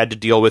never had to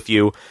deal with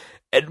you.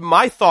 And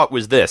my thought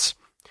was this.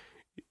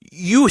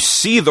 You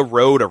see the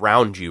road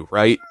around you,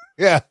 right?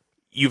 Yeah.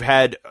 You've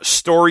had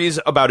stories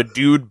about a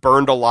dude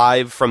burned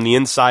alive from the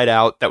inside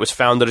out that was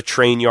found at a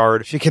train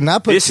yard. She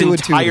cannot put this two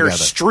and two entire together.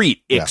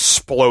 street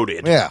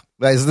exploded. Yeah.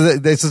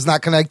 This is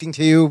not connecting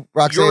to you,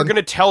 Roxanne? You're going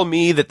to tell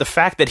me that the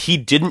fact that he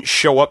didn't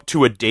show up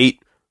to a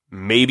date,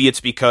 maybe it's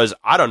because,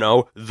 I don't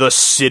know, the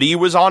city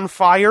was on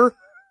fire?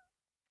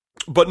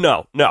 But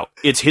no,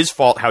 it's his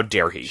fault. How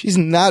dare he? She's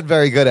not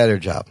very good at her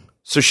job.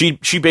 So she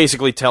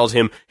basically tells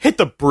him, hit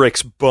the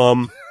bricks,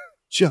 bum.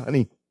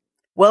 Johnny.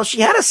 Well,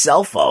 she had a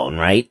cell phone,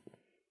 right?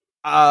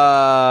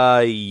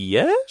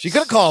 Yes. She could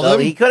have called So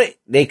him. she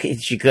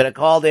could have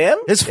called him.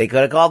 They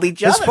could have called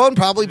each other. His phone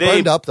probably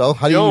burned up, though.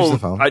 How do you use the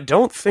phone? I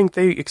don't think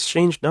they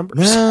exchanged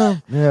numbers.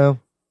 No.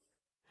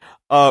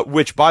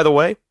 Which, by the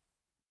way,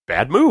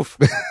 bad move.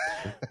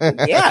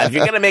 Yeah, if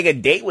you're going to make a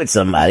date with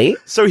somebody.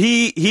 So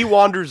he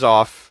wanders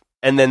off,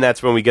 and then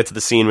that's when we get to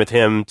the scene with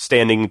him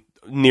standing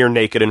near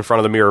naked in front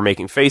of the mirror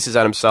making faces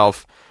at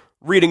himself,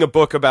 reading a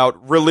book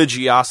about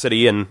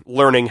religiosity and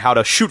learning how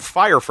to shoot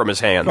fire from his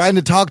hands. Trying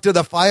to talk to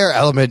the fire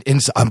element.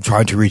 I'm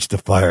trying to reach the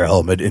fire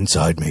element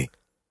inside me.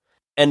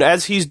 And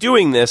as he's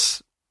doing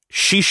this,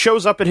 she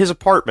shows up at his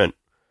apartment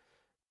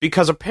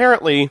because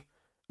apparently,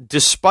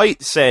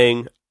 despite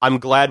saying, I'm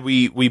glad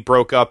we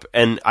broke up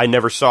and I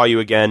never saw you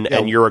again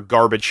and you're a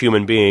garbage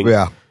human being.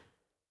 Yeah.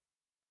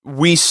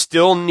 We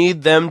still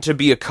need them to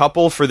be a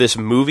couple for this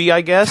movie, I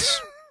guess.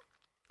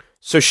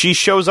 So she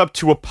shows up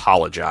to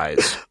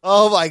apologize.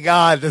 Oh my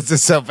God, this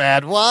is so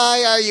bad.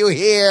 Why are you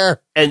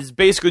here? And it's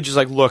basically just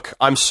like, look,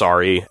 I'm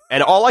sorry.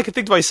 And all I could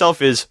think to myself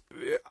is,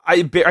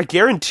 I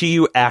guarantee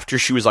you after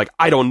she was like,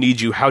 I don't need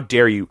you, how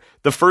dare you?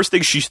 The first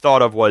thing she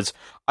thought of was,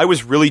 I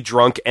was really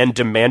drunk and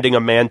demanding a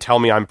man tell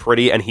me I'm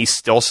pretty and he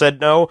still said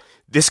no.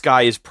 This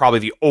guy is probably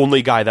the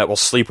only guy that will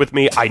sleep with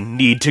me. I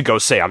need to go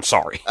say I'm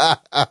sorry.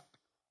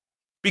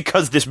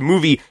 Because this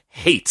movie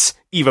hates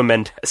Eva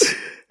Mendes.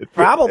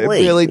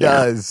 Probably. It really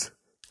does.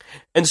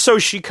 And so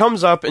she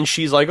comes up and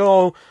she's like,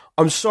 oh,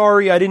 I'm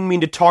sorry, I didn't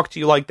mean to talk to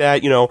you like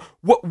that. You know,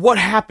 what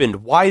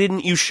happened? Why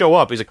didn't you show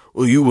up? He's like,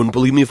 well, you wouldn't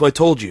believe me if I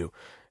told you.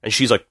 And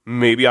she's like,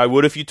 maybe I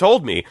would if you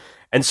told me.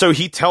 And so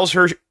he tells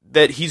her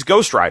that he's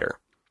Ghost Rider.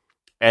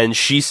 And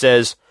she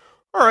says,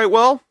 all right,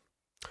 well,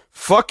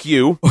 fuck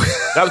you.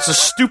 That was the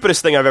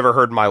stupidest thing I've ever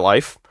heard in my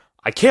life.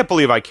 I can't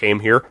believe I came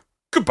here.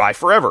 Goodbye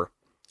forever.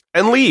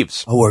 And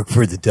leaves. I work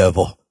for the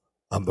devil.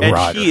 I'm the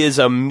rider. And he is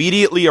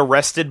immediately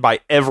arrested by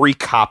every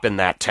cop in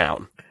that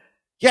town.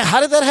 Yeah,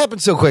 how did that happen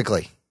so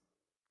quickly?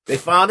 They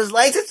found his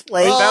license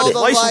plate. Found his the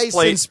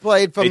license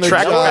plate from They the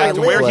tracked him back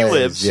to where he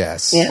lives.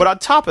 Yes. Yeah. But on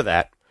top of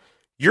that,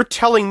 you're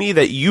telling me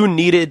that you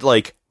needed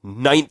like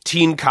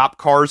 19 cop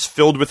cars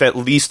filled with at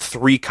least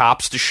 3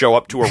 cops to show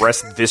up to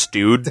arrest this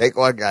dude? Take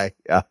one guy.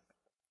 Yeah.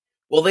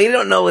 Well, they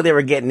don't know what they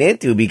were getting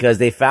into because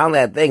they found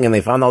that thing and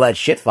they found all that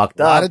shit fucked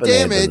up. A lot of and they-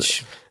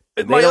 damage.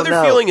 My don't other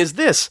know. feeling is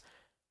this.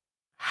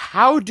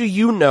 How do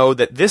you know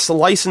that this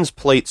license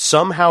plate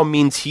somehow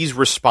means he's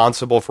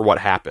responsible for what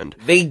happened?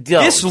 They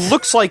don't. This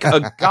looks like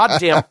a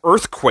goddamn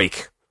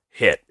earthquake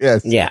hit,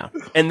 Yes. Yeah.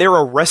 and they're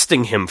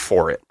arresting him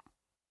for it.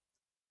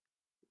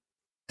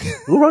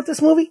 Who wrote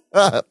this movie?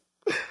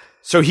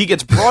 So he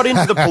gets brought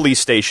into the police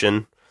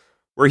station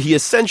where he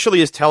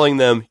essentially is telling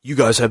them, you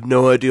guys have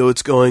no idea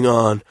what's going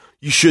on.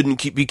 You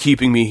shouldn't be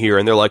keeping me here.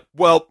 And they're like,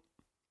 well,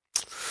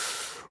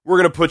 we're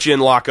going to put you in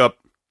lockup.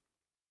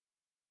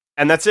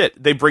 And that's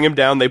it. They bring him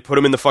down. They put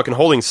him in the fucking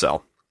holding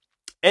cell.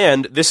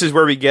 And this is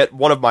where we get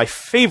one of my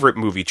favorite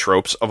movie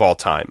tropes of all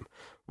time,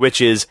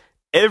 which is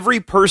every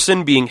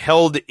person being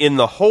held in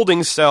the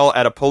holding cell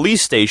at a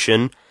police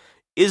station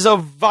is a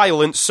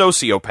violent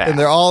sociopath. And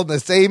they're all in the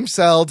same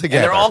cell together.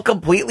 And they're all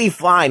completely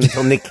fine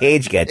until Nick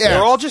Cage gets Yeah. there.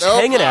 They're all just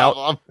hanging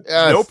problem. out.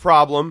 Yes. No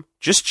problem.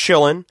 Just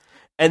chilling.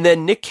 And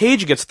then Nick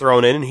Cage gets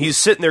thrown in, and he's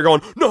sitting there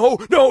going, no,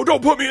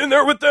 don't put me in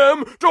there with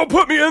them. Don't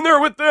put me in there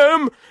with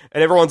them.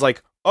 And everyone's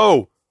like,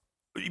 oh,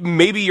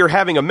 maybe you're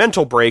having a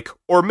mental break,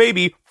 or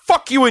maybe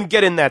fuck you and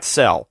get in that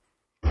cell.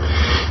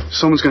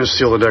 Someone's going to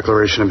steal the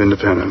Declaration of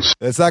Independence.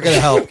 It's not going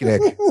to help,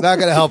 Nick. It's not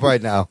going to help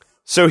right now.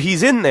 So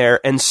he's in there,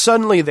 and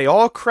suddenly they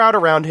all crowd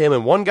around him,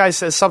 and one guy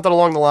says something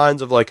along the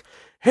lines of like,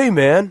 hey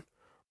man,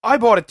 I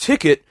bought a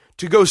ticket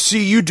to go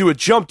see you do a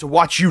jump to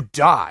watch you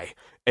die,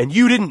 and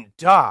you didn't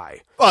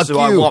die. Fuck so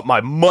I you. want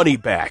my money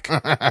back,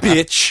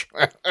 bitch.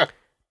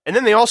 And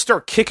then they all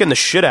start kicking the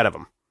shit out of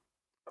him.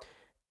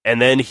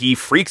 And then he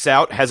freaks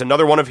out, has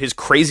another one of his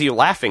crazy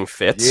laughing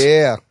fits,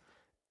 Yeah.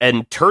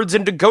 and turns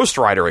into Ghost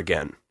Rider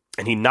again.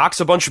 And he knocks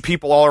a bunch of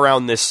people all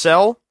around this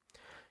cell.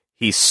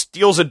 He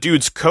steals a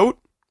dude's coat.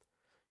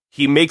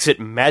 He makes it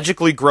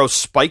magically grow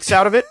spikes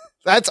out of it,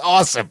 That's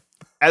awesome.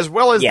 as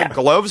well as Yeah. the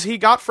gloves he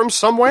got from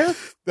somewhere.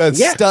 That's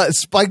Yeah.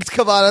 spikes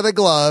come out of the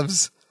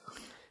gloves.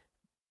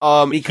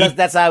 Because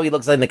that's how he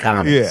looks in the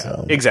comics. Yeah.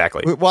 So.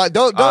 Exactly. Well,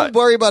 don't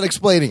worry about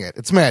explaining it.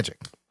 It's magic.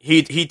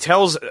 He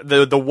tells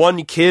the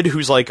one kid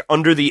who's like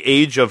under the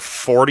age of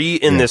 40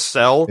 in this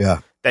cell Yeah.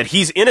 that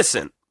he's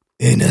innocent.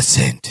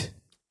 Innocent.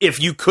 If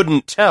you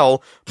couldn't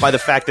tell by the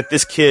fact that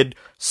this kid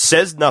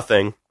says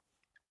nothing,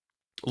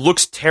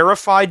 looks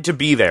terrified to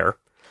be there,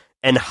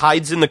 and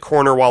hides in the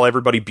corner while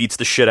everybody beats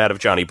the shit out of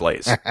Johnny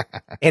Blaze.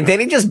 And then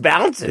he just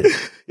bounces.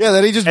 Yeah,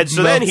 then he just And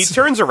so then he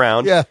turns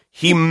around,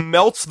 he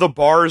melts the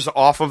bars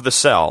off of the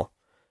cell,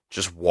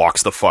 just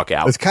walks the fuck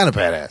out. It's kind of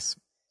badass.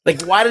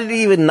 Like, why did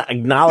he even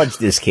acknowledge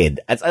this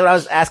kid? That's what I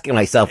was asking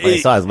myself when I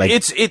saw it. I was like,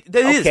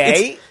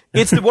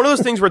 it's one of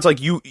those things where it's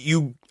like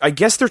I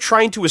guess they're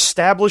trying to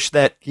establish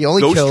that he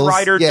only Ghost kills,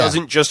 Rider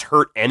doesn't just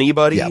hurt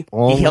anybody. Yeah.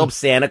 He helps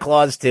Santa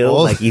Claus too.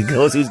 Like he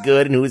knows who's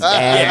good and who's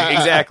bad. Yeah,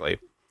 exactly.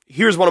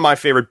 Here's one of my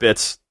favorite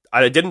bits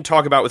I didn't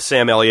talk about with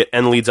Sam Elliott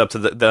and leads up to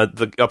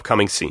the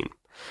upcoming scene.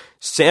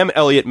 Sam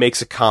Elliott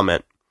makes a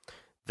comment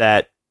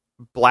that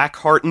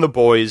Blackheart and the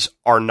boys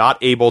are not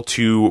able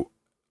to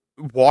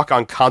walk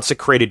on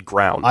consecrated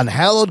ground. On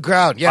hallowed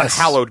ground, yes.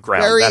 On hallowed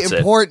ground, Very that's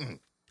important.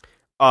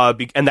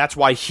 And that's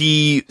why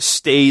he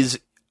stays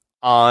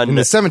in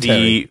the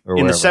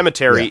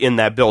cemetery, in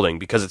that building,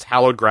 because it's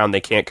hallowed ground.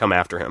 They can't come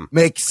after him.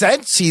 Makes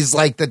sense. He's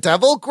like the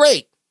devil.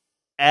 Great.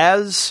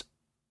 As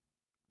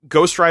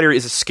Ghost Rider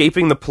is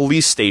escaping the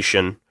police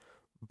station,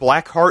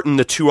 Blackheart and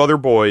the two other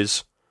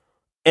boys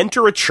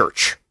enter a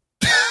church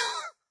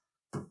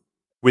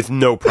with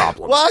no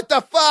problem. What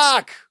the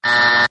fuck?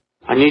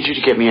 I need you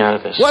to get me out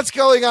of this. What's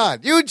going on?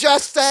 You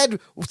just said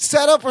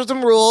set up for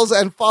some rules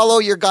and follow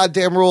your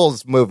goddamn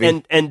rules,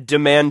 movie. And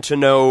demand to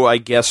know, I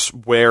guess,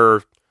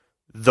 where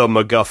the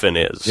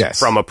MacGuffin is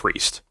from a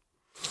priest.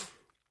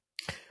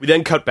 We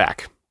then cut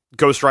back.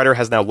 Ghost Rider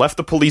has now left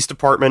the police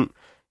department.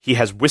 He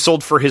has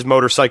whistled for his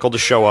motorcycle to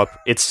show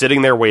up. It's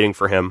sitting there waiting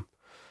for him.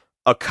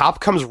 A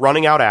cop comes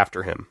running out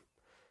after him,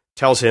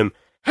 tells him,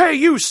 "Hey,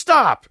 you,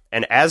 stop!"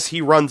 And as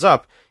he runs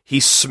up, he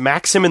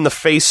smacks him in the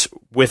face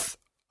with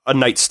a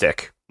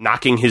nightstick,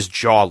 knocking his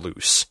jaw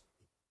loose.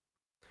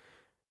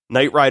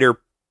 Knight Rider.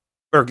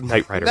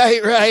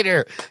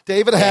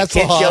 David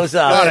Hasselhoff shows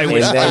up. God,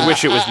 I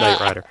wish it was Knight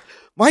Rider.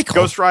 Michael.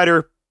 Ghost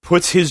Rider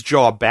puts his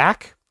jaw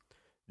back,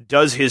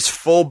 does his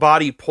full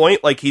body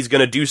point like he's going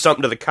to do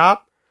something to the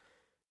cop,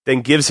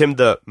 then gives him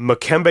the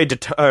Dikembe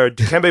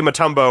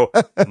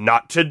Mutombo,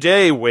 not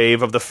today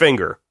wave of the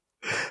finger.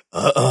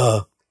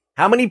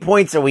 How many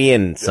points are we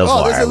in so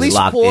far? There's at least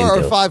 4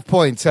 or 5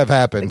 points have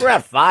happened. I think we're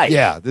at 5.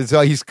 Yeah,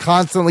 he's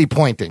constantly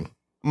pointing.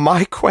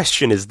 My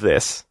question is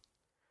this.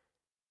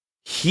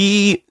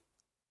 He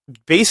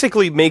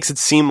basically makes it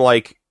seem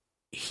like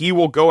he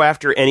will go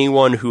after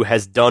anyone who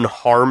has done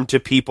harm to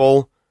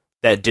people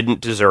that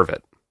didn't deserve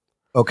it.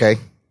 Okay.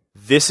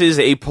 This is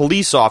a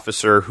police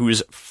officer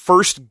whose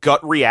first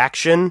gut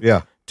reaction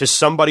to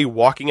somebody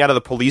walking out of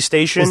the police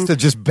station is to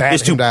just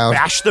bash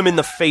them in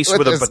the face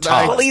with a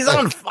baton. Well, he's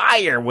on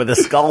fire with a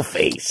skull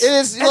face.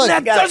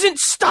 That doesn't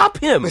stop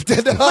him. No.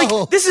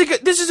 Like, this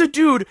is a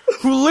dude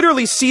who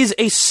literally sees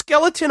a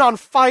skeleton on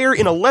fire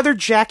in a leather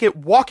jacket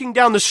walking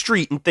down the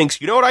street and thinks,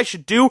 you know what I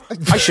should do?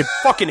 I should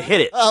fucking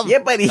hit it. Yeah,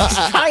 but he's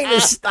trying to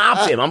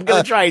stop him. I'm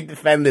going to try and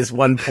defend this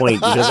one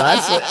point because I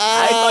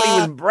thought he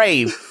was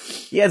brave.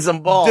 He had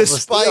some balls.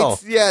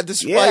 Despite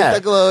the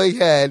glowing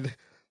head.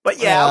 But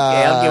yeah,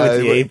 okay, I'll give it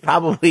to you.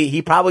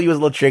 He probably was a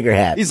little trigger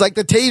happy. He's like,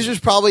 the taser's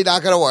probably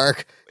not going to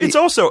work. It's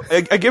also,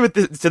 I give it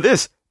to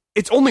this,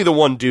 it's only the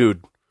one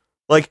dude.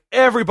 Like,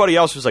 everybody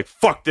else was like,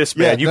 fuck this,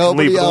 man, you can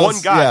leave. But the one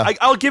guy,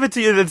 I'll give it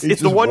to you,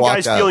 it's the one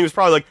guy's feeling was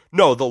probably like,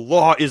 no, the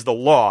law is the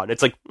law. And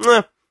it's like,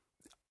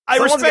 I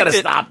respect it.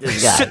 Stop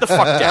this guy. Sit the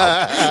fuck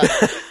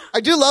down.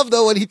 I do love,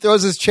 though, when he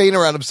throws his chain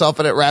around himself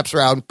and it wraps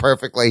around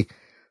perfectly.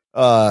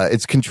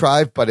 It's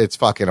contrived, but it's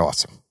fucking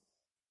awesome.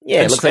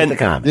 Yeah, it looks like the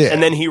comic. Yeah.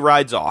 And then he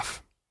rides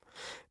off.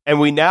 And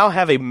we now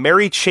have a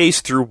merry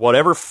chase through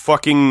whatever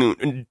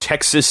fucking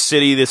Texas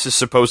city this is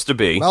supposed to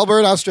be.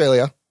 Melbourne,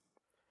 Australia.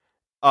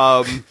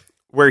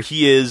 Where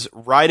he is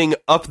riding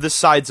up the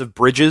sides of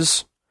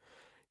bridges.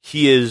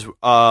 He is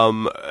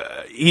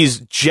he's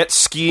jet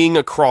skiing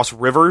across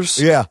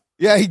rivers. Yeah.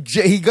 Yeah,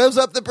 he goes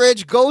up the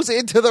bridge, goes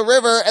into the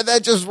river, and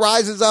then just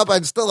rises up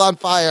and still on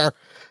fire.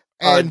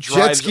 And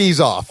jet skis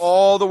off.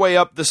 All the way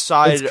up the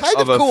side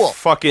of a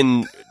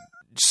fucking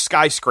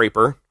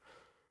skyscraper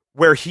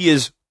where he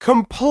is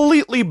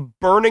completely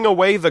burning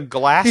away the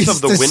glass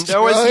of the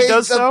window as he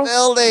does so.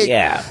 Building.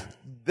 Yeah.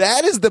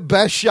 That is the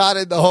best shot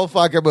in the whole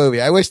fucking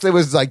movie. I wish there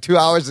was like 2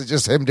 hours of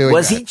just him doing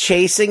Was he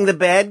chasing the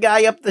bad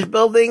guy up the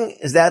building?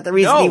 Is that the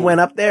reason he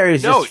went up there? Or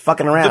he's just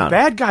fucking around? The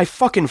bad guy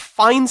fucking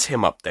finds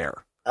him up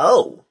there.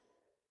 Oh.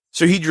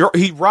 So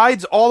he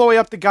rides all the way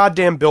up the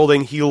goddamn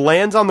building, he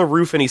lands on the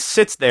roof, and he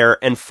sits there,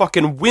 and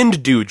fucking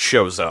Wind Dude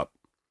shows up.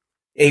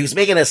 He was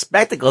making a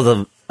spectacle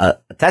of a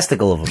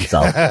testicle of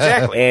himself.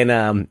 Exactly.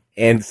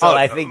 And so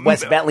I think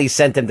Wes Bentley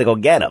sent him to go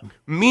get him.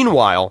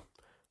 Meanwhile,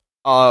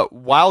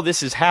 while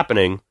this is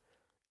happening,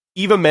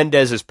 Eva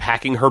Mendes is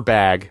packing her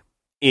bag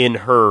in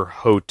her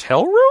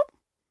hotel room,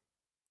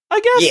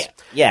 I guess?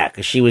 Yeah,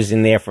 because she was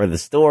in there for the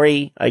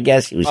story, I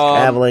guess. She was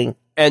traveling.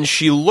 And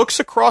she looks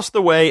across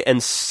the way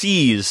and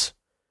sees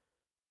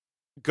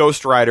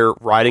Ghost Rider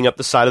riding up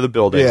the side of the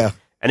building. Yeah.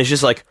 And it's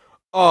just like,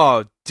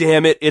 oh,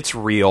 damn it, it's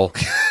real.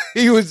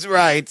 He was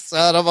right,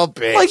 son of a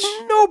bitch. Like,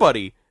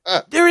 nobody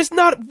There is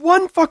not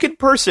one fucking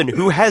person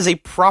who has a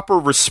proper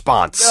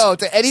response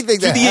to anything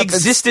to that the happens.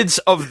 existence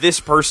of this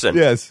person.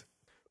 Yes.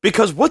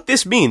 Because what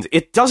this means,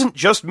 it doesn't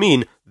just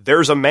mean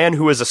there's a man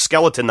who has a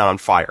skeleton on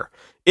fire.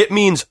 It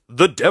means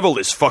the devil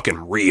is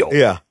fucking real.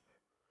 Yeah.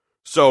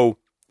 So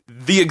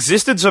the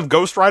existence of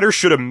Ghost Rider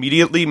should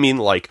immediately mean,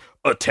 like,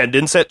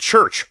 attendance at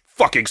church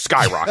fucking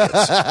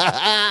skyrockets.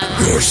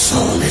 Your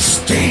soul is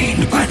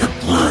stained by the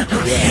blood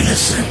of the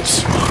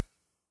innocent.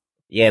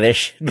 Yeah, there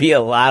should be a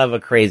lot of a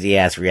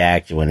crazy-ass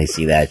reaction when they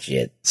see that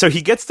shit. So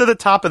he gets to the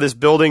top of this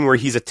building where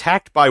he's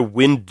attacked by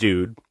Wind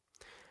Dude,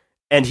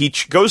 and he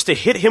goes to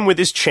hit him with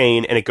his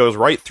chain, and it goes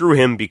right through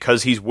him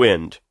because he's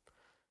wind.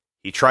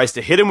 He tries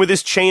to hit him with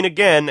his chain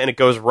again, and it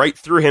goes right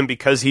through him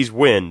because he's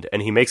wind,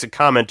 and he makes a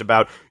comment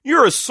about,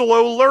 "You're a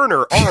slow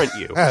learner, aren't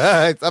you?"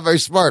 It's not very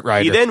smart,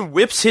 right? He then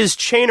whips his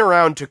chain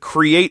around to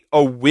create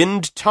a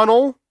wind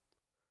tunnel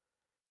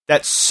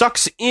that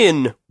sucks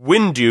in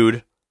Wind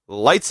Dude,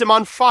 lights him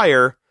on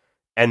fire,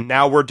 and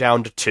now we're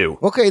down to 2.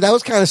 Okay, that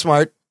was kind of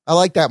smart. I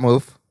like that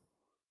move.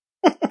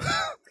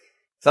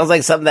 Sounds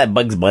like something that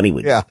Bugs Bunny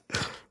would do. Yeah.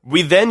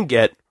 We then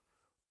get,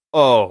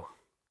 the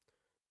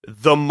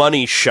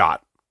money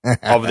shot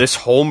of this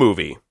whole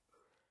movie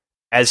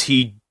as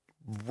he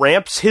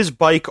ramps his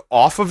bike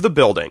off of the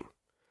building,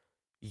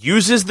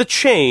 uses the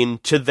chain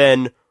to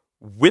then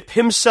whip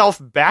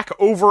himself back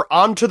over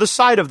onto the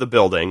side of the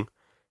building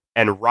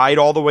and ride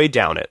all the way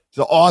down it.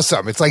 So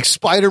awesome. It's like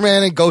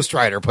Spider-Man and Ghost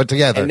Rider put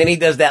together. And then he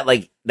does that,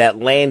 like, that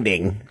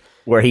landing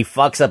where he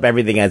fucks up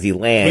everything as he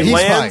lands. He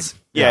lands,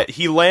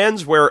 he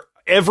lands where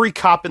every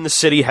cop in the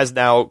city has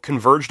now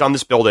converged on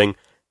this building,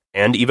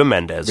 and Eva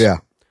Mendes. Yeah.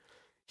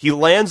 He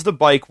lands the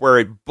bike where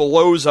it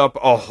blows up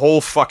a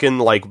whole fucking,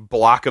 like,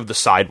 block of the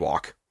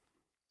sidewalk.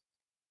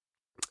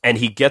 And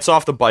he gets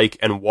off the bike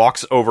and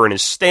walks over and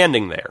is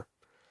standing there.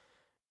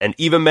 And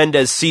Eva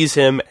Mendes sees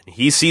him, and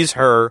he sees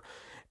her,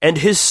 and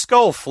his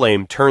skull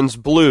flame turns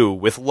blue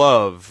with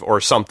love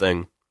or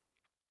something.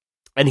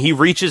 And he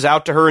reaches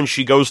out to her, and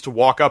she goes to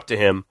walk up to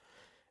him.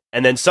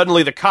 And then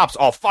suddenly the cops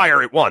all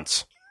fire at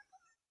once.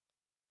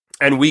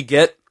 And we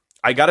get,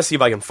 I gotta see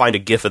if I can find a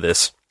gif of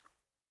this.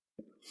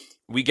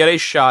 We get a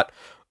shot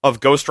of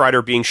Ghost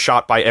Rider being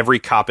shot by every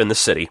cop in the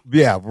city.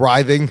 Yeah,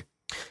 writhing.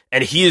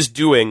 And he is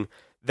doing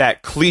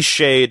that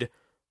cliched,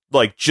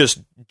 like,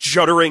 just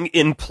juddering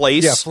in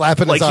place. Yeah,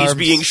 flapping like his he's arms.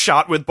 being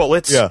shot with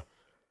bullets. Yeah.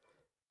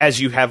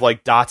 As you have,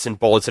 like, dots and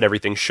bullets and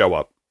everything show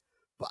up.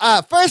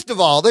 First of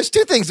all, there's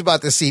 2 things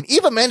about this scene.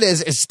 Eva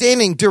Mendes is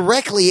standing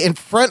directly in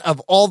front of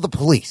all the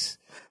police.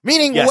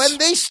 Meaning when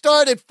they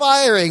started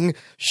firing,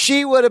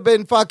 she would have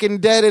been fucking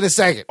dead in a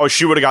second. Oh,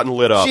 she would have gotten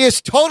lit up. She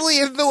is totally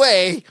in the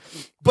way,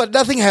 but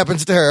nothing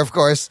happens to her, of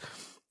course.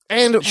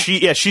 And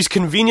she's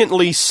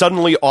conveniently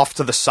suddenly off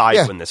to the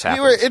side when this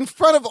happens. We were in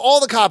front of all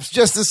the cops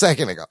just a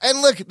second ago.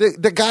 And look,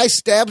 the guy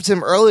stabbed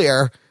him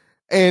earlier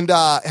and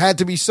had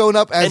to be sewn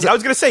up as... And I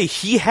was going to say,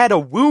 he had a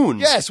wound.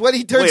 Yes, when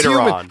he turns later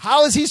human. on.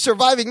 How is he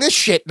surviving this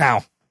shit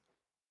now?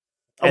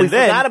 Oh, we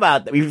forgot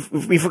about that.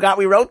 We forgot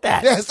we wrote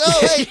that. Yes.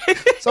 Oh, hey,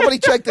 somebody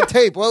check the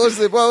tape. What was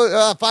it?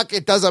 Well, fuck,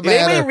 it doesn't Did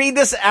matter. anybody read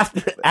this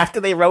after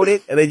they wrote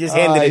it and they just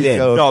handed it in?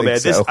 No, man.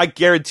 This, I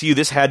guarantee you,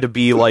 this had to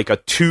be like a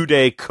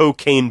 2-day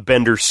cocaine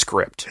bender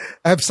script.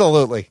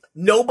 Absolutely.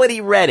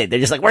 Nobody read it.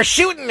 They're just like, we're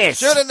shooting this.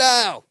 Shoot it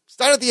now.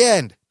 Start at the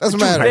end. Doesn't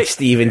matter. Like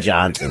Steven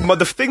Johnson. But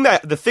the thing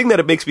that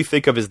it makes me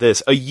think of is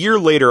this: a year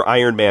later,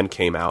 Iron Man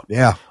came out.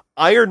 Yeah.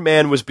 Iron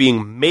Man was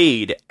being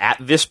made at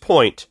this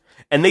point,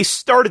 and they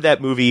started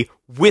that movie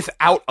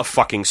without a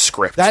fucking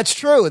script. That's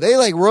true. They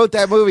like wrote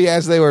that movie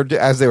as they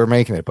were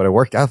making it, but it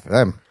worked out for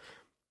them.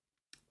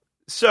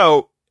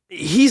 So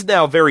he's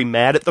now very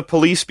mad at the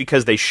police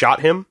because they shot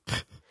him.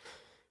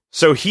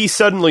 So he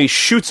suddenly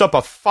shoots up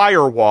a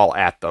firewall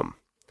at them.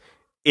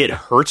 It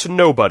hurts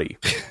nobody.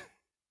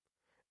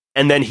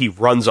 And then he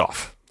runs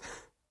off.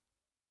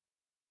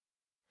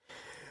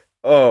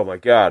 Oh my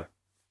god.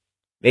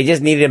 They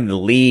just needed him to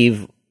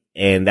leave,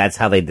 and that's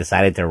how they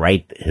decided to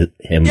write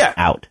him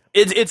out.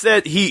 It's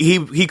that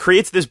he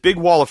creates this big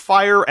wall of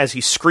fire. As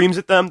he screams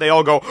at them, they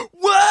all go,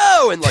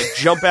 "Whoa!" and like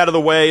jump out of the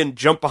way and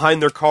jump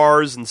behind their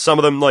cars, and some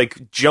of them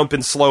like jump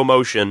in slow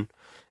motion. And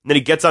then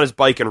he gets on his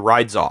bike and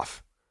rides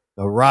off.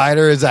 The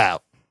rider is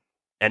out.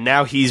 And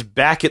now he's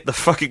back at the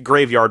fucking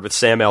graveyard with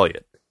Sam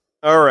Elliott.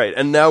 All right,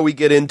 and now we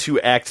get into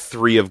Act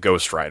 3 of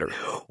Ghost Rider.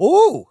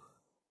 Ooh.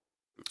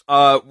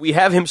 We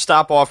have him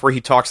stop off where he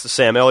talks to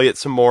Sam Elliott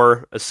some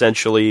more.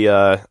 Essentially,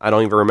 I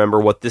don't even remember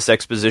what this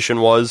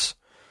exposition was.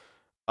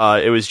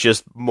 It was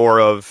just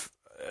more of...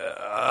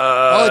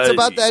 it's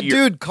about that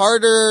dude,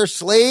 Carter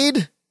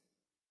Slade?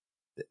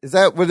 Is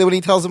that when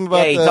he tells him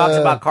about he talks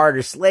about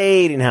Carter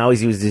Slade and how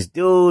he was this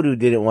dude who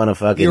didn't want to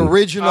fucking... The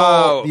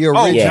original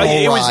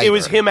it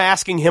was him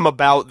asking him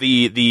about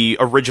the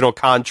original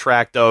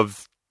contract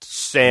of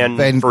San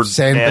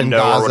Benghazi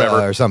or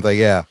whatever. Or something,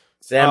 yeah.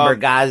 San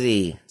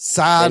Benghazi.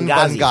 San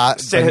Benghazi.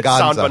 San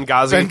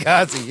Benghazi.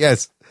 Benghazi,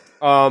 yes.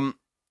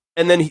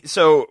 And then,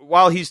 so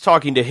while he's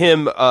talking to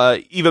him,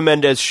 Eva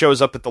Mendes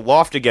shows up at the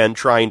loft again,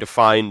 trying to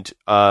find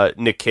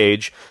Nick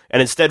Cage,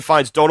 and instead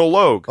finds Donald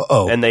Logue.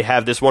 Uh-oh. And they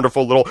have this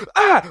wonderful little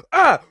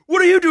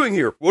what are you doing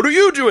here? What are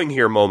you doing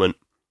here? Moment.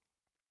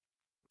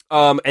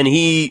 And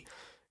he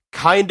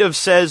kind of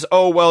says,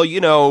 oh, well,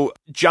 you know,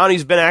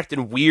 Johnny's been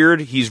acting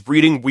weird. He's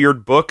reading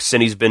weird books,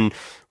 and he's been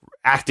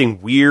acting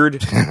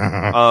weird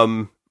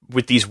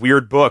with these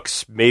weird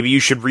books. Maybe you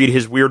should read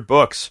his weird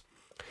books.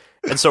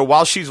 And so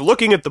while she's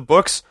looking at the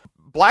books,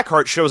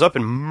 Blackheart shows up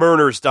and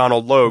murders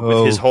Donald Logue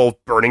with his whole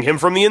burning him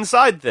from the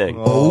inside thing.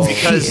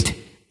 Because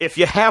if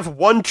you have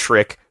one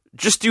trick,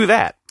 just do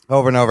that.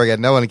 Over and over again.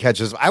 No one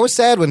catches. I was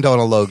sad when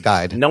Donald Logue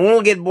died. No one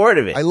will get bored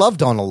of it. I love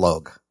Donald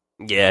Logue.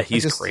 Yeah,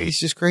 he's great. He's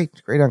just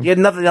great. Great on. You had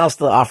nothing else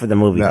to offer the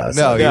movie. No,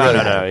 though,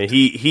 No.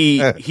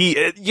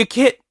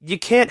 You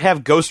can't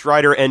have Ghost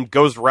Rider and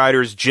Ghost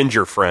Rider's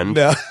ginger friend.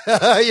 No,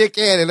 you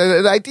can't. In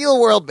an ideal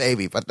world,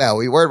 maybe, but no,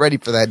 we weren't ready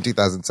for that in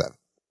 2007.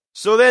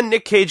 So then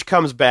Nick Cage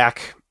comes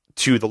back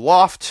to the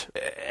loft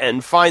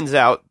and finds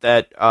out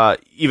that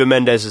Eva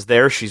Mendes is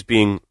there. She's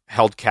being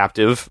held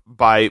captive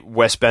by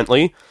Wes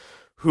Bentley,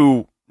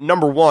 who,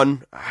 number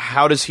one,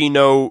 how does he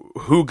know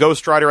who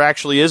Ghost Rider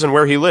actually is and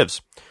where he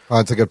lives? Oh,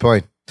 that's a good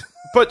point.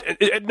 But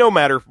no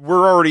matter,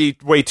 we're already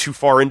way too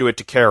far into it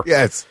to care.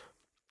 Yes.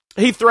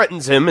 He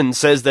threatens him and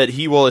says that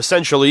he will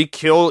essentially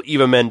kill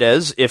Eva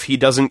Mendes if he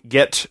doesn't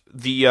get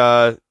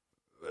the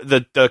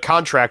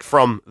contract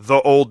from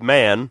the old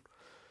man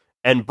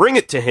and bring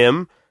it to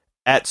him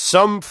at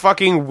some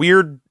fucking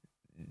weird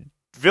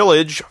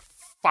village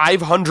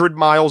 500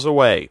 miles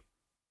away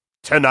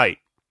tonight.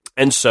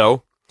 And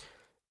so,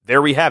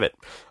 there we have it.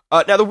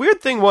 Now, the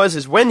weird thing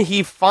is when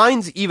he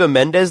finds Eva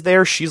Mendes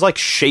there, she's, like,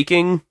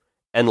 shaking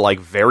and, like,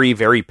 very,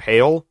 very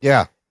pale.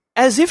 Yeah.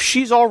 As if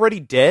she's already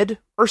dead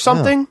or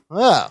something.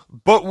 Yeah.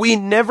 But we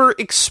never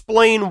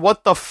explain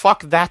what the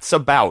fuck that's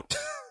about.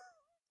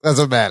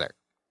 Doesn't matter.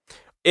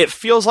 It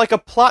feels like a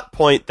plot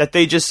point that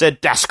they just said,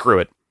 screw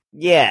it.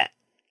 Yeah.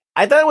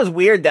 I thought it was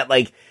weird that,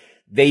 like,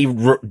 they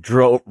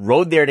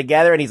rode there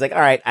together, and he's like, all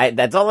right,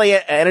 that's all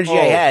the energy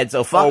I had,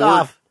 so fuck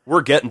off.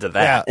 We're getting to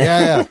that.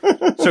 Yeah.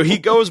 So he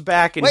goes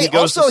back and he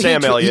goes to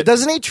Sam Elliott.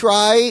 Doesn't he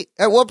try,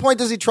 at what point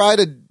does he try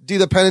to do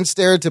the penance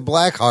stare to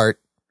Blackheart?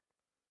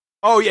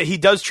 Oh, yeah, he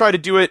does try to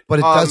do it. But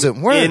it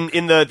doesn't work.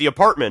 In the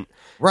apartment.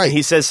 Right. And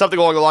he says something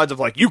along the lines of,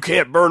 like, you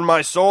can't burn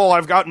my soul,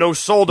 I've got no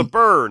soul to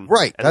burn.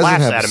 Right. And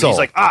laughs at him. He's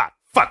like,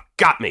 fuck,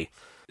 got me.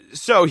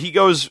 So he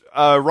goes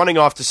running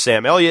off to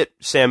Sam Elliott.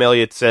 Sam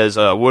Elliott says,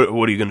 what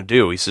are you going to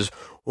do? He says,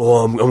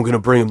 well, I'm going to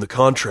bring him the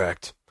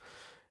contract.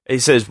 And he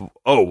says,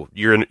 oh,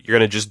 you're going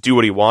to just do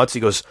what he wants? He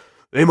goes,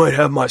 they might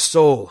have my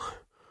soul,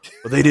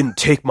 but they didn't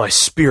take my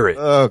spirit.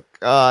 Oh,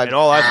 God. And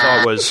all I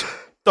thought was,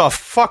 the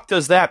fuck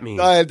does that mean?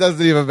 It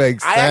doesn't even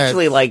make sense. I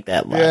actually like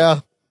that line. Yeah.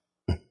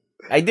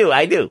 I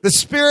do. The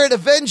spirit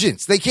of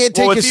vengeance. They can't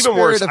take his even spirit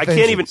worse. of I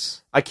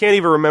vengeance. can't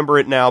even remember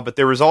it now, but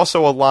there was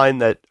also a line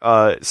that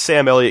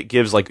Sam Elliott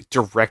gives like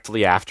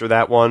directly after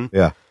that one.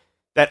 Yeah.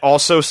 That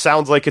also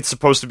sounds like it's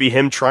supposed to be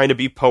him trying to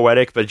be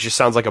poetic, but it just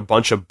sounds like a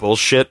bunch of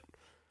bullshit.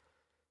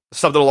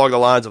 Something along the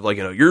lines of like,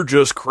 you're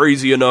just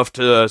crazy enough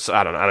to,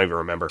 I don't even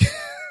remember.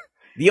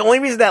 The only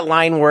reason that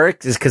line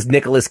works is because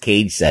Nicolas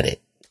Cage said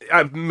it.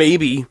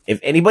 Maybe.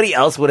 If anybody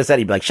else would have said it,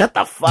 he'd be like, shut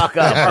the fuck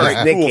up. All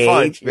right, Nick Cool,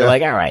 Cage. fine. You're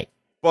like, all right.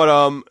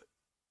 But,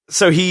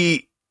 so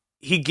he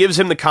gives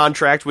him the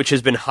contract, which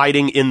has been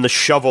hiding in the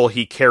shovel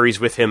he carries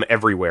with him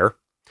everywhere.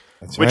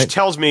 That's which right.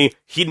 tells me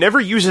he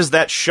never uses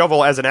that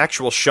shovel as an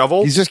actual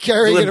shovel. He's just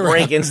carrying it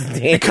around.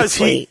 Because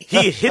he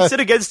hits it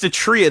against a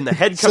tree and the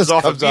head comes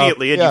off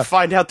immediately, and you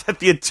find out that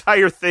the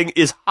entire thing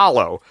is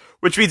hollow.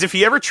 Which means if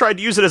he ever tried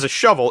to use it as a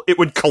shovel, it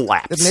would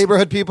collapse. The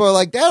neighborhood people are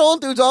like, that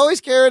old dude's always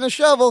carrying a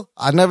shovel.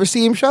 I never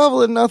see him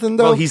shoveling nothing,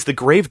 though. Well, he's the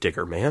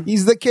gravedigger, man.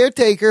 He's the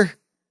caretaker.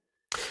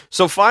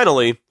 So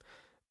finally,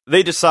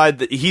 they decide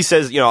that he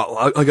says,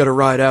 I got to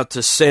ride out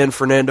to San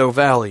Fernando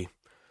Valley.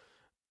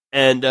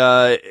 And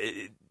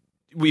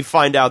we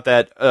find out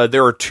that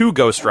there are two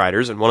Ghost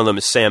Riders, and one of them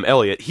is Sam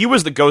Elliott. He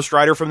was the Ghost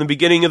Rider from the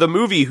beginning of the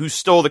movie who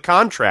stole the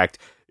contract.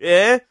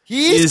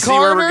 He's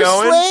Connor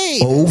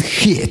Slade. Oh,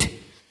 shit.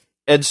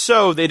 And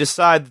so they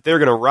decide that they're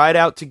going to ride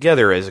out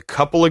together as a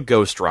couple of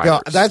Ghost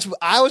Riders. Yeah,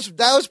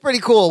 that was pretty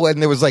cool when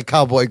there was like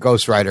Cowboy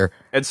Ghost Rider.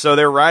 And so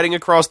they're riding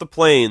across the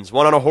plains,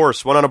 one on a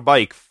horse, one on a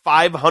bike,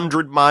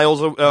 500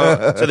 miles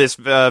to this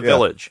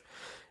village.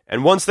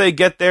 And once they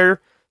get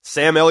there,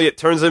 Sam Elliott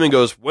turns to him and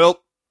goes,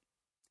 well,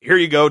 here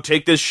you go,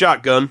 take this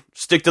shotgun,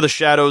 stick to the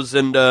shadows,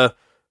 and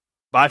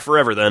bye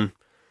forever then.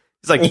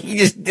 He's like, he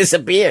just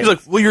disappeared. He's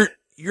like, well,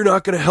 you're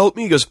not going to help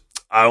me? He goes,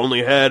 I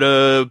only had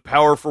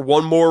power for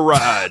one more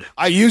ride.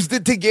 I used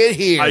it to get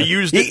here. I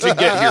used it to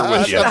get here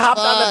with you.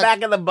 Hopped on the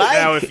back of the bike.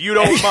 Now, if you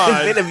don't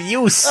mind, bit of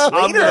use.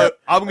 I'm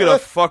gonna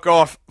fuck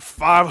off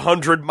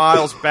 500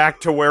 miles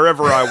back to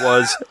wherever I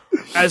was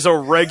as a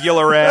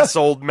regular ass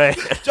old man.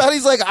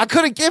 Johnny's like, I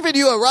could have given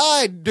you a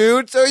ride,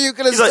 dude, so you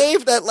could have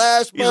saved that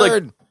last bird. He's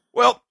like,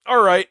 well,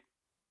 all right.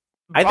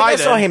 I think I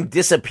saw him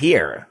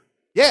disappear.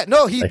 Yeah,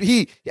 no,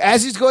 he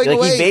as he's going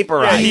Like, he away,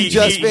 vaporizes. Yeah, he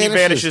just he vanishes.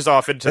 vanishes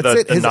off into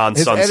That's it. the His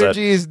non-sunset.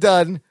 energy is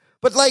done.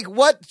 But like,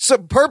 what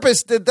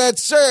purpose did that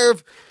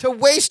serve to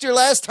waste your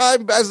last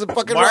time as a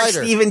fucking Mark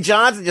rider? Steven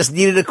Johnson just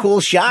needed a cool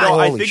shot. No,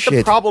 I Holy think shit.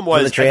 the problem For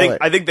the was trailer.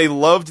 I think they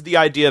loved the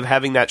idea of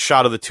having that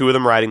shot of the two of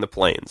them riding the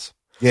planes.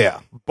 Yeah,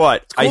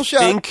 But Cool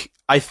shot.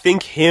 I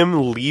think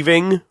him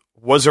leaving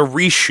was a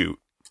reshoot.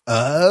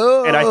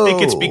 oh, And I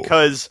think it's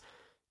because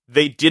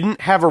they didn't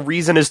have a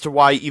reason as to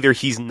why either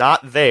he's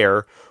not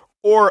there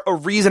or a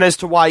reason as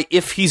to why,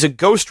 if he's a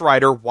Ghost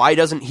Rider, why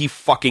doesn't he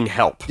fucking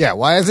help? yeah.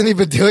 Why hasn't he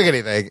been doing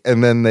anything?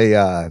 And then they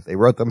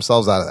wrote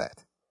themselves out of that.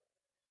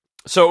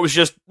 So it was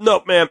just,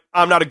 nope, man,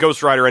 I'm not a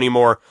Ghost Rider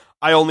anymore.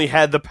 I only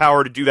had the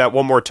power to do that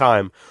one more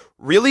time.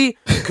 Really?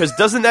 Because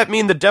doesn't that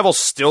mean the devil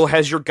still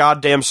has your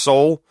goddamn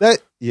soul?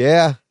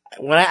 Yeah.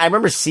 When I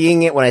remember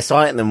seeing it, when I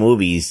saw it in the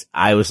movies,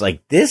 I was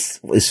like, this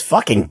is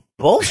fucking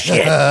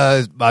bullshit.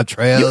 My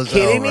trail. You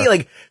kidding me?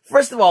 Like,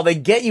 first of all, they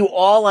get you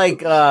all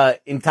like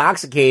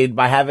intoxicated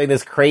by having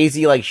this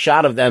crazy like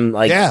shot of them.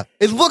 Like, Yeah,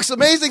 it looks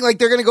amazing. Like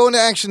they're gonna go into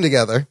action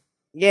together.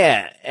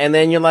 yeah. And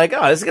then you're like,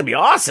 oh, this is gonna be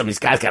awesome. This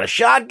guy's got a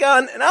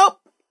shotgun, and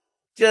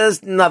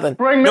just nothing.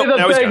 Bring me Nope, that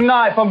the was big good.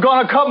 knife. I'm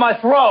gonna cut my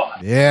throat.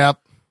 Yep,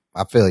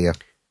 I feel you.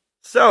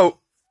 So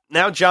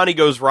now Johnny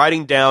goes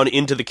riding down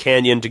into the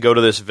canyon to go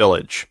to this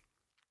village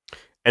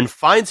and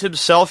finds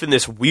himself in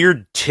this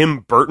weird Tim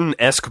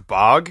Burton-esque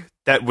bog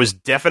that was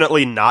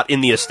definitely not in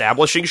the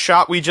establishing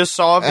shot we just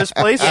saw of this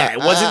place. Yeah, it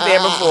wasn't there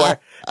before.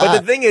 But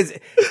the thing is,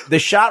 the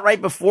shot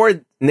right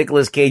before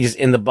Nicolas Cage is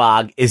in the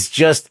bog is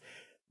just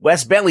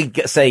Wes Bentley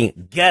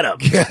saying, "Get him,"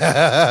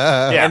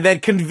 Yeah. and then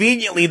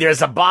conveniently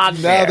there's a bog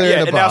Now there. they're Yeah,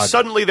 in a and now bog.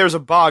 suddenly there's a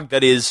bog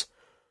that is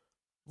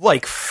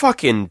like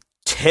fucking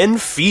 10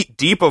 feet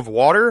deep of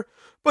water,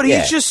 but Yeah.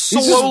 he's just He's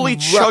just slowly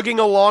chugging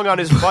along on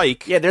his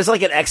bike. Yeah, there's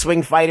like an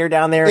X-wing fighter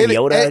down there, and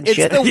Yoda and it's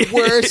shit. the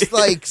worst,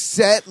 like,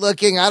 set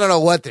looking. I don't know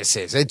what this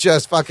is. It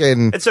just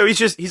fucking And so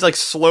he's like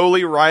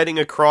slowly riding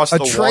across a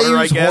the water, I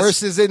Atreus guess.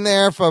 horse is in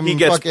there from He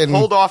gets fucking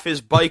pulled off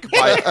his bike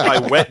by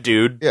Wet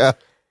Dude. Yeah,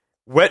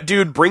 Wet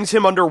Dude brings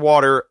him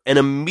underwater, and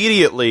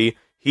immediately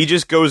he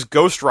just goes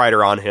Ghost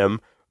Rider on him,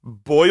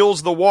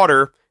 boils the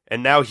water,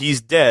 and now he's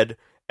dead.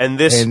 And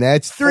this And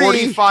that's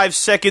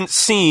 45-second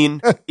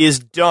scene is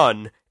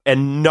done,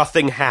 and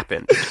nothing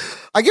happened.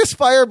 I guess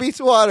fire beats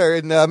water,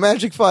 and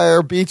magic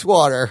fire beats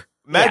water.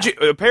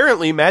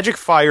 Apparently, magic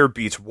fire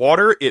beats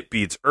water, it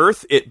beats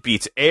earth, it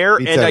beats air,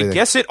 Beats and everything. I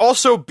guess it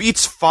also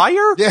beats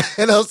fire? Yeah,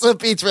 it also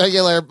beats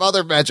regular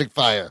other magic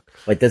fire.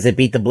 But does it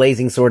beat the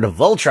blazing sword of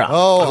Voltron?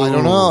 Oh, I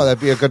don't know. That'd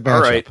be a good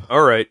matchup.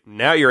 All right.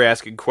 Now you're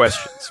asking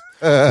questions.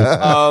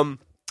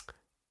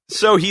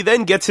 So he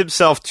then gets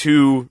himself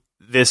to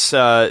this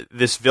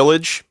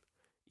village.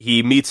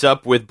 He meets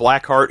up with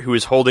Blackheart, who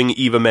is holding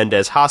Eva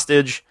Mendes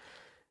hostage.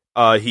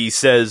 He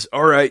says,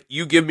 "All right,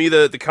 you give me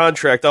the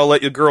contract, I'll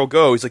let your girl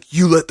go." He's like,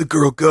 "You let the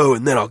girl go,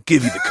 and then I'll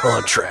give you the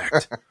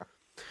contract."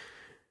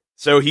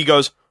 So he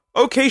goes,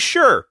 "Okay,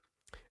 sure."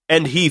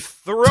 And he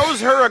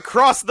throws her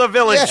across the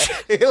village.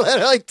 Yeah, he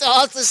literally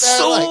tosses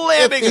her like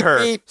Slamming 50 her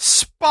feet.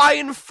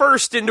 spine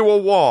first into a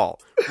wall,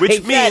 which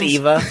Take that, means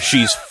Eva.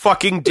 she's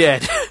fucking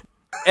dead.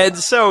 And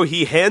so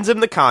he hands him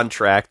the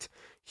contract.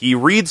 He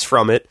reads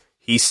from it.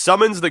 He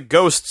summons the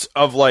ghosts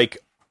of like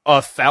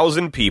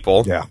 1,000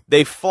 people. Yeah.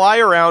 They fly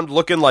around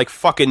looking like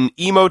fucking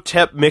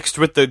Emotep mixed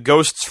with the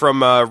ghosts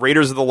from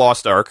Raiders of the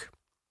Lost Ark.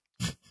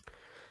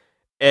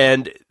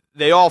 And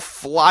they all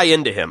fly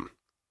into him.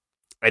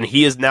 And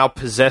he is now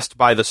possessed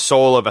by the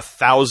soul of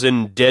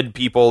 1,000 dead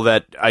people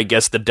that I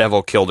guess the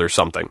devil killed or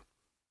something.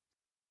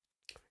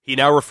 He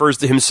now refers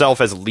to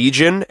himself as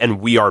Legion, and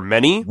we are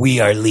many.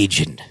 We are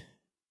Legion.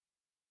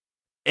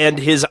 And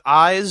his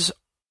eyes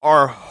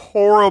are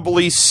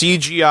horribly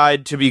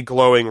CGI'd to be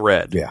glowing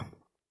red. Yeah.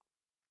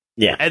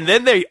 Yeah. And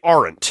then they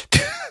aren't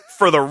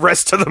for the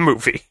rest of the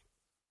movie.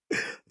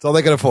 That's all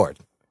they can afford.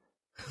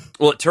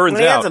 Well, it turns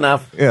Well, that's out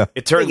enough. Yeah.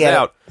 It turns get it.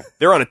 out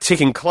they're on a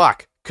ticking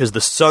clock because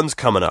the sun's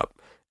coming up.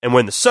 And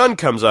when the sun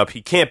comes up,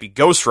 he can't be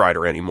Ghost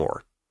Rider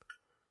anymore.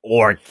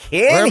 Or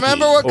can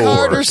Remember he? what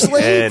Carter Or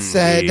Slade can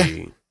said.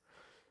 he?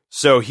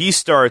 So he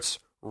starts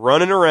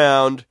running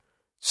around,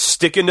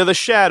 sticking to the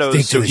shadows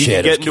Stick to so the he can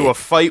shadows, get into kid. a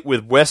fight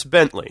with Wes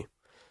Bentley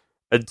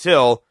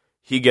until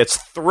he gets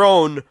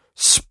thrown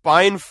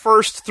spine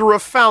first through a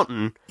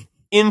fountain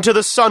into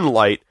the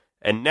sunlight,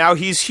 and now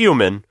he's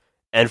human,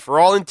 and for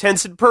all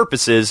intents and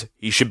purposes,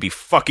 he should be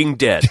fucking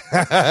dead.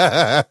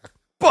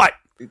 But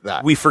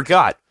we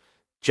forgot.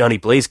 Johnny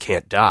Blaze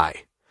can't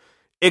die.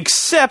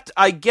 Except,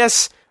 I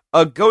guess,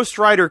 a Ghost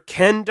Rider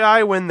can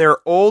die when they're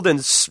old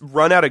and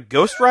run out of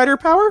Ghost Rider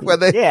power? When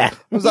they Yeah.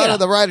 comes out of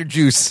the rider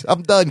juice.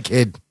 I'm done,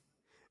 kid.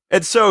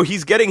 And so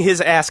he's getting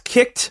his ass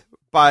kicked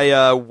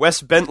by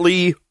Wes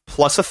Bentley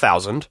plus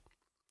 1,000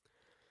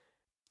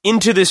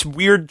 into this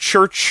weird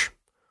church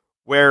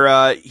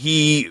where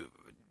he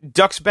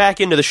ducks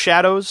back into the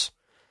shadows,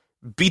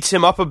 beats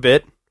him up a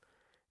bit,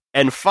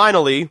 and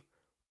finally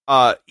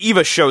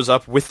Eva shows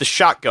up with the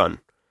shotgun,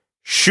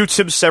 shoots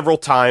him several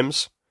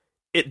times.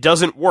 It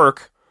doesn't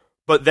work,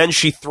 but then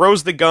she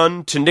throws the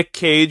gun to Nick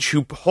Cage,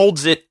 who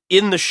holds it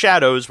in the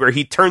shadows where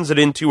he turns it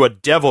into a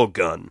devil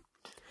gun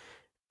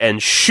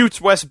and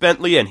shoots Wes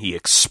Bentley, and he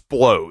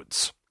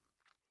explodes.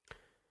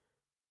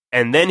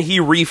 And then he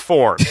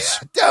reforms.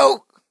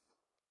 Dope.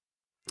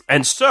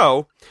 And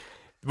so,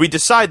 we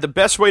decide the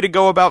best way to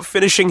go about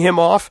finishing him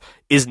off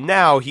is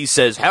now he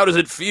says, how does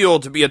it feel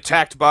to be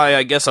attacked by,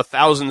 I guess,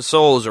 1,000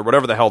 souls, or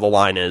whatever the hell the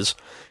line is?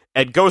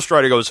 And Ghost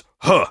Rider goes,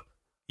 huh,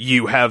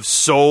 you have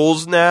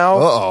souls now?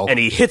 Uh-oh. And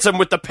he hits him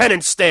with the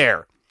penance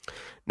stare.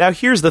 Now,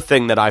 here's the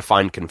thing that I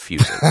find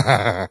confusing.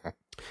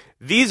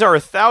 These are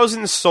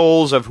 1,000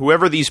 souls of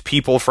whoever these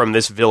people from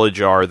this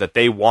village are that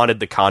they wanted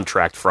the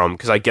contract from,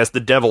 because I guess the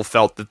devil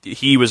felt that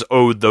he was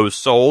owed those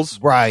souls.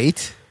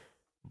 Right.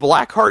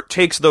 Blackheart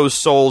takes those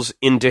souls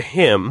into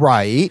him.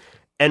 Right.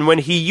 And when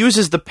he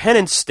uses the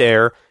penance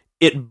stare,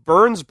 it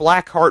burns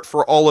Blackheart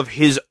for all of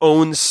his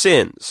own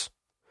sins.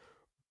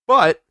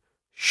 But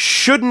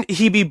shouldn't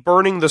he be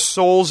burning the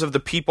souls of the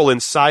people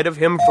inside of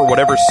him for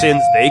whatever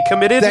sins they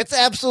committed? That's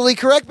absolutely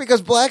correct,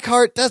 because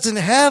Blackheart doesn't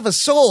have a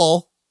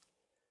soul.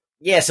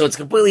 Yeah, so it's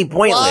completely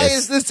pointless. Why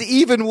is this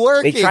even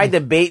working? They tried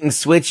to bait and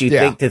switch you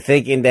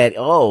thinking that,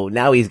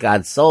 now he's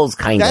got souls,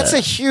 kind of. That's a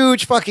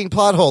huge fucking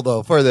plot hole,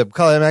 though, for the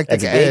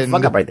climactic That's a big end.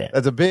 fuck up right there.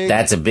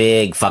 That's a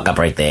big fuck up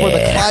right there. For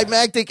the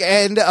climactic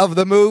end of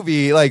the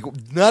movie, like,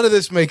 none of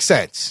this makes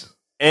sense.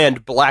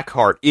 And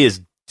Blackheart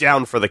is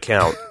down for the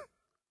count.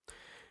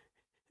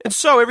 And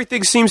so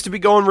everything seems to be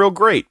going real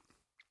great.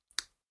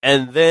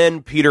 And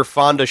then Peter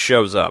Fonda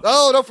shows up.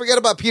 Oh, don't forget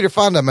about Peter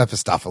Fonda,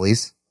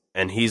 Mephistopheles.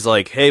 And he's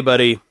like, hey,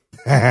 buddy,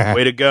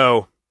 way to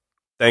go.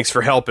 Thanks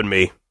for helping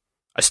me.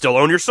 I still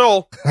own your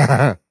soul.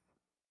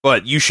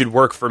 But you should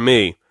work for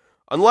me.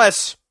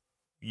 Unless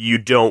you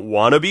don't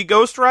want to be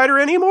Ghost Rider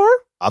anymore?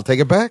 I'll take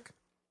it back.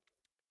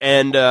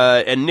 And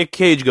Nick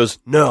Cage goes,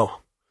 no,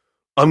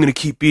 I'm going to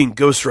keep being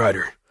Ghost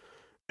Rider.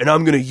 And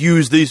I'm going to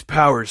use these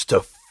powers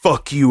to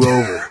fuck you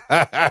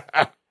over.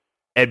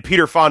 And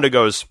Peter Fonda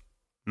goes,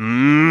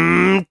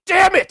 damn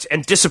it,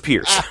 and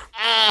disappears.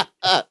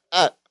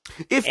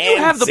 If you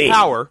have the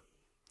power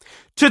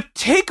to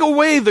take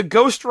away the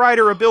Ghost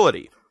Rider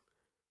ability,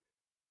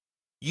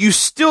 you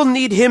still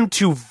need him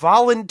to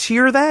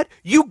volunteer that?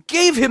 You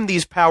gave him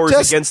these powers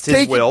against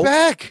his will. Take it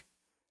back.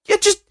 Yeah,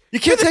 you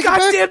can't take it back.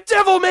 Goddamn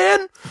devil,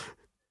 man.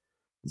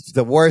 He's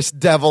the worst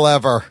devil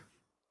ever.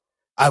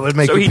 I would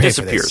make so you he pay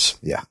disappears. For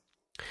this. Yeah.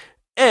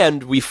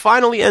 And we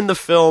finally end the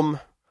film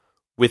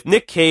with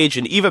Nick Cage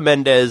and Eva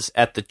Mendes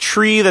at the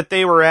tree that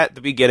they were at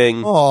the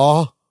beginning.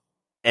 Aww.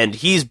 And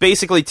he's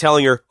basically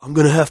telling her, I'm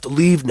going to have to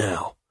leave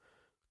now,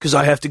 because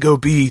I have to go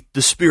be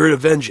the spirit of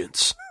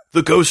vengeance,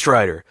 the Ghost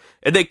Rider.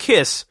 And they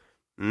kiss.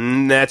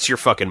 That's your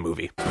fucking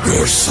movie.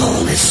 Your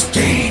soul is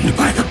stained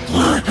by the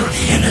blood of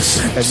the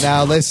innocent. And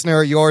now,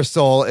 listener, your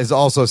soul is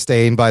also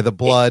stained by the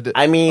blood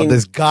of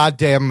this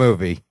goddamn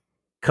movie.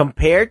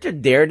 Compared to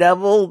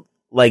Daredevil,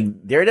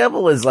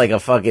 Daredevil is like a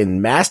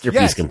fucking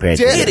masterpiece compared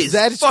to this.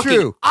 That is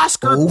true.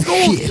 Oscar gold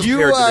compared You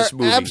to are this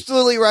movie.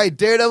 absolutely right.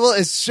 Daredevil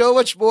is so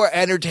much more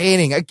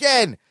entertaining.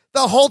 Again,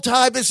 the whole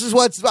time, this is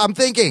what I'm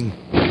thinking.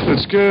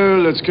 Let's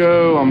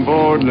go, I'm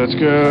bored, let's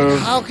go.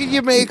 How can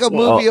you make a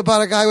movie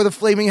about a guy with a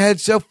flaming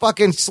head so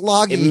fucking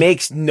sloggy? It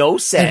makes no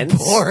sense.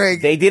 Boring.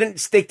 They didn't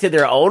stick to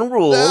their own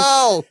rules.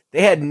 No.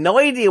 They had no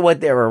idea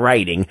what they were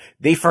writing.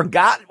 They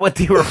forgot what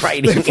they were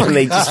writing, and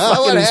they just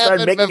fucking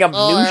started making up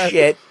new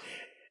shit.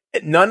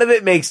 None of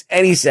it makes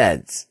any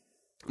sense.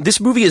 This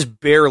movie is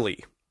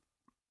barely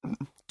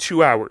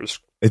 2 hours.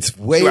 It's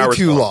way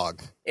too long.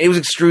 It was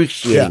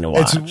excruciating to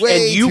watch. It's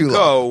way and you too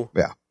go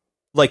long.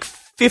 like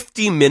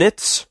 50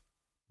 minutes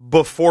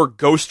before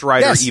Ghost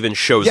Rider even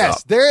shows up.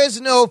 Yes, there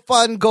is no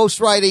fun ghost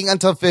writing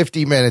until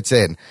 50 minutes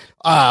in,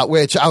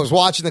 which I was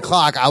watching the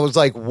clock. I was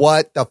like,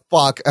 what the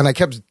fuck? And I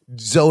kept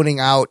zoning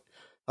out.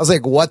 I was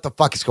like, what the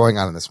fuck is going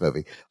on in this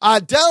movie?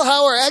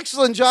 Delhauer,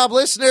 excellent job,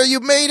 listener. You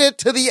made it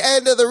to the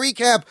end of the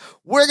recap.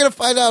 We're going to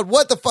find out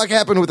what the fuck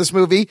happened with this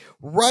movie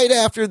right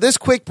after this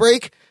quick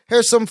break.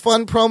 Here's some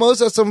fun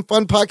promos of some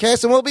fun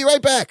podcasts, and we'll be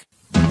right back.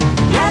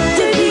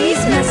 After these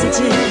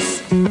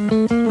messages,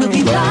 we'll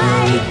be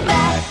right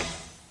back.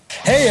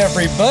 Hey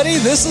everybody,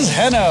 this is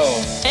Henno.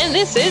 And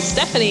this is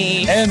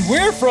Stephanie. And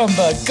we're from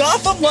the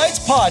Gotham Lights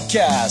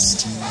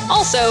Podcast.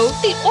 Also,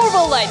 the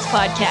Orville Lights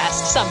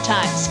Podcast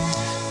sometimes.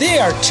 They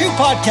are two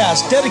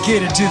podcasts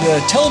dedicated to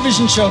the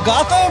television show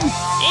Gotham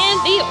and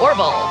the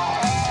Orville.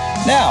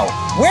 Now,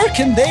 where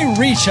can they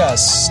reach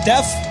us,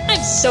 Steph?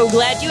 I'm so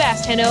glad you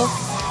asked, Henno.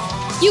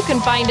 You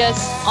can find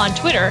us on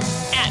Twitter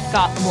at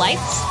Gotham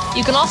Lights.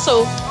 You can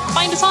also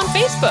find us on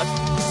Facebook,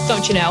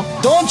 don't you know?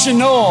 Don't you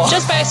know?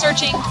 Just by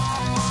searching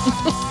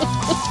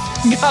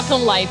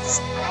Gotham Lights.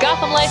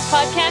 Gotham Lights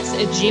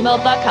Podcast at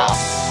gmail.com.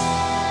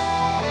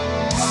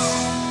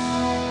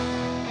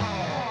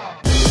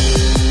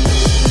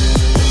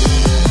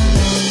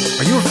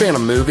 Are you a fan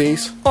of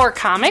movies? Or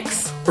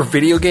comics? Or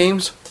video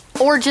games?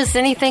 Or just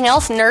anything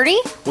else nerdy?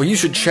 Well, you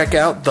should check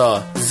out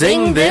the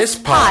Zing This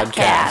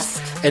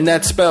Podcast. And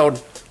that's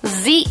spelled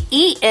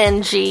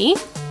Zeng.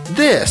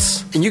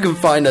 this. And you can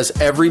find us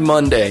every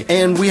Monday.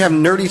 And we have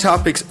nerdy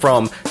topics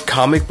from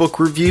comic book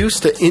reviews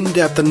to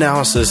in-depth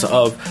analysis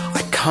of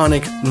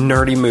iconic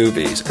nerdy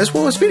movies, as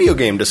well as video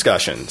game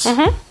discussions.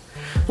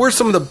 Where's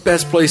some of the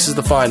best places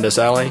to find us,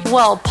 Allie?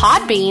 Well,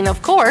 Podbean,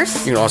 of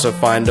course. You can also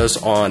find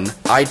us on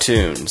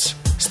iTunes,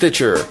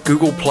 Stitcher,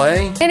 Google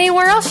Play.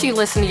 Anywhere else you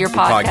listen to your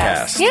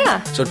podcast.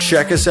 Yeah. So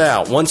check us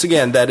out. Once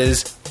again, that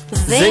is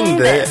Zing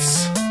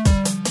This.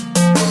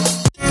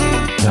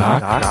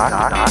 Doc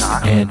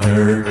and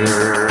Nerd.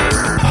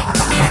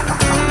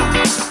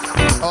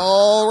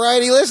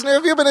 Alrighty, listener,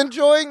 if you've been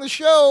enjoying the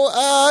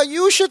show,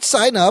 you should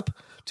sign up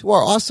to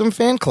our awesome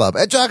fan club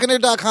at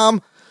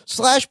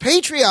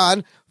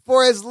jockandnerd.com/Patreon.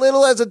 For as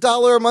little as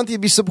 $1 a month, you'd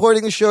be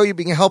supporting the show, you'd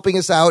be helping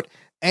us out,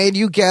 and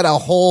you get a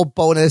whole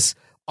bonus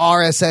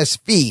RSS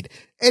feed.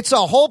 It's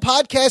a whole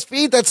podcast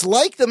feed that's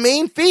like the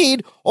main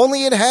feed,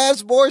 only it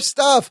has more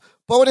stuff.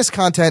 Bonus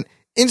content,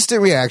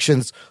 instant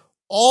reactions.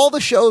 All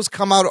the shows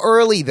come out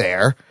early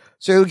there,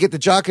 so you'll get the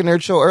Jock and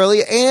Nerd show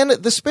early and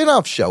the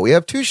spin-off show. We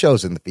have 2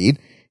 shows in the feed.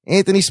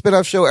 Anthony's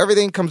spin-off show,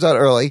 everything comes out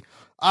early.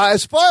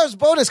 As far as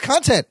bonus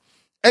content,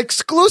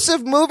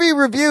 exclusive movie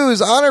reviews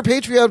on our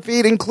Patreon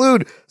feed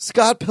include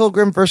Scott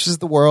Pilgrim vs.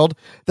 the World,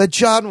 The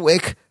John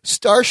Wick,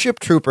 Starship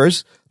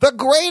Troopers, The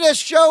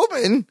Greatest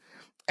Showman,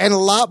 and a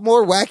lot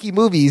more wacky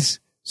movies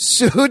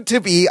soon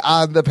to be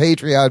on the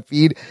Patreon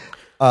feed.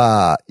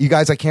 You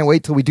guys, I can't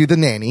wait till we do The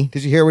Nanny.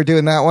 Did you hear we're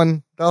doing that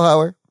one,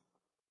 Delhauer?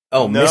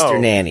 Oh, No. Mr.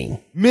 Nanny.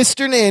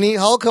 Mr. Nanny,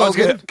 Hulk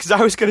Hogan. Because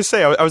I was going to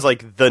say, I was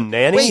like, The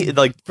Nanny? Wait,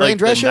 like Fran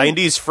the Drescher?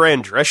 90s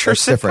Fran Drescher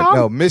That's sitcom? different.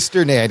 No,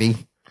 Mr.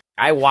 Nanny.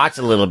 I watched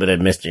a little bit of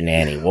Mr.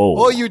 Nanny. Whoa.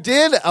 Oh, you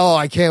did? Oh,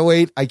 I can't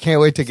wait. I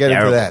can't wait to get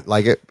into that.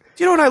 Like it.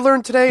 Do you know what I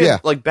learned today? Yeah.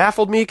 It, like,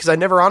 baffled me because I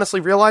never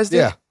honestly realized it.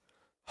 Yeah.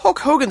 Hulk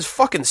Hogan's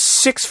fucking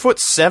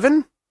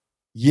 6'7".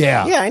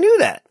 Yeah. Yeah, I knew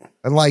that.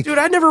 And like, Dude,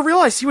 I never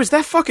realized he was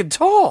that fucking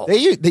tall.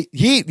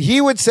 he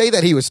would say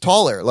that he was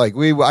taller. Like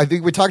I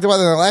think we talked about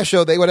it in the last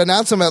show. They would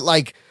announce him at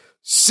like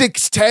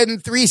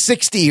 6'10",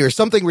 360 or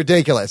something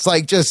ridiculous.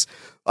 Like just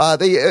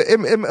they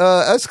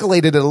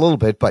escalated it a little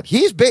bit, but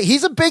he's big.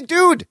 He's a big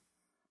dude.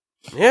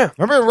 Yeah.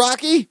 Remember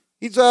Rocky?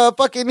 He's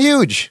fucking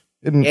huge.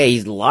 Yeah,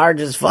 he's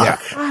large as fuck. Yeah.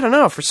 I don't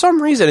know. For some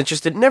reason,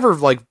 it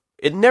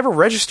never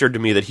registered to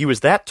me that he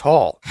was that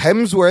tall.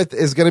 Hemsworth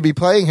is going to be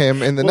playing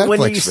him in the Netflix When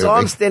you movie. saw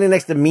him standing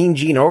next to Mean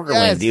Gene Okerlund,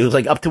 Yes. he was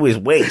like up to his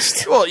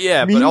waist. Well,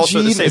 yeah, Mean but also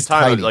at the Gene same is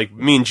time, tiny. like,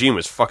 Mean Gene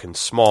was fucking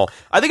small.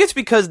 I think it's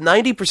because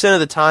 90% of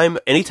the time,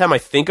 anytime I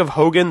think of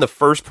Hogan, the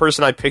first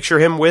person I picture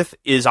him with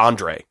is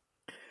Andre.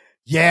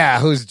 Yeah,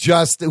 who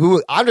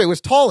Andre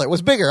was taller,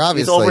 was bigger, He was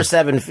obviously. over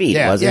 7 feet,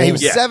 Yeah, wasn't yeah, he? he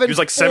was Yeah, 7'4". he was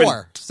like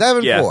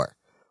 7'4". Yeah.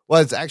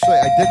 Was actually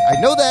I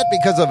know that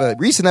because of a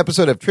recent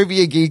episode of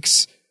Trivia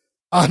Geeks.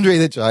 Andre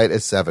the Giant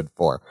is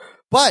 7'4".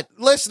 But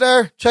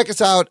listener, check us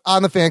out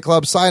on the fan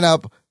club. Sign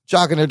up,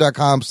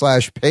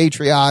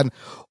 jockandnerd.com/Patreon.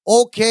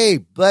 Okay,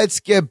 let's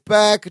get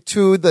back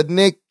to the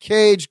Nick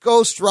Cage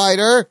Ghost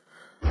Rider.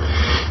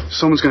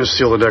 Someone's going to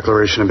steal the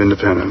Declaration of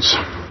Independence.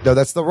 No,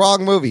 that's the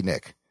wrong movie,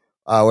 Nick.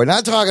 We're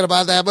not talking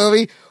about that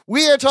movie.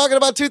 We are talking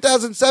about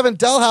 2007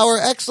 Delhauer.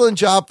 Excellent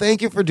job.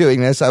 Thank you for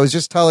doing this. I was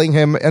just telling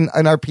him in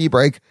our pee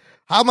break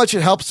how much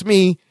it helps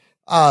me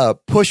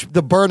push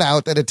the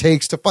burnout that it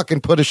takes to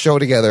fucking put a show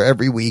together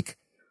every week.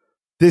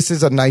 This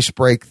is a nice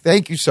break.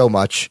 Thank you so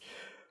much.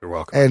 You're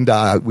welcome.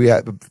 And we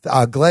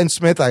have Glenn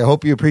Smith. I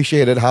hope you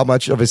appreciated how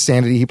much of his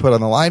sanity he put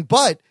on the line.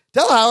 But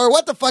Delhauer,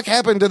 what the fuck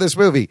happened to this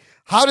movie?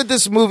 How did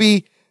this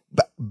movie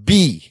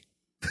be?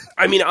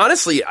 I mean,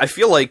 honestly, I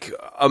feel like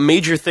a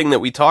major thing that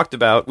we talked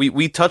about,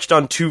 we touched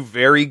on 2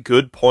 very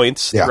good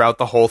points throughout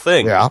the whole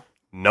thing. Yeah.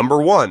 Number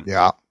 1.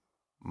 Yeah.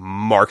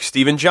 Mark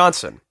Steven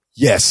Johnson.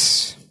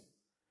 Yes.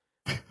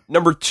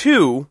 Number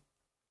 2,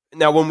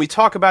 now when we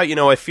talk about,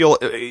 I feel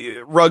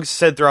Ruggs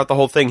said throughout the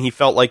whole thing, he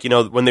felt like,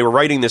 when they were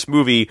writing this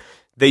movie,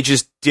 they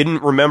just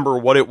didn't remember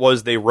what it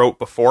was they wrote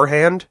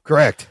beforehand.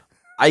 Correct.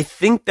 I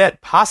think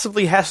that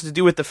possibly has to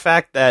do with the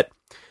fact that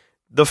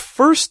the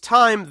first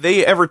time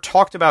they ever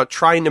talked about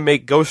trying to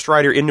make Ghost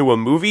Rider into a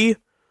movie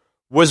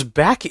was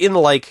back in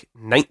like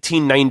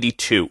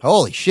 1992.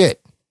 Holy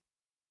shit.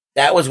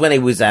 That was when he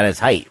was at his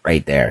height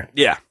right there.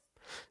 Yeah.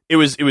 It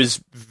was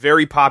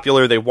very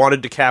popular. They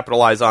wanted to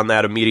capitalize on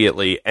that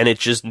immediately, and it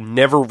just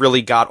never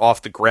really got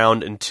off the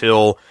ground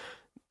until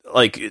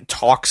like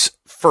talks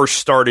first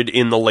started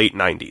in the late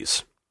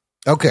 90s.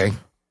 Okay.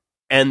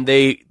 And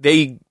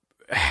they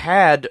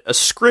had a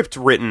script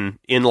written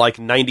in like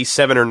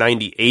 97 or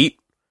 98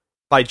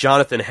 by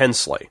Jonathan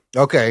Hensley.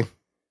 Okay.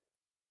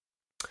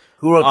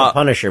 Who wrote the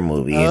Punisher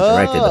movie and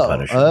directed the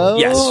Punisher movie?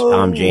 Yes.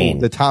 Tom Jane.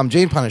 The Tom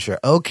Jane Punisher.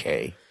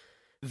 Okay.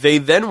 They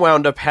then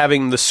wound up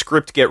having the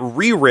script get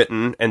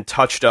rewritten and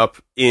touched up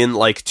in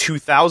like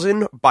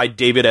 2000 by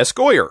David S.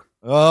 Goyer.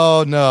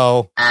 Oh,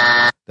 no.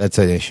 That's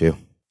an issue.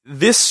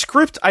 This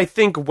script, I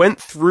think, went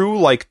through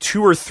like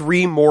 2 or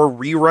 3 more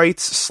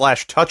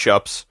rewrites /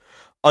 touch-ups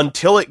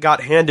until it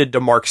got handed to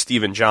Mark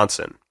Steven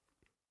Johnson,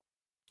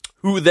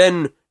 who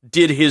then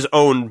did his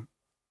own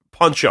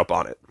punch-up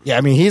on it. Yeah,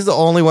 I mean, he's the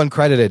only one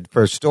credited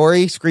for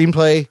story,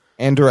 screenplay,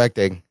 and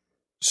directing.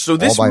 So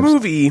this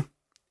movie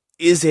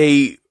is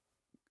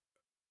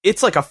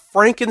it's like a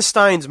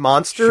Frankenstein's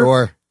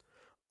monster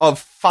of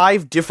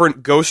 5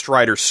 different Ghost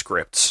Rider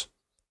scripts.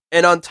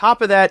 And on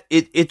top of that,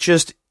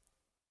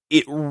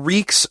 it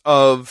reeks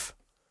of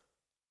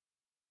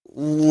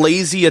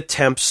lazy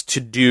attempts to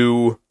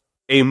do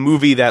a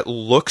movie that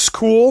looks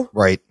cool.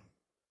 Right.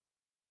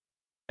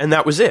 And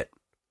that was it.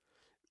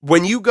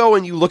 When you go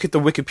and you look at the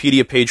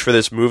Wikipedia page for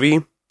this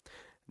movie,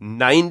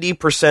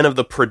 90% of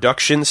the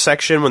production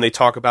section, when they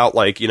talk about,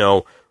 like, you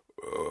know,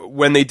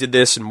 when they did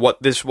this and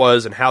what this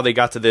was and how they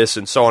got to this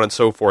and so on and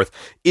so forth,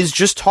 is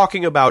just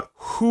talking about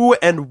who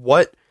and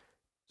what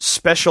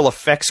special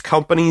effects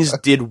companies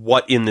did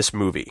what in this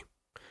movie.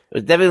 It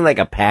was definitely like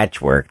a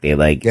patchwork.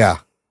 They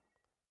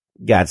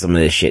got some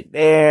of this shit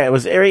there. It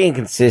was very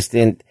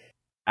inconsistent.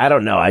 I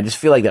don't know. I just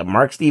feel like that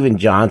Mark Steven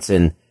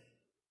Johnson,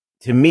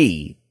 to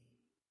me,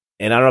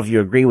 and I don't know if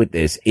you agree with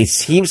this, it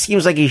seems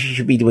like he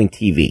should be doing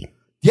TV.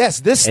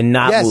 Yes,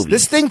 movies.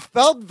 This thing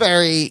felt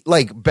very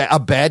like a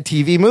bad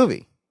TV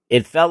movie.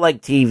 It felt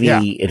like TV.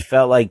 Yeah. It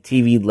felt like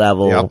TV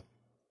level. Yep.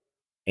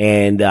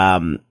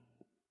 And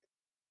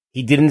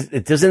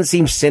it doesn't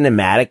seem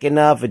cinematic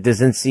enough. It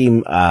doesn't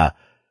seem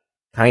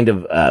kind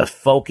of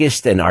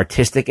focused and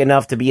artistic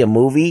enough to be a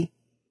movie.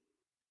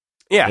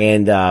 Yeah.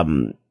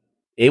 And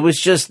it was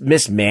just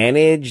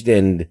mismanaged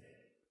and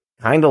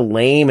kind of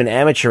lame and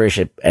amateurish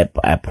at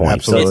points.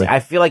 Absolutely. So I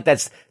feel like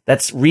that's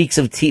reeks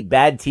of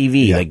bad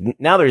TV. Yeah. Like,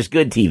 now there's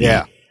good TV.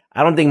 Yeah.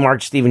 I don't think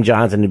Mark Steven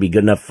Johnson would be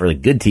good enough for the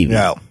good TV.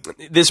 No.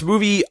 This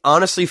movie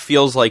honestly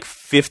feels like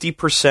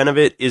 50% of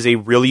it is a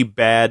really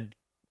bad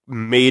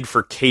made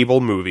for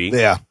cable movie.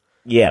 Yeah.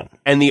 Yeah.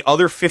 And the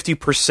other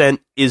 50%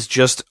 is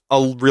just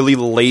a really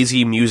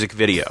lazy music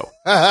video.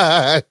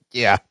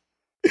 Yeah.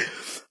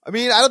 I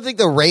mean, I don't think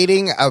the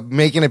rating of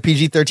making it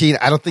PG-13,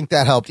 I don't think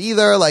that helped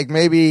either. Like,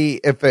 maybe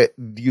if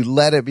you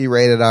let it be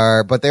rated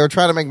R, but they were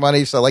trying to make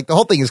money, so like the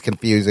whole thing is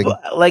confusing.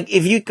 Like,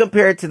 if you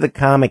compare it to the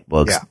comic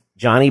books,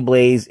 Johnny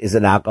Blaze is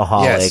an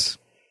alcoholic. Yes.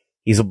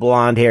 He's a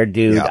blonde-haired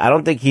dude. Yeah. I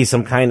don't think he's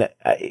some kind of...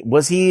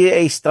 was he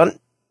a stunt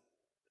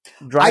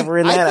driver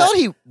in that? I thought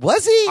he...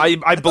 Was he?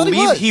 I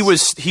believe he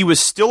was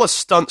still a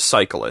stunt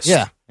cyclist.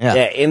 Yeah.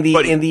 In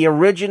the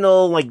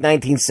original, like,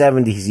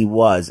 1970s, he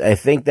was. I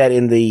think that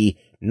in the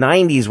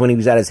 90s, when he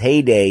was at his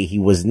heyday, he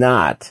was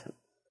not.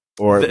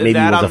 Or maybe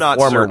that he was I'm a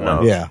former not certain one.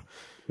 of. Yeah.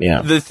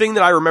 Yeah. The thing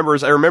that I remember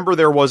is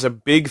there was a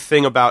big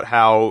thing about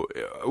how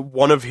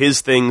one of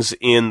his things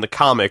in the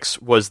comics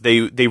was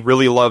they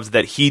really loved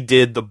that he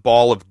did the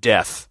Ball of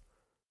Death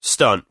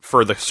stunt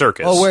for the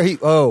circus.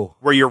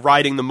 Where you're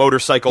riding the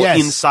motorcycle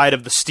inside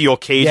of the steel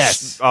cage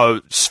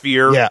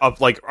sphere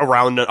up like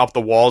around up the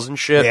walls and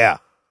shit. Yeah.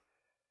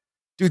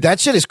 Dude,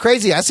 that shit is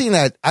crazy. I seen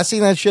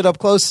that shit up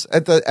close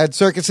at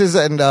circuses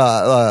and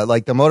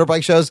like the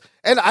motorbike shows.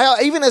 And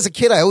I even as a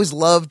kid, I always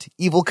loved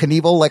Evel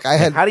Knievel. Like I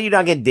had. How do you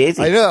not get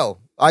dizzy? I know.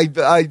 I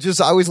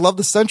always loved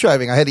the stunt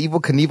driving. I had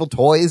Evel Knievel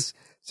toys,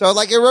 so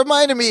like it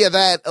reminded me of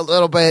that a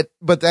little bit.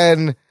 But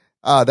then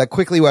that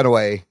quickly went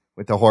away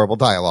with the horrible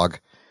dialogue.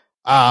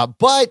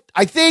 But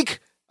I think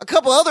a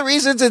couple other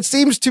reasons. It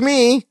seems to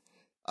me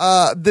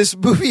this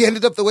movie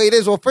ended up the way it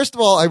is. Well, first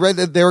of all, I read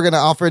that they were going to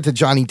offer it to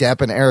Johnny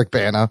Depp and Eric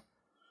Bana.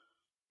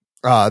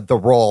 The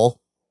role,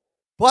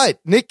 but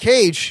Nick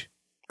Cage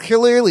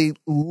clearly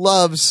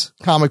loves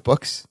comic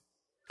books.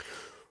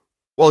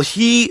 Well,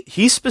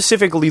 he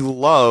specifically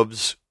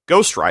loves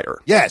Ghost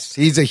Rider. Yes,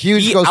 he's a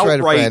huge Ghost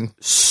Rider fan.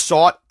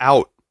 Sought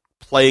out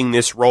playing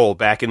this role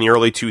back in the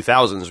early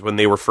 2000s when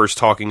they were first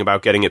talking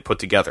about getting it put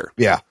together.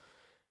 Yeah.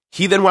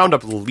 He then wound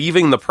up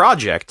leaving the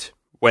project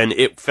when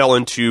it fell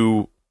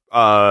into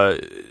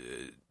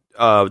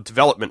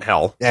development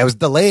hell. Yeah, it was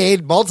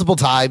delayed multiple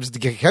times.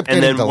 Kept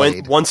getting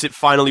delayed. Once it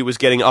finally was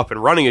getting up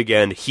and running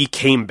again, he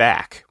came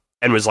back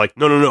and was like,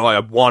 no, I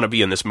want to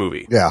be in this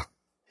movie. Yeah.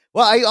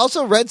 Well, I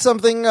also read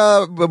something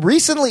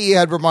recently. He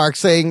had remarks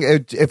saying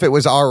if it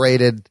was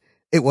R-rated,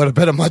 it would have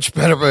been a much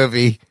better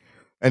movie,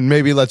 and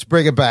maybe let's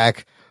bring it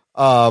back.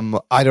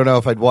 I don't know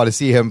if I'd want to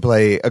see him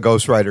play a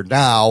Ghost Rider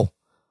now.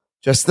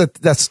 Just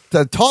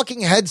the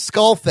talking head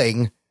skull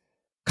thing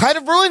kind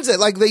of ruins it.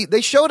 Like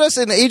they showed us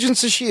in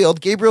Agents of S.H.I.E.L.D.,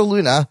 Gabriel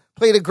Luna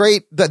played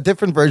a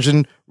different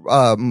version,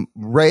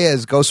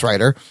 Reyes Ghost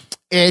Rider,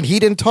 and he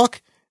didn't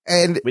talk.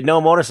 And with no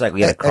motorcycle,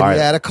 he had a car. And he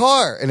had a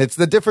car, and it's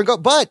the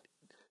different but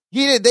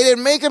they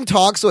didn't make him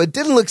talk, so it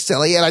didn't look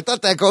silly, and I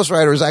thought that Ghost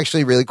Rider was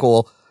actually really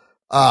cool.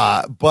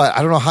 But I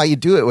don't know how you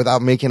do it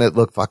without making it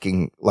look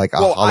fucking like a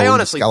Halloween I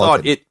honestly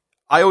skeleton.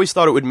 I always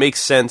thought it would make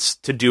sense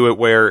to do it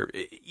where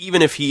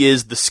even if he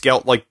is the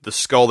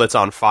skull that's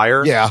on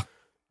fire. Yeah.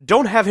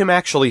 Don't have him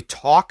actually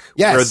talk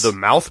where the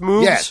mouth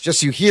moves. Yes,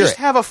 just you hear Just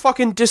have a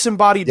fucking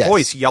disembodied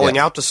voice yelling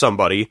out to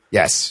somebody.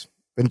 Yes.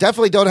 And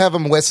definitely don't have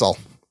him whistle.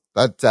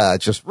 That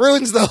just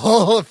ruins the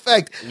whole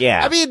effect.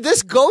 Yeah. I mean,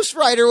 this Ghost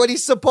Rider, when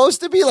he's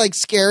supposed to be like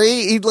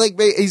scary,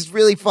 he's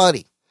really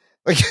funny.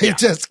 Like he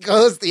just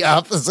goes the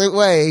opposite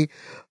way,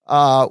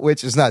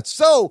 which is nuts.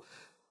 So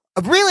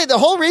Really, the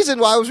whole reason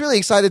why I was really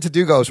excited to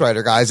do Ghost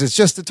Rider, guys, is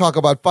just to talk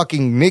about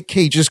fucking Nick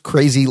Cage's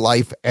crazy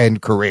life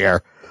and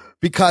career.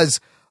 Because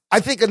I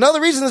think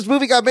another reason this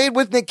movie got made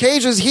with Nick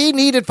Cage is he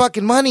needed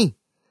fucking money.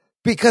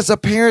 Because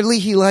apparently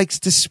he likes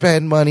to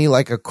spend money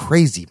like a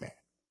crazy man.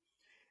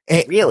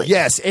 And, really?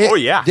 Yes.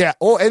 Yeah. Yeah.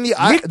 Oh, and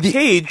Nick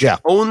Cage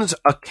owns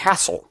a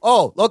castle.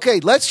 Oh, okay.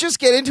 Let's just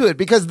get into it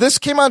because this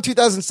came out in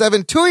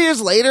 2007. 2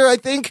 years later, I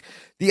think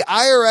the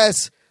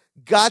IRS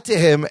got to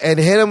him and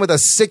hit him with a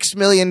 $6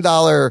 million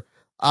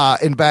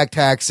in back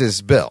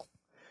taxes bill.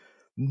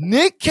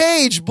 Nick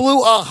Cage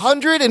blew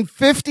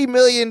 $150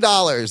 million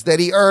that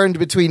he earned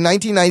between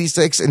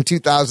 1996 and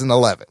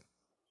 2011.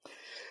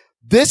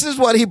 This is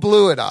what he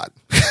blew it on.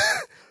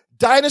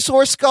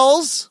 Dinosaur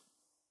skulls,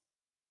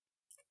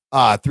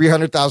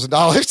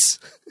 $300,000.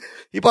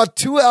 He bought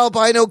 2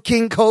 albino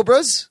king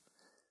cobras.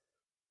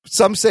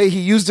 Some say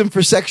he used them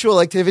for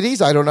sexual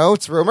activities. I don't know.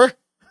 It's rumor.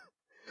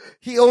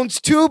 He owns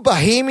 2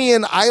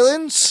 Bahamian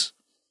islands,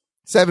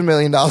 $7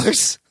 million.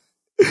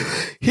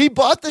 He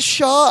bought the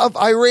Shah of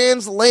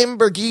Iran's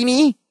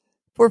Lamborghini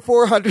for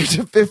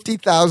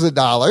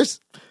 $450,000.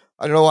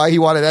 I don't know why he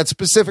wanted that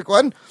specific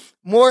one.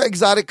 More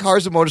exotic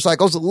cars and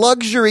motorcycles,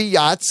 luxury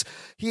yachts.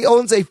 He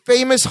owns a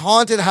famous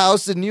haunted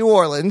house in New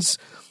Orleans.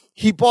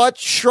 He bought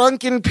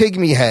shrunken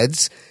pygmy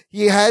heads.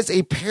 He has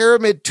a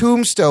pyramid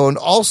tombstone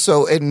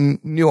also in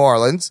New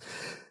Orleans.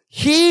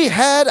 He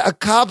bought a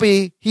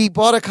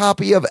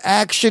copy of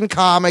Action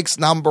Comics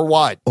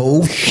 #1.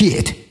 Oh,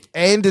 shit.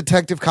 And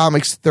Detective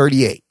Comics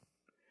 38.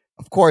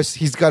 Of course,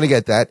 he's going to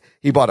get that.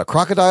 He bought a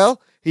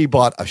crocodile. He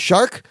bought a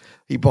shark.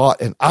 He bought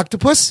an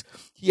octopus.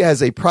 He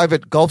has a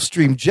private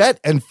Gulfstream jet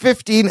and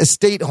 15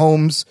 estate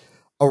homes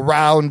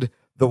around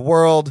the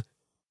world,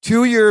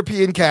 2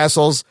 European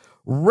castles,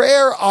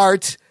 rare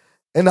art,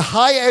 and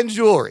high-end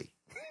jewelry.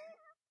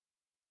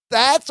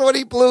 That's what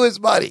he blew his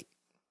money.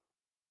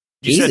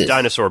 You said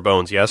dinosaur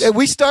bones, yes? And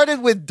we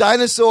started with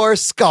dinosaur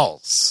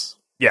skulls.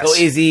 Yes. So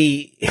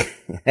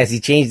has he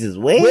changed his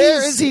ways?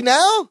 Where is he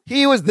now?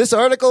 This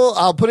article,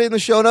 I'll put it in the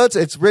show notes.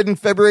 It's written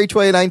February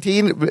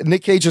 2019.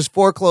 Nick Cage has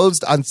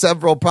foreclosed on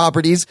several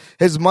properties.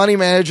 His money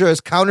manager has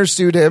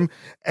countersued him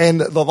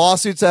and the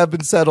lawsuits have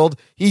been settled.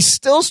 He's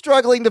still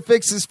struggling to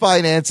fix his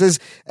finances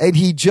and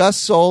he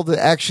just sold the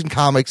Action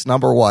Comics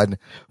 #1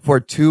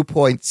 for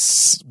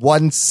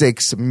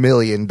 $2.16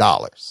 million.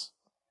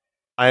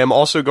 I am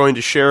also going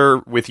to share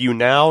with you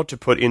now to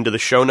put into the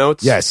show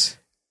notes. Yes.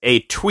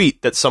 A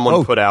tweet that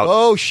someone put out.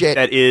 Oh shit!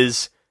 That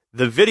is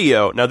the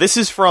video. Now this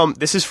is from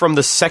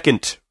the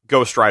second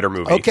Ghost Rider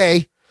movie.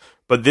 Okay,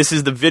 but this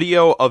is the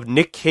video of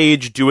Nick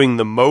Cage doing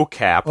the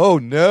mocap. Oh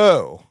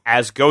no!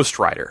 As Ghost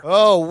Rider.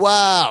 Oh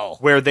wow!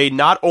 Where they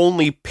not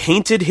only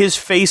painted his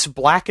face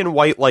black and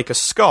white like a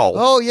skull.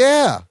 Oh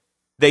yeah!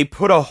 They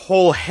put a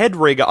whole head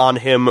rig on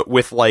him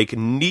with like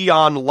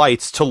neon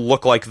lights to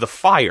look like the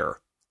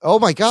fire. Oh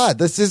my god!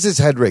 This is his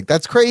head rig.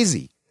 That's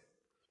crazy.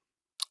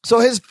 So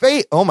his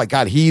face, oh my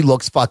God, he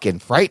looks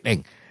fucking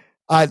frightening.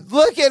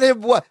 Look at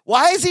him.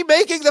 Why is he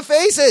making the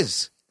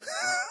faces?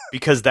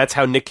 Because that's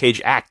how Nick Cage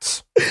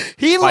acts.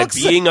 He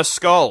looks by being a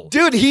skull.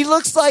 Dude, he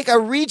looks like a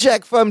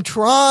reject from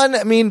Tron,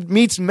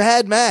 meets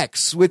Mad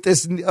Max with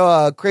this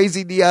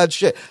crazy neon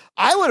shit.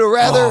 I would have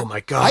rather. Oh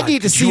my God. I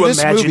need to see you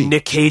this imagine movie.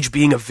 Nick Cage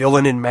being a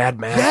villain in Mad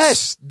Max?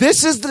 Yes.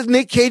 This is the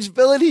Nick Cage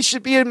villain. He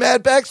should be in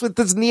Mad Max with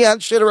this neon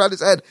shit around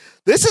his head.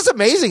 This is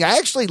amazing. I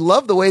actually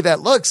love the way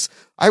that looks.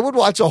 I would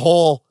watch a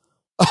whole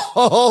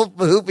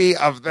movie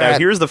of that. Now,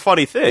 here's the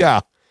funny thing. Yeah.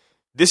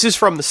 This is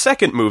from the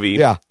second movie.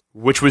 Yeah.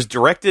 Which was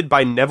directed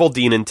by Neville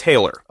Dean and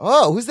Taylor.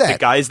 Oh, who's that? The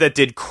guys that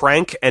did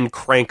Crank and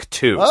Crank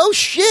 2. Oh,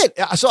 shit.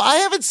 So I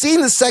haven't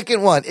seen the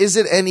second one. Is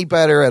it any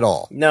better at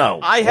all? No.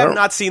 I have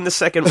not seen the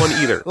second one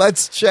either.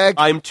 Let's check.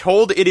 I'm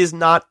told it is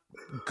not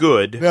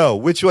good. No,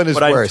 which one is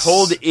but worse? I'm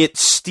told it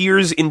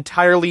steers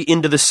entirely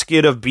into the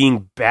skid of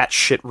being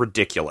batshit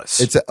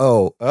ridiculous.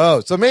 So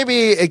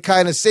maybe it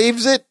kind of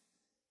saves it?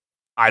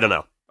 I don't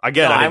know.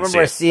 Again, I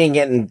remember seeing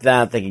it and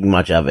not thinking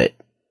much of it.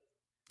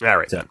 All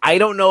right. So I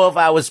don't know if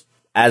I was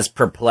as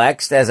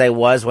perplexed as I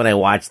was when I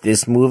watched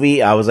this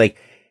movie. I was like,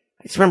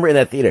 I just remember in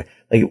that theater,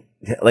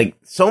 like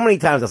so many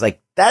times I was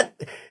like, that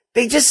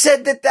they just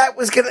said that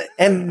was gonna,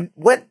 and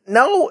what?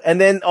 No. And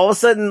then all of a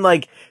sudden,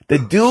 like the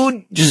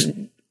dude just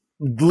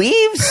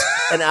leaves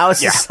and I was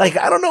just like,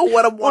 I don't know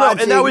what I'm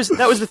watching. No, and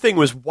that was the thing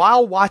was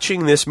while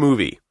watching this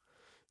movie,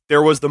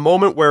 there was the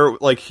moment where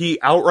like he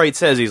outright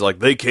says, he's like,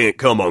 they can't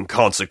come on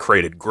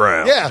consecrated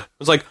ground. Yeah. I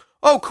was like,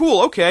 oh,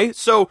 cool. Okay.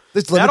 So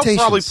that'll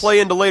probably play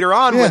into later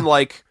on when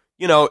like,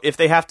 if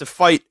they have to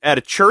fight at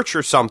a church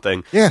or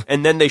something,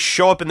 and then they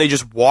show up and they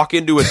just walk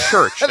into a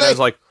church, and I was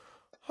like,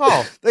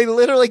 oh. They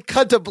literally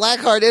cut to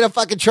Blackheart in a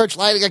fucking church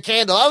lighting a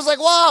candle. I was like,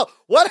 wow,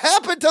 what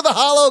happened to the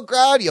hollow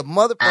ground, you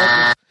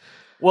motherfuckers?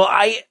 Well,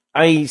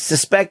 I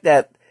suspect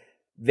that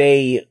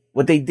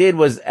what they did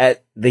was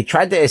they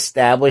tried to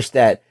establish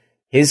that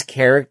his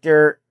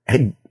character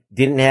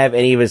didn't have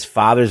any of his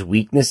father's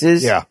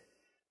weaknesses. Yeah.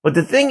 But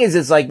the thing is,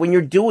 it's like when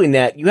you're doing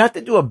that, you have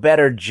to do a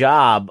better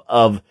job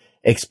of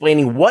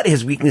explaining what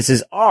his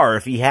weaknesses are,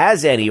 if he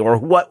has any, or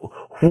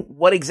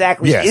what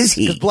exactly is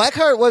he? Because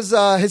Blackheart was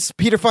his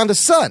Peter Fonda's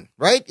son,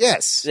 right?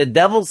 Yes. The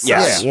devil's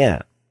son,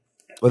 yeah.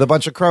 With a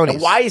bunch of cronies.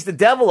 And why is the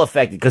devil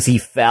affected? Because he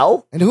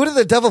fell? And who did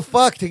the devil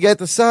fuck to get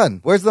the son?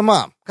 Where's the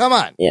mom? Come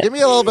on. Give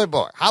me a little bit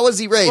more. How was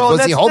he raised? Well,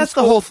 was he homeschooled? That's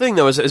the whole thing,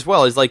 though, as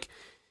well, is like,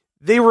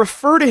 they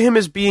refer to him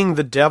as being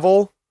the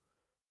devil,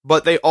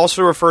 but they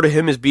also refer to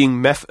him as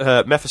being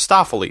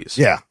Mephistopheles.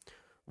 Yeah.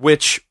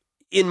 Which,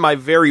 in my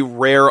very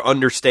rare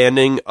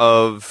understanding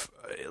of,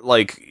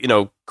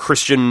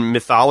 Christian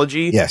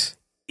mythology,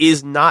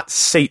 is not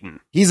Satan.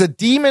 He's a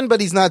demon,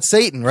 but he's not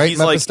Satan, right? He's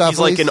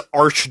like an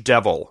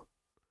archdevil.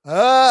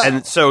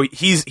 And so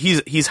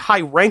he's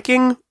high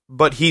ranking,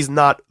 but he's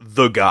not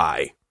the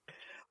guy.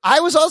 I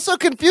was also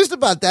confused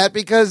about that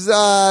because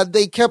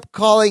they kept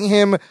calling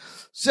him.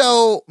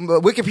 So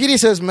Wikipedia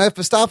says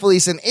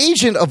Mephistopheles, an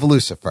agent of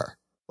Lucifer,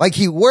 like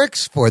he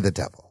works for the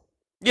devil.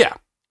 Yeah,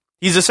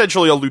 he's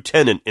essentially a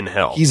lieutenant in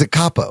hell. He's a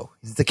capo.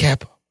 He's the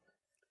capo.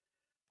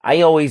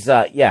 I always,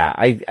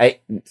 I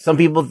some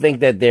people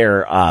think that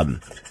they're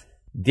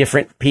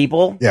different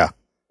people. Yeah.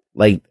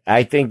 Like,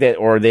 I think that,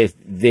 or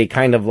they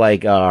kind of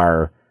like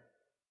are,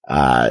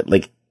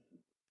 like,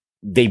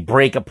 they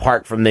break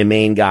apart from the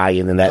main guy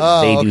and then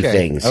they do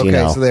things, Okay, you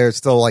know? So they're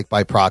still like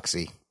by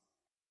proxy.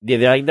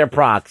 Yeah, they're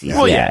proxies.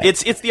 Well, yeah.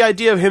 It's the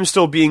idea of him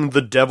still being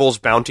the devil's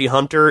bounty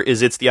hunter,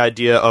 it's the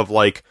idea of,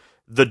 like,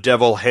 the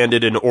devil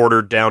handed an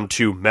order down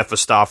to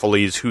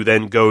Mephistopheles, who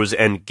then goes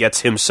and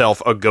gets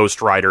himself a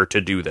Ghost Rider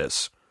to do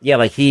this. Yeah,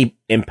 like, he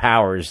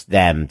empowers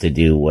them to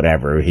do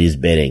whatever he's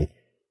bidding.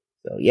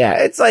 So,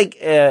 yeah, it's like,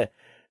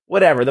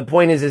 whatever. The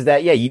point is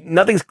that,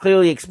 nothing's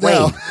clearly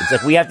explained. No. It's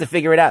like, we have to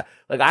figure it out.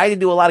 Like, I had to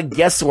do a lot of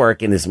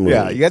guesswork in this movie.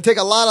 Yeah, you got to take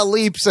a lot of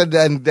leaps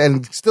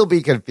and still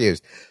be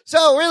confused.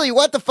 So, really,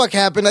 what the fuck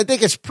happened? I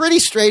think it's pretty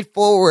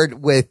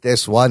straightforward with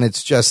this one.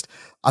 It's just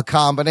a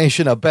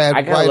combination of bad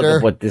I gotta writer. Look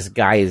at what this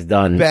guy has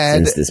done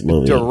since this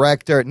movie.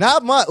 Director.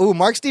 Not much. Ooh,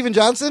 Mark Steven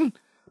Johnson?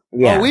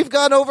 Yeah. Oh, we've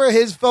gone over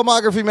his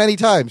filmography many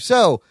times.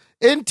 So,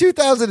 in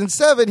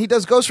 2007, he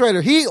does Ghost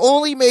Rider. He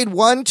only made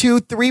 1, 2,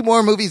 3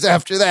 more movies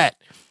after that.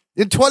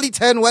 In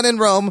 2010, When in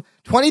Rome.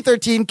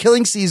 2013,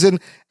 Killing Season.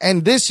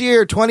 And this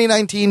year,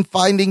 2019,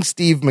 Finding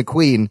Steve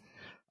McQueen.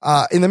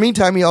 In the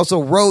meantime, he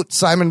also wrote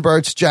Simon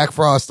Birch, Jack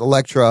Frost,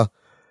 Elektra,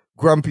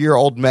 Grumpy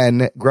Old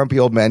Men.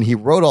 He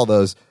wrote all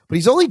those. But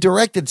he's only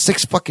directed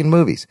 6 fucking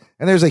movies.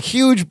 And there's a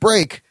huge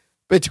break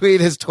between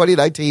his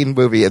 2019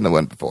 movie and the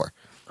one before.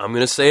 I'm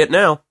going to say it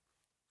now.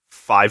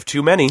 5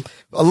 too many.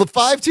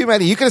 5 too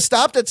many. You could have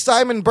stopped at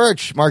Simon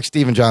Birch, Mark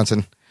Steven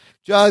Johnson.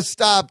 Just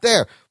stop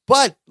there.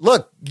 But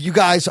look, you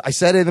guys, I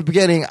said in the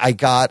beginning, I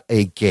got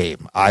a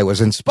game. I was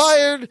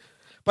inspired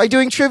by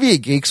doing Trivia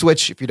Geeks,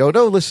 which, if you don't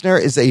know, listener,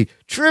 is a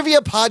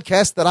trivia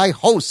podcast that I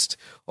host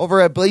over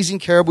at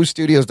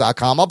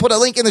blazingcariboustudios.com. I'll put a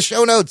link in the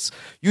show notes.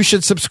 You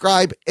should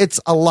subscribe. It's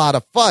a lot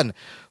of fun.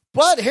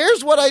 But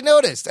here's what I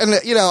noticed. And,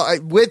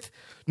 with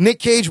Nick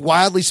Cage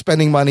wildly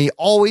spending money,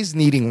 always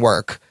needing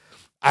work,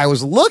 I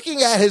was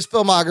looking at his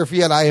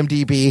filmography on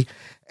IMDb,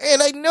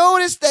 and I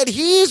noticed that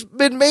he's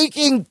been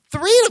making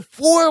 3 to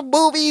 4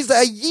 movies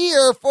a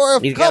year for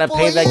a couple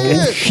of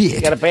years. He's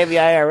got to pay the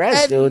IRS,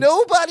 and dude.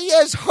 Nobody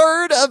has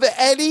heard of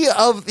any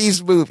of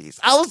these movies.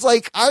 I was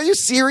like, are you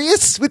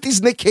serious with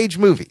these Nick Cage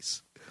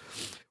movies?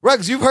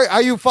 Ruggs, you've heard?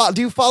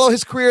 Do you follow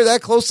his career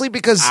that closely?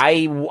 Because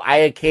I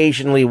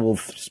occasionally will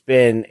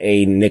spin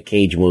a Nick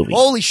Cage movie.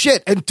 Holy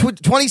shit! In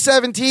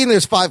 2017,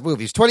 there's 5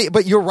 movies.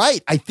 But you're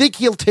right. I think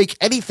he'll take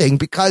anything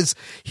because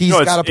he's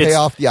got to pay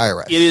off the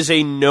IRS. It is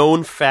a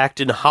known fact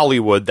in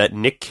Hollywood that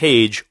Nick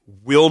Cage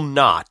will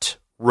not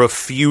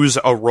refuse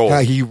a role.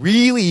 Yeah, he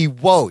really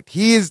won't.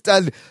 He has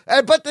done,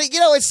 but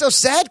it's so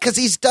sad because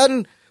he's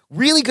done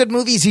really good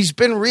movies. He's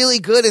been really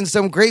good in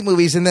some great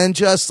movies, and then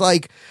just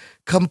like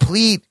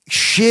complete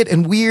shit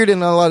and weird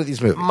in a lot of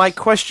these movies. My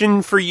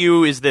question for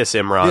you is this,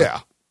 Imran.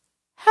 Yeah.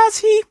 Has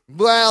he?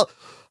 Well,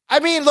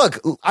 I mean, look,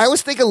 I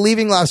was thinking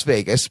Leaving Las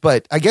Vegas,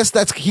 but I guess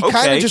he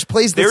kind of just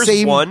plays the There's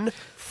same. one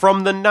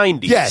from the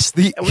 90s. Yes.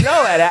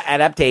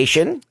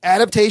 Adaptation.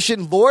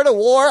 Adaptation. Lord of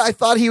War. I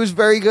thought he was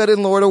very good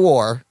in Lord of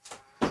War.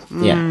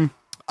 Yeah.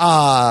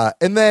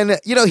 And then,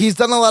 he's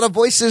done a lot of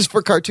voices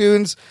for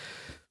cartoons.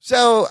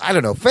 So, I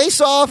don't know.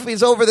 Face Off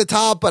is over the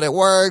top, but it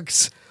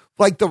works.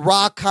 Like The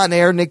Rock, Con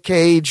Air, Nick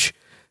Cage,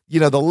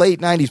 the late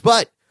 90s.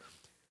 But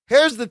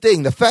here's the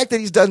thing. The fact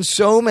that he's done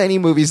so many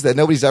movies that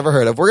nobody's ever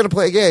heard of. We're going to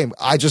play a game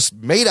I just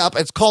made up.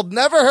 It's called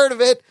Never Heard of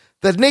It,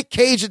 the Nick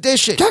Cage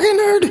edition. Talking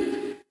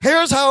nerd.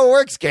 Here's how it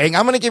works, gang.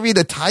 I'm going to give you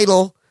the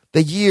title,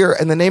 the year,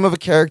 and the name of a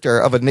character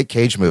of a Nick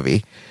Cage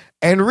movie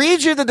and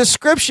read you the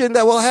description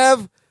that will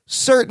have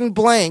certain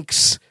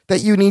blanks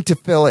that you need to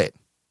fill in.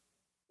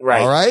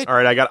 Right. All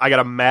right. I got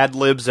a Mad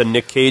Libs and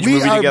Nick Cage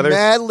movie together. We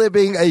are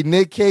Mad-libbing a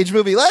Nick Cage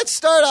movie. Let's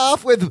start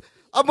off with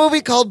a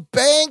movie called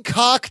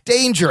Bangkok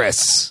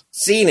Dangerous.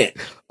 Seen it.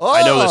 Oh.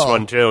 I know this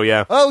one too.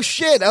 Yeah. Oh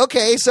shit.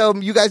 Okay, so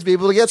you guys be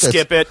able to get this.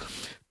 Skip it.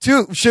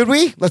 Should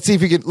we? Let's see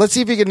if you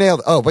can nail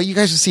it. Oh, but you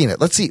guys have seen it.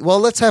 Let's see. Well,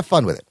 let's have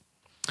fun with it.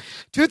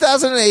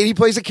 2008, he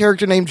plays a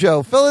character named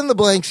Joe. Fill in the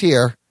blanks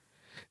here.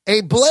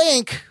 A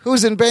blank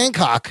who's in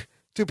Bangkok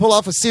to pull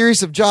off a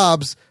series of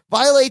jobs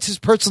violates his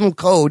personal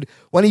code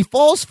when he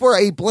falls for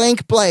a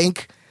blank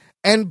blank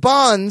and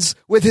bonds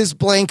with his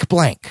blank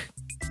blank.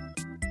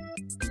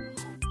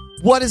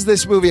 What is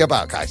this movie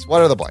about, guys?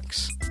 What are the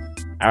blanks?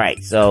 All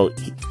right, so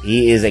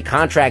he is a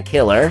contract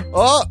killer.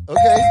 Oh,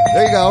 okay.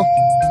 There you go.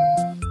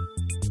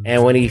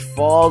 And when he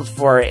falls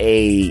for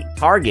a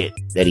target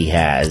that he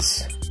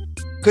has...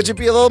 Could you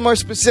be a little more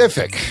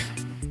specific?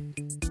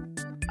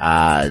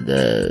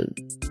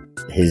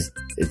 It's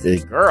a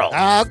girl.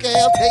 Okay, I'll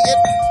take it.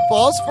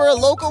 Falls for a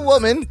local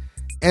woman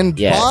and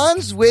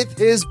bonds with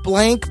his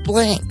blank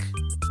blank.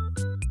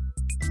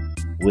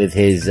 With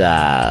his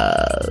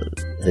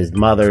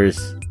mother's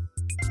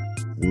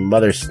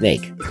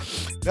snake.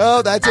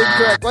 No, that's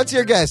incorrect. What's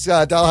your guess,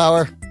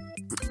 Delhauer?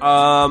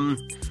 I'm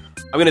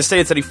going to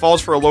say it's that he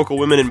falls for a local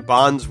woman and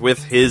bonds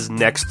with his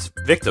next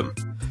victim.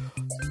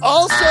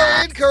 Also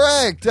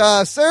incorrect.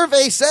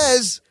 Survey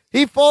says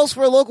he falls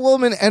for a local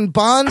woman and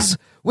bonds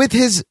with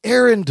his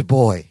errand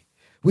boy.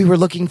 We were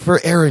looking for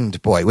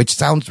errand boy, which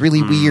sounds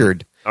really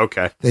weird.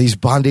 Okay. That he's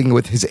bonding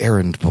with his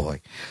errand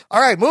boy.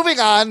 All right, moving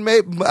on.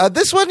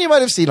 This one you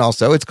might have seen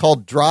also. It's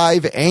called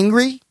Drive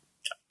Angry.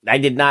 I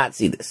did not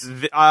see this.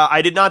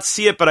 I did not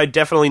see it, but I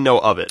definitely know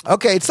of it.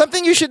 Okay, it's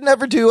something you should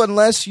never do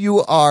unless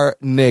you are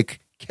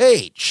Nick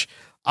Cage,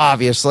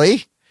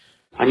 obviously.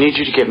 I need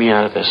you to get me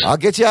out of this. I'll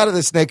get you out of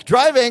this, Nick.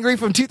 Drive Angry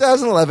from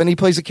 2011. He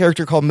plays a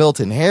character called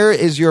Milton. Here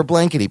is your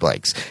blankety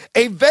blanks.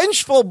 A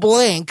vengeful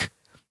blank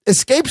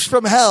escapes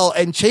from hell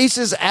and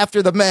chases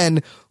after the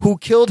men who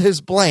killed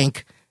his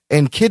blank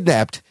and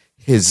kidnapped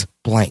his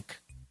blank.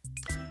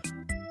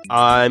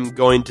 I'm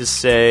going to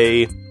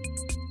say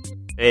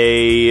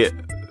a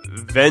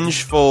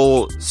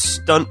vengeful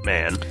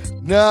stuntman.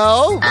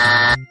 No,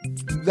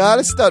 not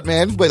a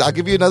stuntman, but I'll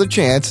give you another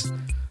chance.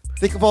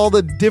 Think of all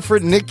the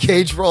different Nick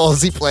Cage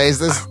roles he plays.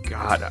 This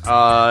God.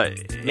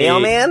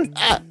 Mailman?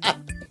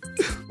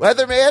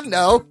 Weatherman?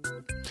 No.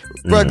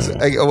 Brooks,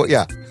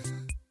 yeah.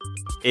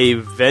 A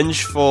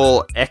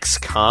vengeful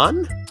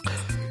ex-con?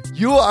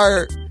 You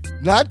are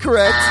not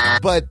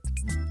correct, but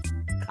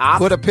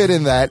put a pin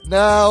in that.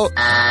 No,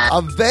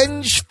 a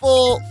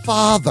vengeful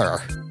father.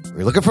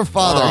 We're looking for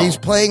father. Oh. He's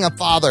playing a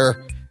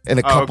father in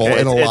a couple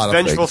in a lot of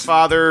vengeful things.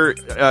 Father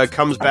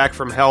comes back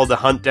from hell to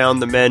hunt down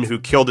the men who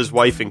killed his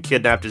wife and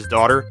kidnapped his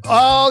daughter.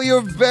 Oh,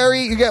 you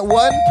get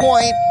 1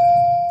 point.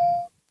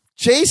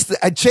 Chase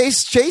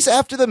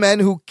after the men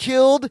who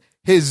killed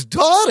his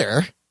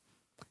daughter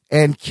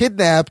and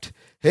kidnapped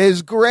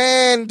his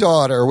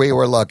granddaughter we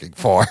were looking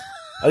for.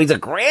 Oh, he's a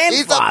grandfather.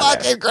 He's a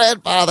fucking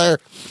grandfather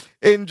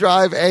in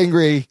Drive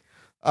Angry.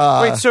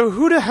 Wait, so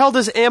who the hell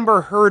does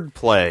Amber Heard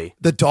play?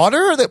 The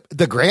daughter or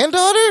the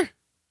granddaughter?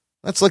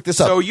 Let's look this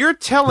up. So you're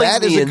telling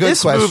me in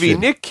this movie,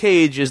 Nick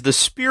Cage is the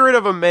spirit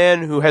of a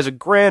man who has a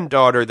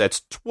granddaughter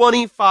that's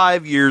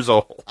 25 years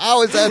old.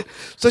 How is that?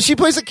 So she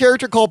plays a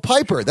character called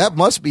Piper. That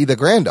must be the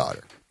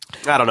granddaughter.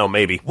 I don't know,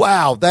 maybe.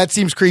 Wow, that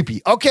seems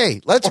creepy. Okay,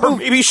 let's move.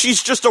 Maybe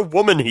she's just a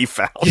woman he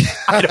found.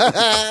 I don't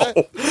know.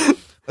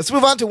 Let's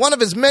move on to one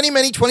of his many,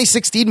 many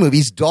 2016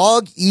 movies,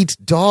 Dog Eat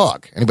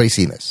Dog. Anybody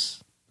seen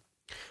this?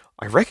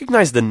 I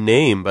recognize the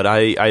name, but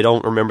I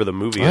don't remember the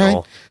movie at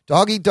all.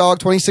 Dog Eat Dog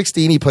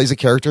 2016. He plays a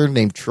character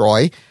named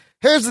Troy.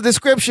 Here's the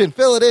description.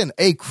 Fill it in.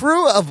 A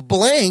crew of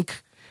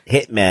blank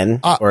hitmen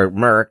or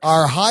mercs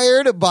are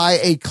hired by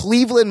a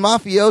Cleveland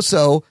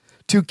mafioso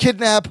to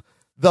kidnap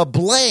the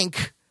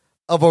blank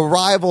of a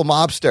rival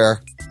mobster.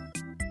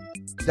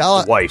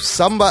 Wife.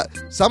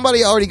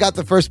 Somebody already got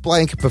the first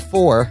blank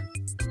before.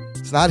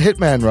 It's not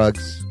Hitman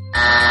Ruggs.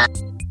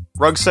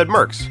 Ruggs said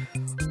mercs.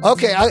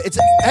 Okay, it's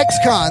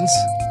ex-cons.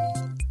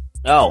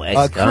 Oh,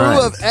 ex-cons. A crew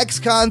of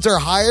ex-cons are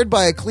hired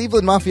by a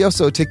Cleveland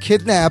mafioso to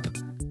kidnap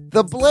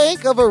the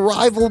blank of a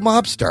rival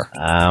mobster.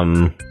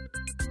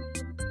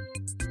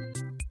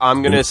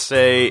 I'm going to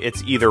say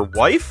it's either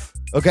wife.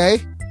 Okay.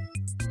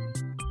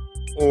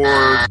 Or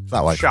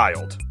not wife.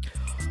 Child.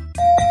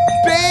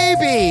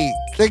 Baby!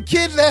 To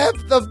kidnap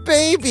the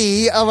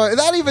baby of a,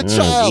 not even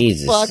child,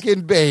 Jesus.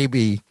 fucking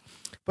baby.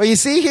 But you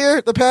see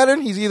here the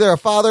pattern? He's either a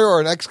father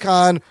or an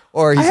ex-con,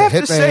 or he's a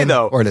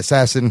hitman or an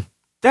assassin.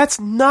 That's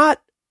not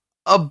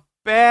a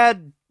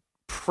bad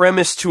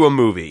premise to a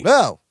movie.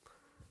 No.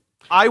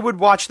 I would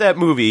watch that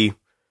movie,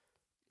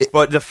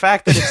 but the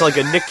fact that it's like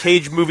a Nick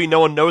Cage movie no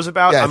one knows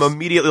about, Yes. I'm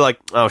immediately like,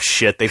 oh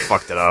shit, they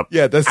fucked it up.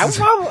 Yeah,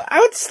 I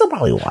would still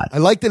probably watch. I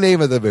like the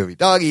name of the movie,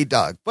 Dog Eat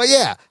Dog. But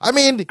yeah, I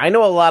mean, I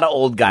know a lot of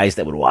old guys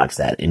that would watch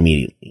that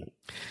immediately.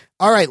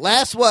 All right,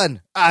 last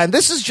one. And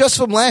this is just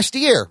from last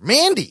year.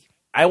 Mandy.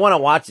 I want to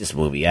watch this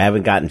movie. I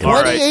haven't gotten to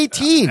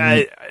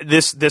 2018.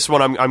 This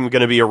one I'm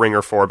going to be a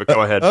ringer for, but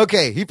go ahead.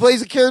 Okay, he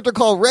plays a character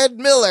called Red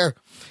Miller.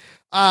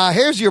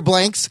 Here's your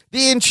blanks.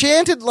 The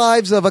enchanted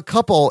lives of a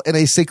couple in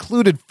a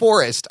secluded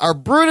forest are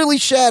brutally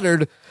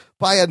shattered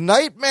by a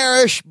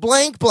nightmarish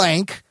blank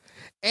blank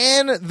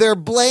and their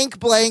blank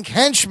blank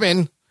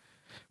henchmen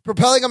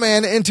propelling a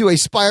man into a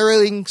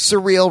spiraling,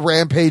 surreal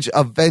rampage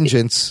of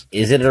vengeance.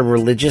 Is it a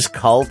religious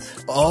cult?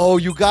 Oh,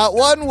 you got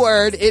one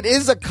word. It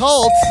is a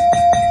cult.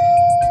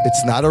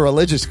 It's not a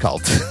religious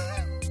cult.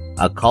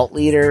 A cult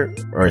leader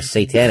or a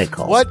satanic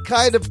cult? What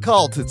kind of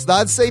cult? It's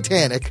not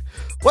satanic.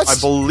 I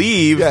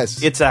believe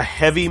it's a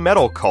heavy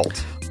metal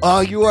cult. Oh,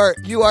 you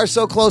are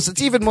so close.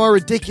 It's even more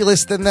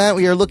ridiculous than that.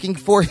 We are looking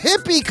for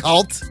hippie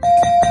cult.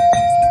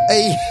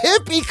 A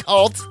hippie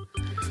cult.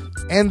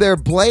 And their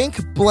blank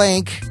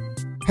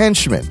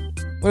henchmen.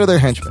 What are their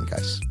henchmen,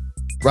 guys?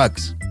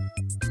 Rugs.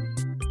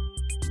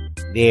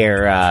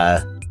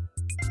 They're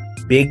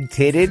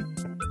big-titted?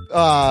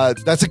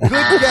 That's a good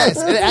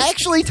guess. It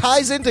actually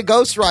ties into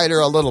Ghost Rider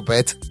a little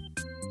bit.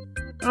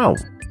 Oh.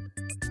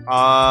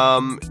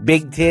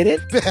 Big-titted?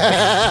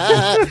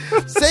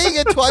 Saying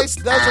it twice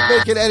doesn't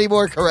make it any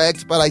more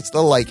correct, but I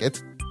still like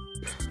it.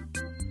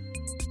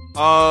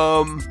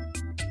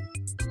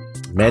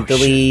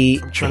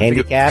 Mentally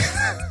handicapped?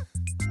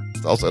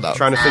 It's also not. I'm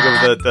trying to think of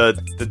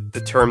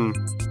the term.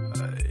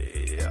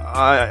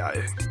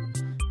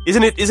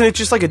 Isn't it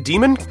just like a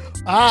demon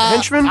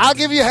henchman? I'll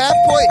give you half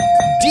point.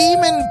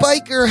 Demon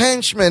biker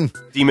henchman.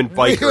 Demon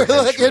biker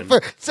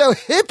henchman. So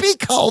hippie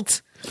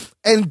cult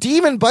and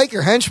demon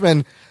biker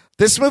henchman.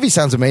 This movie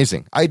sounds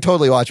amazing. I'd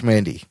totally watch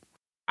Mandy.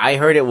 I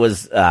heard it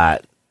was a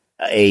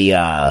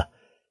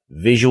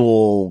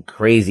visual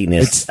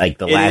craziness, like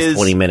the last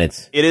 20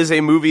 minutes. It is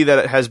a movie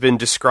that has been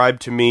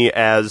described to me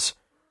as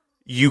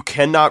you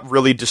cannot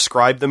really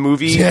describe the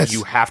movie. Yes.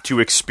 You have to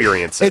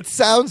experience it. It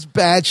sounds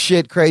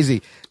batshit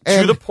crazy.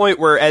 And to the point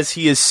where as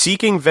he is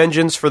seeking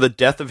vengeance for the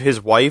death of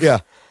his wife,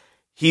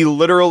 he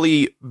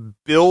literally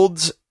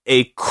builds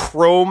a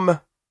chrome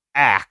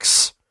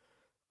axe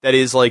that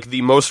is like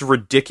the most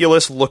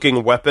ridiculous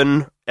looking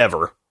weapon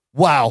ever.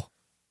 Wow.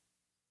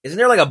 Isn't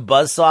there like a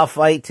buzzsaw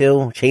fight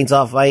too?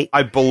 Chainsaw fight?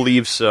 I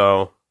believe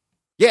so.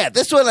 Yeah,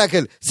 this one I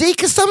could see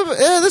because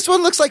this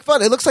one looks like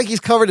fun. It looks like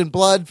he's covered in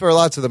blood for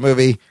lots of the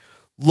movie.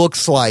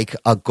 Looks like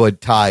a good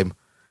time.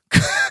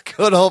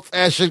 Good old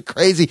fashioned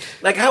crazy.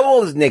 Like, how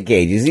old is Nick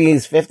Cage? Is he in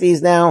his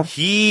 50s now?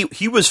 He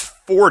was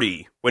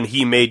 40 when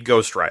he made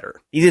Ghost Rider.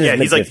 He's in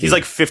his he's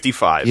like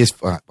 55.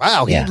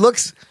 Wow, he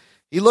looks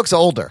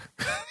older.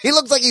 He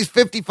looks like he's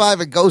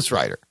 55 in Ghost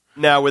Rider.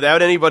 Now,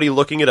 without anybody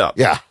looking it up,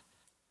 yeah.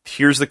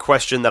 Here's the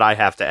question that I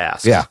have to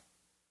ask. Yeah.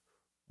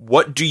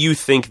 What do you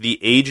think the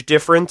age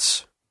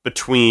difference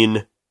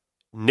between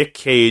Nick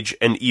Cage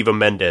and Eva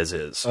Mendes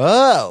is?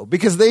 Oh,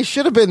 because they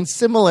should have been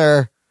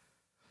similar.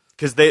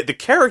 Because the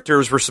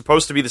characters were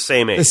supposed to be the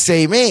same age. The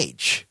same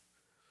age.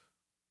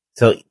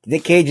 So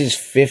Nick Cage is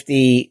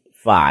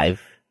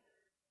 55,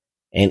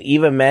 and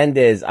Eva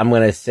Mendes, I'm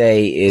going to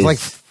say, is like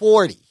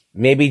 40.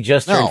 Maybe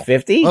just turned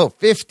 50? Oh,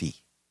 50.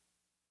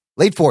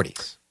 Late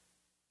 40s.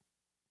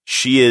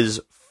 She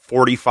is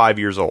 45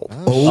 years old.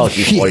 Oh,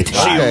 she's 45.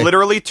 She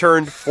literally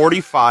turned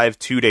 45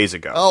 2 days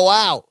ago. Oh,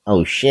 wow.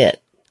 Oh,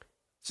 shit.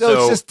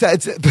 So it's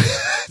just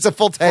it's a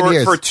full 10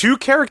 years. For two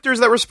characters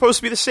that were supposed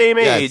to be the same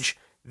age,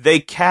 they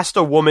cast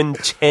a woman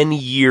 10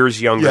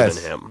 years younger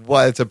than him.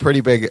 Well, it's a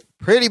pretty big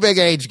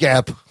age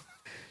gap.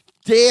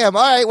 Damn.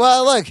 All right.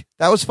 Well, look,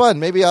 that was fun.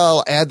 Maybe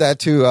I'll add that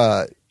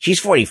to she's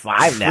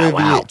 45 now.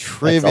 Wow.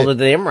 That's older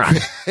than Imran.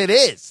 It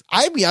is.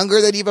 I'm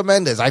younger than Eva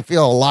Mendes. I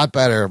feel a lot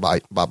better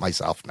about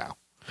myself now.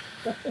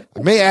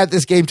 I may add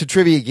this game to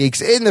Trivia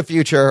Geeks in the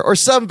future or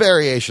some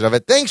variation of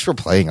it. Thanks for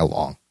playing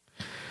along.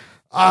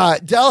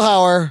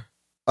 Delhauer,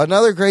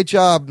 another great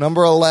job.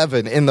 Number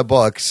 11 in the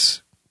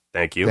books.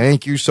 Thank you.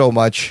 Thank you so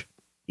much.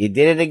 You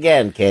did it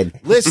again, kid.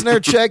 Listener,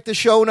 check the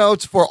show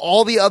notes for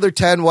all the other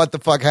 10 What the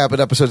Fuck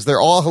Happened episodes.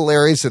 They're all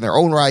hilarious in their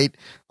own right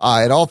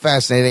and all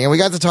fascinating. And we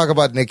got to talk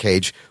about Nick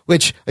Cage,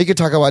 which we could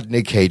talk about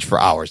Nick Cage for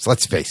hours.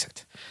 Let's face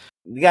it.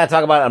 We got to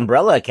talk about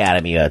Umbrella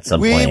Academy at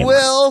some point. We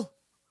will.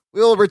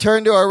 We'll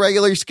return to our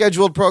regularly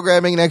scheduled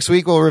programming next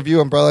week. We'll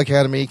review Umbrella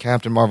Academy,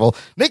 Captain Marvel.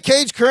 Nick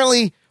Cage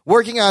currently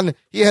working on,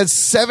 he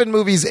has 7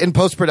 movies in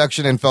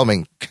post-production and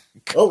filming.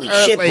 Holy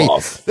shit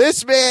balls.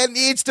 This man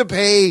needs to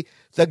pay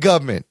the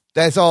government.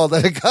 That's all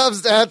that it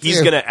comes down to.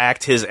 He's going to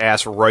act his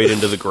ass right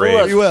into the grave.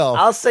 Look, he will.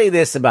 I'll say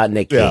this about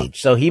Nick Cage.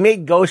 Yeah. So he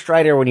made Ghost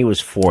Rider when he was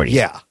 40.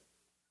 Yeah.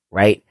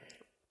 Right?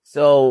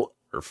 So,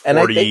 40, and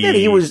I think that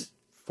he was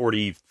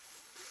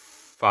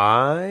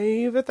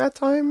 45 at that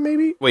time,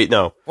 maybe? Wait,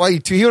 no. Well,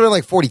 he would have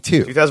like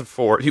 42.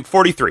 2004.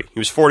 43. He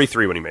was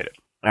 43 when he made it.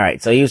 All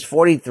right. So he was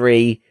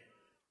 43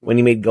 when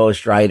he made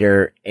Ghost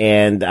Rider.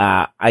 And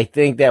I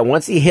think that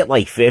once he hit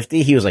like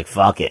 50, he was like,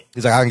 fuck it.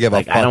 He's like, I don't give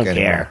a fuck I don't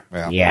anymore.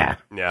 care. Yeah.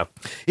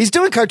 He's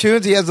doing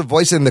cartoons. He has a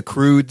voice in The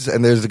Croods,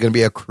 and there's going to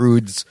be a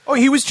Croods. Oh,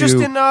 he was just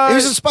in... he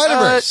was in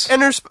Spider-Verse.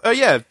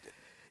 Yeah.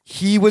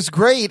 He was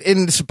great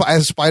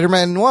as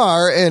Spider-Man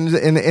Noir and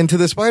Into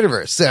the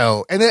Spider-Verse.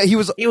 So, and then he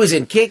was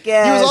in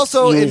Kick-Ass. He was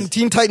also in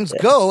Teen Titans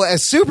Go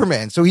as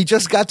Superman. So he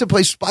just got to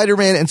play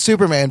Spider-Man and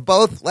Superman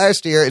both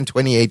last year in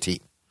 2018.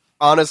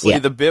 Honestly,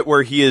 the bit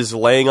where he is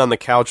laying on the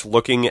couch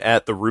looking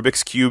at the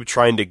Rubik's Cube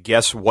trying to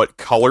guess what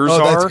colors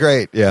are. That's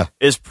great, yeah.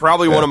 Is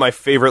probably one of my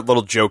favorite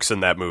little jokes in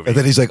that movie. And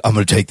then he's like, I'm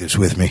going to take this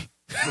with me.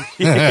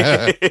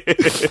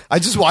 I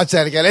just watched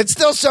that again. It's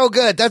still so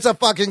good. That's a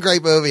fucking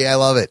great movie. I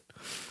love it.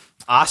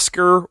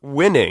 Oscar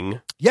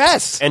winning.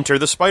 Yes. Enter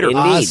the Spider-Verse.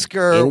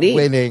 Oscar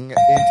winning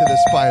Into the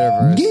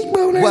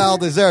Spider-Verse. Well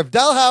deserved.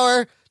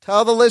 Delhauer,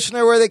 tell the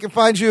listener where they can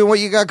find you and what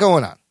you got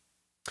going on.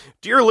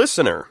 Dear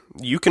listener,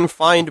 you can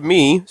find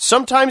me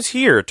sometimes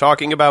here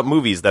talking about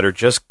movies that are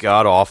just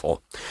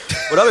god-awful.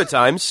 But other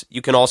times,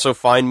 you can also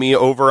find me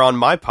over on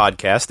my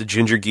podcast, the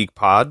Ginger Geek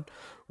Pod,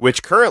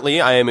 which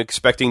currently I am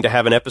expecting to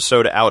have an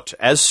episode out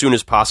as soon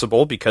as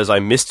possible because I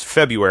missed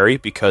February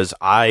because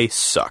I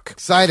suck.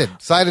 Excited,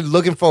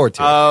 looking forward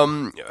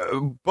to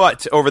it.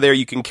 But over there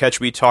you can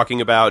catch me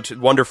talking about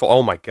wonderful,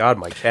 oh my god,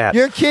 my cat.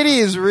 Your kitty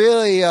is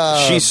really...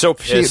 she's so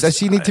pissed. Does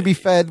she need to be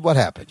fed? What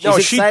happened? She's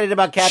excited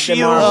about Captain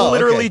She Marvel.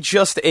 literally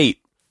just ate.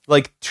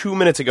 Like 2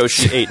 minutes ago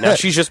she ate. Now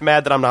she's just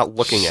mad that I'm not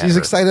looking at her. She's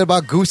excited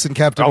about Goose and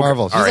Captain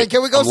Marvel. She's like,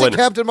 can we go see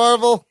Captain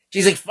Marvel?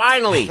 She's like,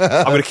 finally.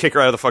 I'm going to kick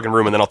her out of the fucking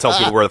room and then I'll tell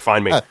people where to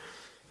find me.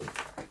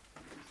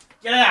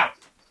 Get out.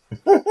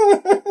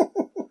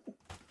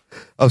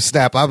 Oh,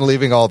 snap. I'm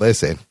leaving all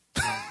this in.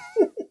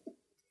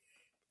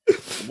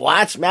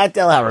 Watch Matt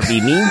Delhauer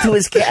be mean to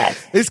his cat.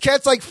 His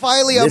cat's like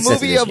finally a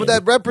movie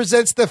that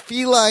represents the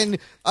feline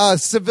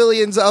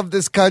civilians of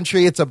this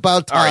country. It's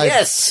about time. All right,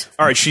 yes.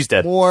 All right, she's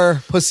dead.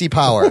 More pussy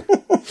power.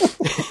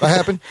 What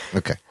happened?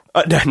 Okay.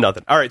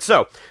 Nothing. All right,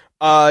 so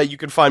you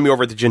can find me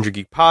over at the Ginger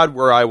Geek Pod,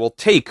 where I will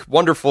take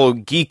wonderful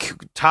geek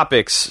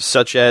topics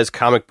such as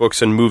comic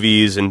books and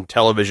movies and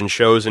television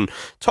shows and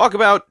talk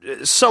about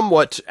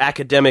somewhat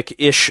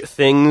academic-ish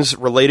things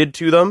related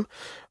to them.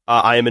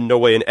 I am in no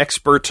way an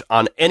expert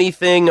on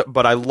anything,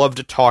 but I love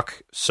to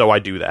talk, so I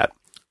do that.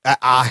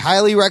 I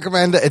highly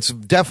recommend it. It's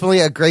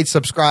definitely a great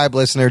subscribe,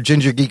 listener.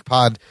 Ginger Geek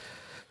Pod.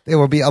 There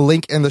will be a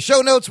link in the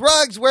show notes.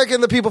 Ruggs, where can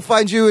the people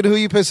find you and who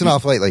you pissing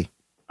off lately?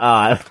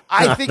 I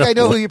think I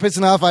know who you're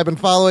pissing off. I've been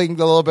following a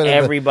little bit of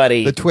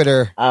everybody. The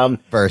Twitter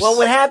verse. Well,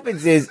 what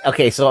happens is,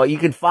 okay, so you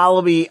can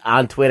follow me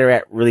on Twitter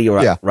at Really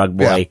Rug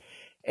Boy. Yeah.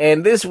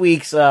 And this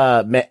week's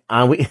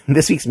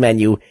this week's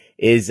menu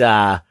is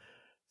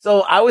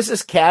so I was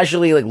just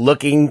casually like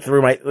looking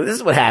through this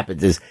is what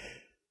happens is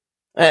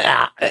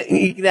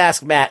you can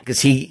ask Matt because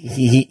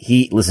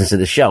he listens to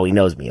the show. He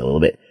knows me a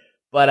little bit.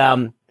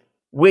 But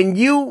when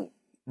you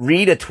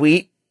read a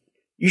tweet,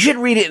 you should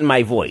read it in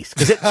my voice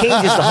because it changes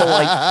the whole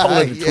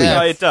tone of the tweet.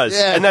 Yeah, it does.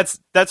 Yeah. And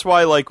that's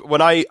why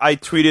when I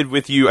tweeted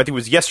with you, I think it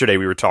was yesterday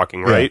we were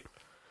talking, right?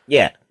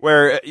 Yeah.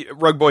 Where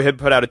Rug Boy had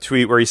put out a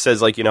tweet where he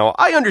says,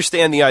 I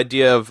understand the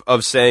idea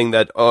of saying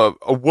that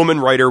a woman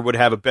writer would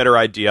have a better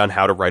idea on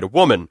how to write a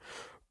woman.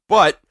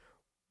 But,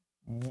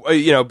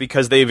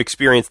 because they've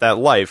experienced that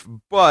life.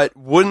 But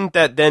wouldn't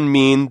that then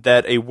mean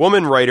that a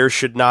woman writer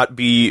should not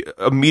be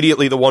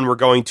immediately the one we're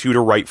going to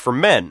write for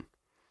men?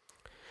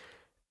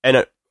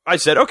 And I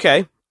said,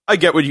 okay, I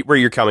get where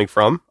you're coming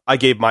from. I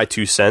gave my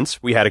 2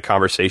 cents. We had a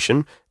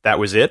conversation. That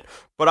was it.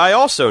 But I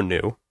also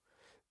knew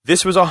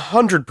this was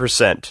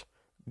 100%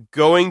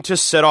 going to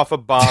set off a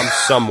bomb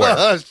somewhere.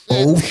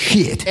 Oh,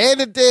 shit. And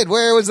it did.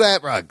 Where was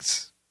that,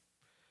 Ruggs?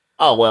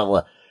 Oh,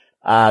 well,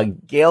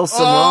 Gail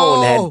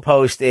Simone had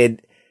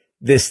posted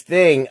this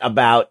thing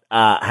about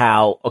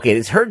how,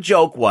 okay, her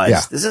joke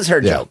was, this is her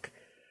joke.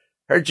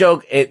 Her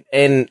joke,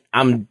 and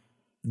I'm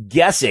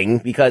guessing,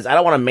 because I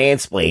don't want to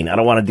mansplain. I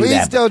don't want to do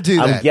that. Please don't do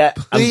that.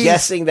 I'm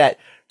guessing that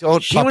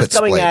she was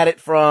coming at it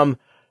from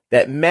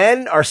that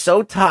men are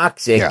so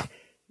toxic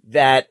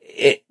that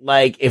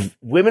if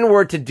women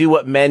were to do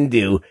what men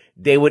do,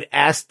 they would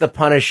ask the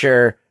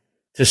Punisher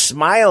to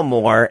smile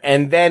more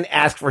and then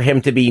ask for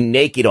him to be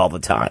naked all the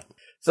time.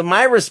 So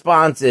my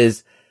response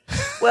is,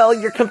 well,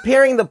 you're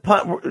comparing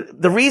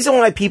the reason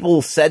why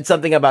people said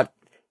something about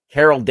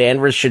Carol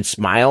Danvers should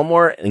smile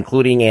more,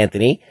 including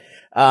Anthony,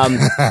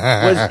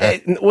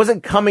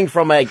 wasn't coming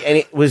from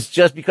it was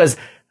just because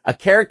a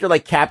character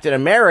like Captain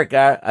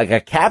America, like a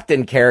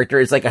captain character,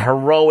 is like a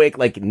heroic,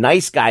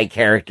 nice guy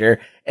character.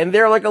 And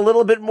they're a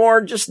little bit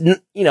more just,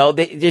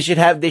 they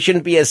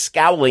shouldn't be as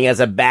scowling as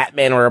a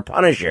Batman or a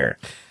Punisher.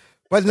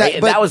 But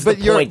that was the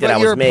point that I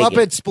was making. You're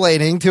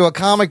puppet-splaining to a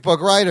comic book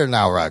writer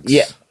now, Ruggs.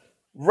 Yeah.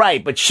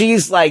 Right. But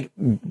she's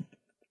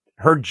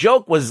her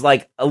joke was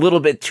a little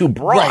bit too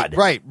broad.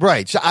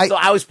 Right. So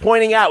I was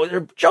pointing out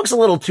her joke's a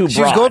little too broad.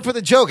 She was going for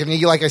the joke.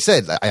 And like I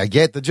said, I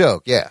get the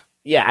joke. Yeah.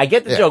 Yeah, I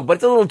get the joke, but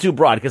it's a little too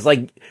broad because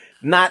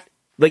not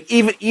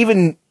even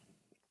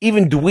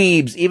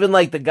dweebs, even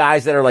the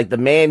guys that are the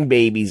man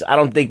babies, I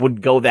don't think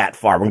would go that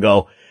far and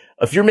go,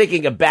 if you're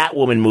making a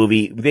Batwoman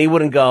movie, they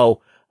wouldn't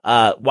go,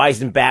 why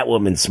isn't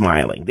Batwoman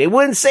smiling? They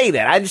wouldn't say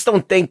that. I just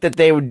don't think that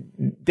they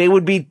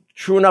would be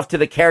true enough to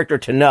the character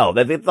to know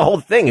that the whole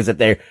thing is that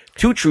they're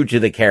too true to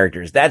the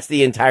characters. That's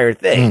the entire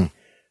thing.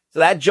 So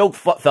that joke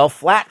fell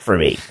flat for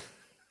me.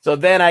 So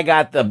then I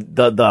got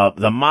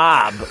the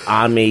mob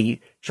on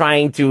me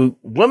trying to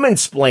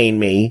womansplain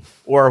me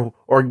or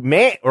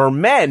men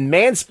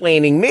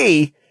mansplaining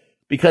me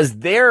because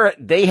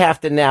they have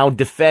to now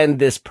defend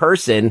this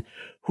person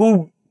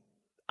who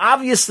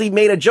obviously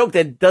made a joke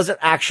that doesn't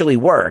actually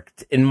work,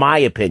 in my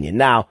opinion.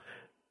 Now,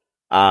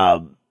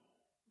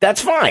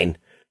 That's fine.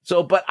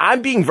 So, but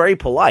I'm being very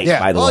polite,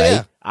 by the way.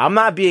 Yeah. I'm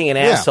not being an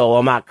asshole.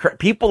 I'm not.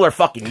 People are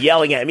fucking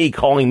yelling at me,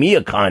 calling me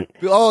a cunt,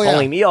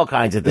 calling me all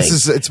kinds of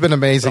things. It's been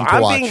amazing to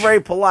I'm watch. being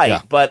very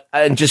polite, but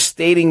and just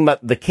stating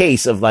the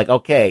case of like,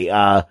 okay,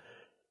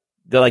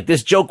 they're like,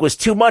 this joke was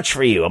too much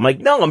for you. I'm like,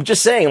 no, I'm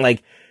just saying,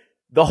 like,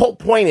 the whole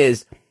point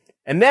is,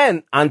 and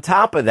then on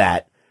top of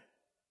that,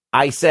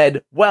 I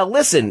said, well,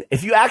 listen,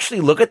 if you actually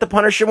look at the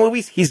Punisher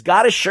movies, he's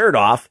got his shirt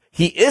off.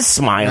 He is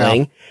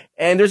smiling.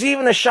 And there's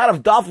even a shot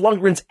of Dolph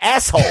Lundgren's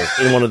asshole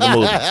in one of the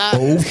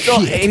movies.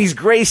 And he's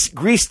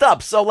greased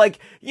up. So, like,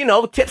 you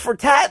know, tit for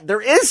tat,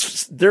 there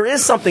is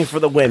something for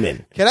the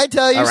women. Can I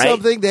tell you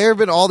something? There have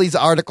been all these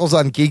articles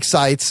on geek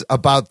sites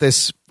about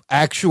this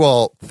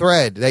actual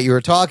thread that you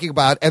were talking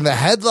about, and the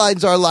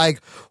headlines are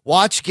like,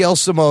 watch Gail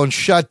Simone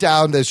shut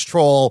down this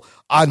troll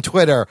on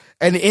Twitter.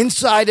 And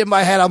inside in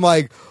my head, I'm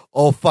like,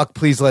 oh, fuck,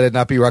 please let it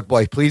not be Ruck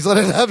Boy. Please let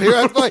it not be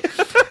Ruck Boy.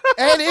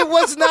 And it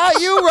was not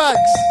you, Rux.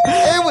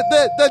 It was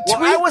the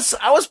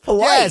tweet. I was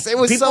polite. Yes, it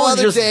was People so were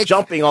other just dick.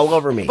 jumping all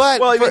over me. But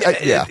well,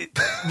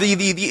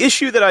 the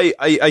issue that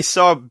I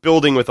saw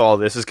building with all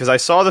this is because I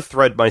saw the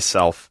thread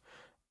myself,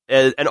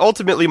 and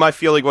ultimately my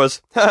feeling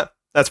was,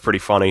 that's pretty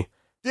funny.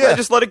 Yeah, I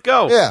just let it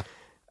go. Yeah.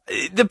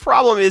 The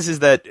problem is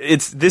that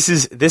this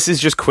is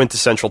just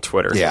quintessential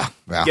Twitter. Yeah.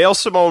 Gail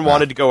Simone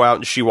wanted to go out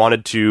and she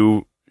wanted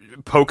to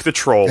poke the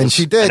trolls, and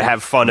she did, and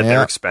have fun at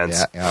their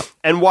expense,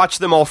 and watch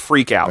them all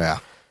freak out. Yeah.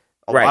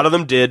 A lot of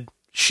them did.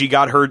 She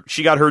got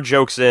her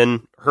jokes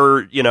in.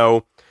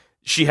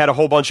 She had a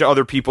whole bunch of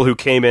other people who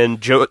came in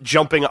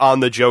jumping on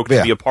the joke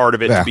to be a part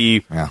of it, to be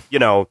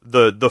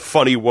the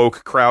funny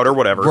woke crowd or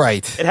whatever.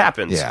 Right. It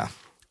happens. Yeah.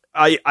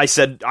 I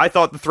said I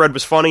thought the thread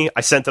was funny.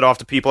 I sent it off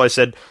to people. I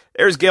said,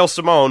 "There's Gail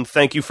Simone.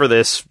 Thank you for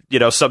this.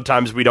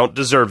 Sometimes we don't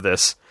deserve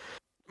this."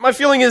 My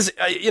feeling is,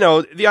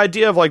 the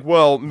idea of like,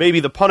 well,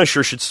 maybe the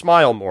Punisher should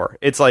smile more.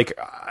 It's like,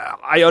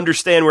 I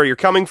understand where you're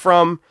coming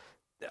from.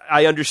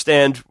 I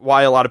understand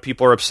why a lot of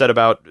people are upset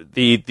about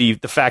the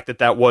fact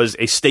that was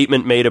a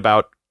statement made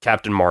about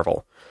Captain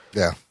Marvel.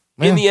 Yeah.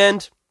 In the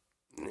end,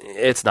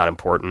 it's not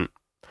important.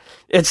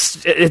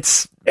 It's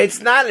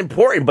not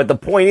important, but the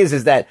point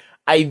is that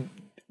if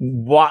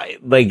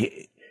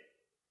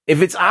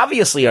it's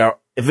obviously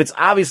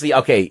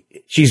okay,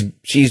 she's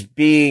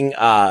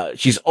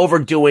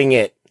overdoing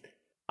it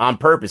on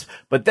purpose.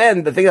 But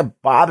then the thing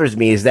that bothers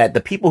me is that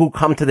the people who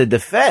come to the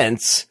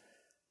defense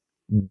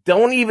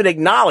don't even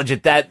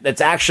acknowledge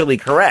that's actually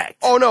correct.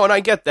 Oh no, and I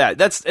get that.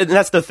 That's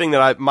the thing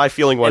that my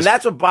feeling was. And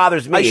that's what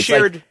bothers me.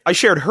 I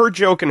shared her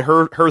joke and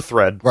her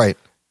thread. Right.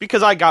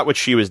 Because I got what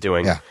she was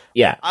doing.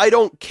 Yeah. I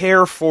don't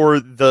care for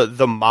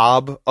the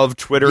mob of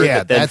Twitter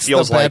that then that's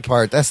feels the bad like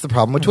part. That's the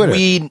problem with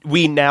Twitter.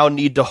 We now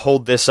need to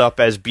hold this up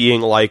as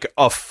being like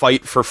a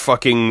fight for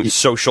fucking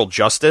social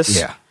justice.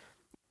 Yeah.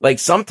 Like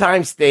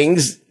sometimes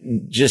things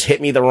just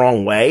hit me the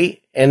wrong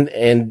way,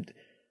 and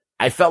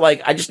I felt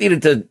like I just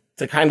needed to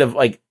kind of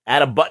like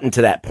add a button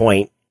to that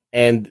point,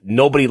 and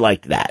nobody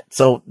liked that.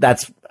 So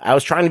I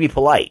was trying to be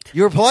polite.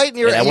 You were polite,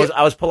 and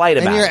I was polite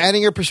about it. And you're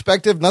adding your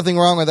perspective. Nothing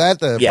wrong with that.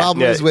 The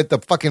problem is with the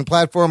fucking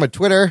platform of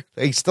Twitter.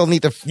 They still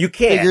need to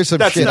figure some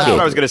shit out. That's what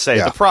I was going to say.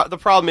 Yeah. The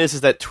problem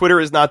is that Twitter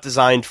is not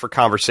designed for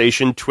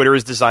conversation. Twitter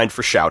is designed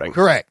for shouting.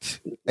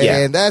 Correct.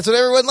 And that's what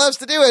everyone loves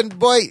to do. And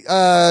boy,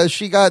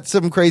 she got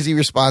some crazy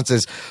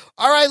responses.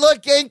 All right,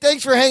 look, gang,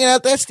 thanks for hanging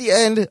out. That's the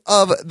end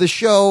of the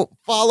show.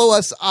 Follow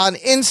us on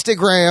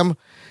Instagram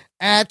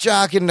at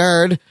Jock and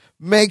Nerd.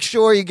 Make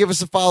sure you give us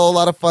a follow. A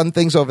lot of fun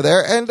things over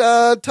there. And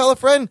tell a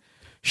friend.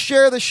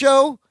 Share the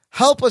show.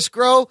 Help us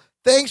grow.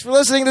 Thanks for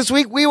listening this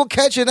week. We will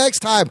catch you next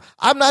time.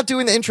 I'm not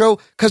doing the intro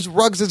because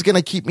Ruggs is going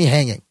to keep me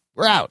hanging.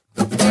 We're out.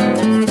 Why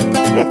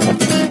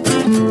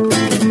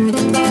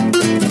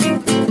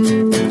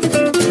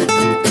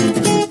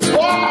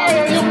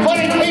are you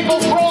putting people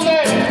through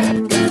this?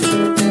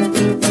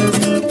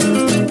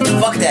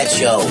 Fuck that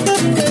show.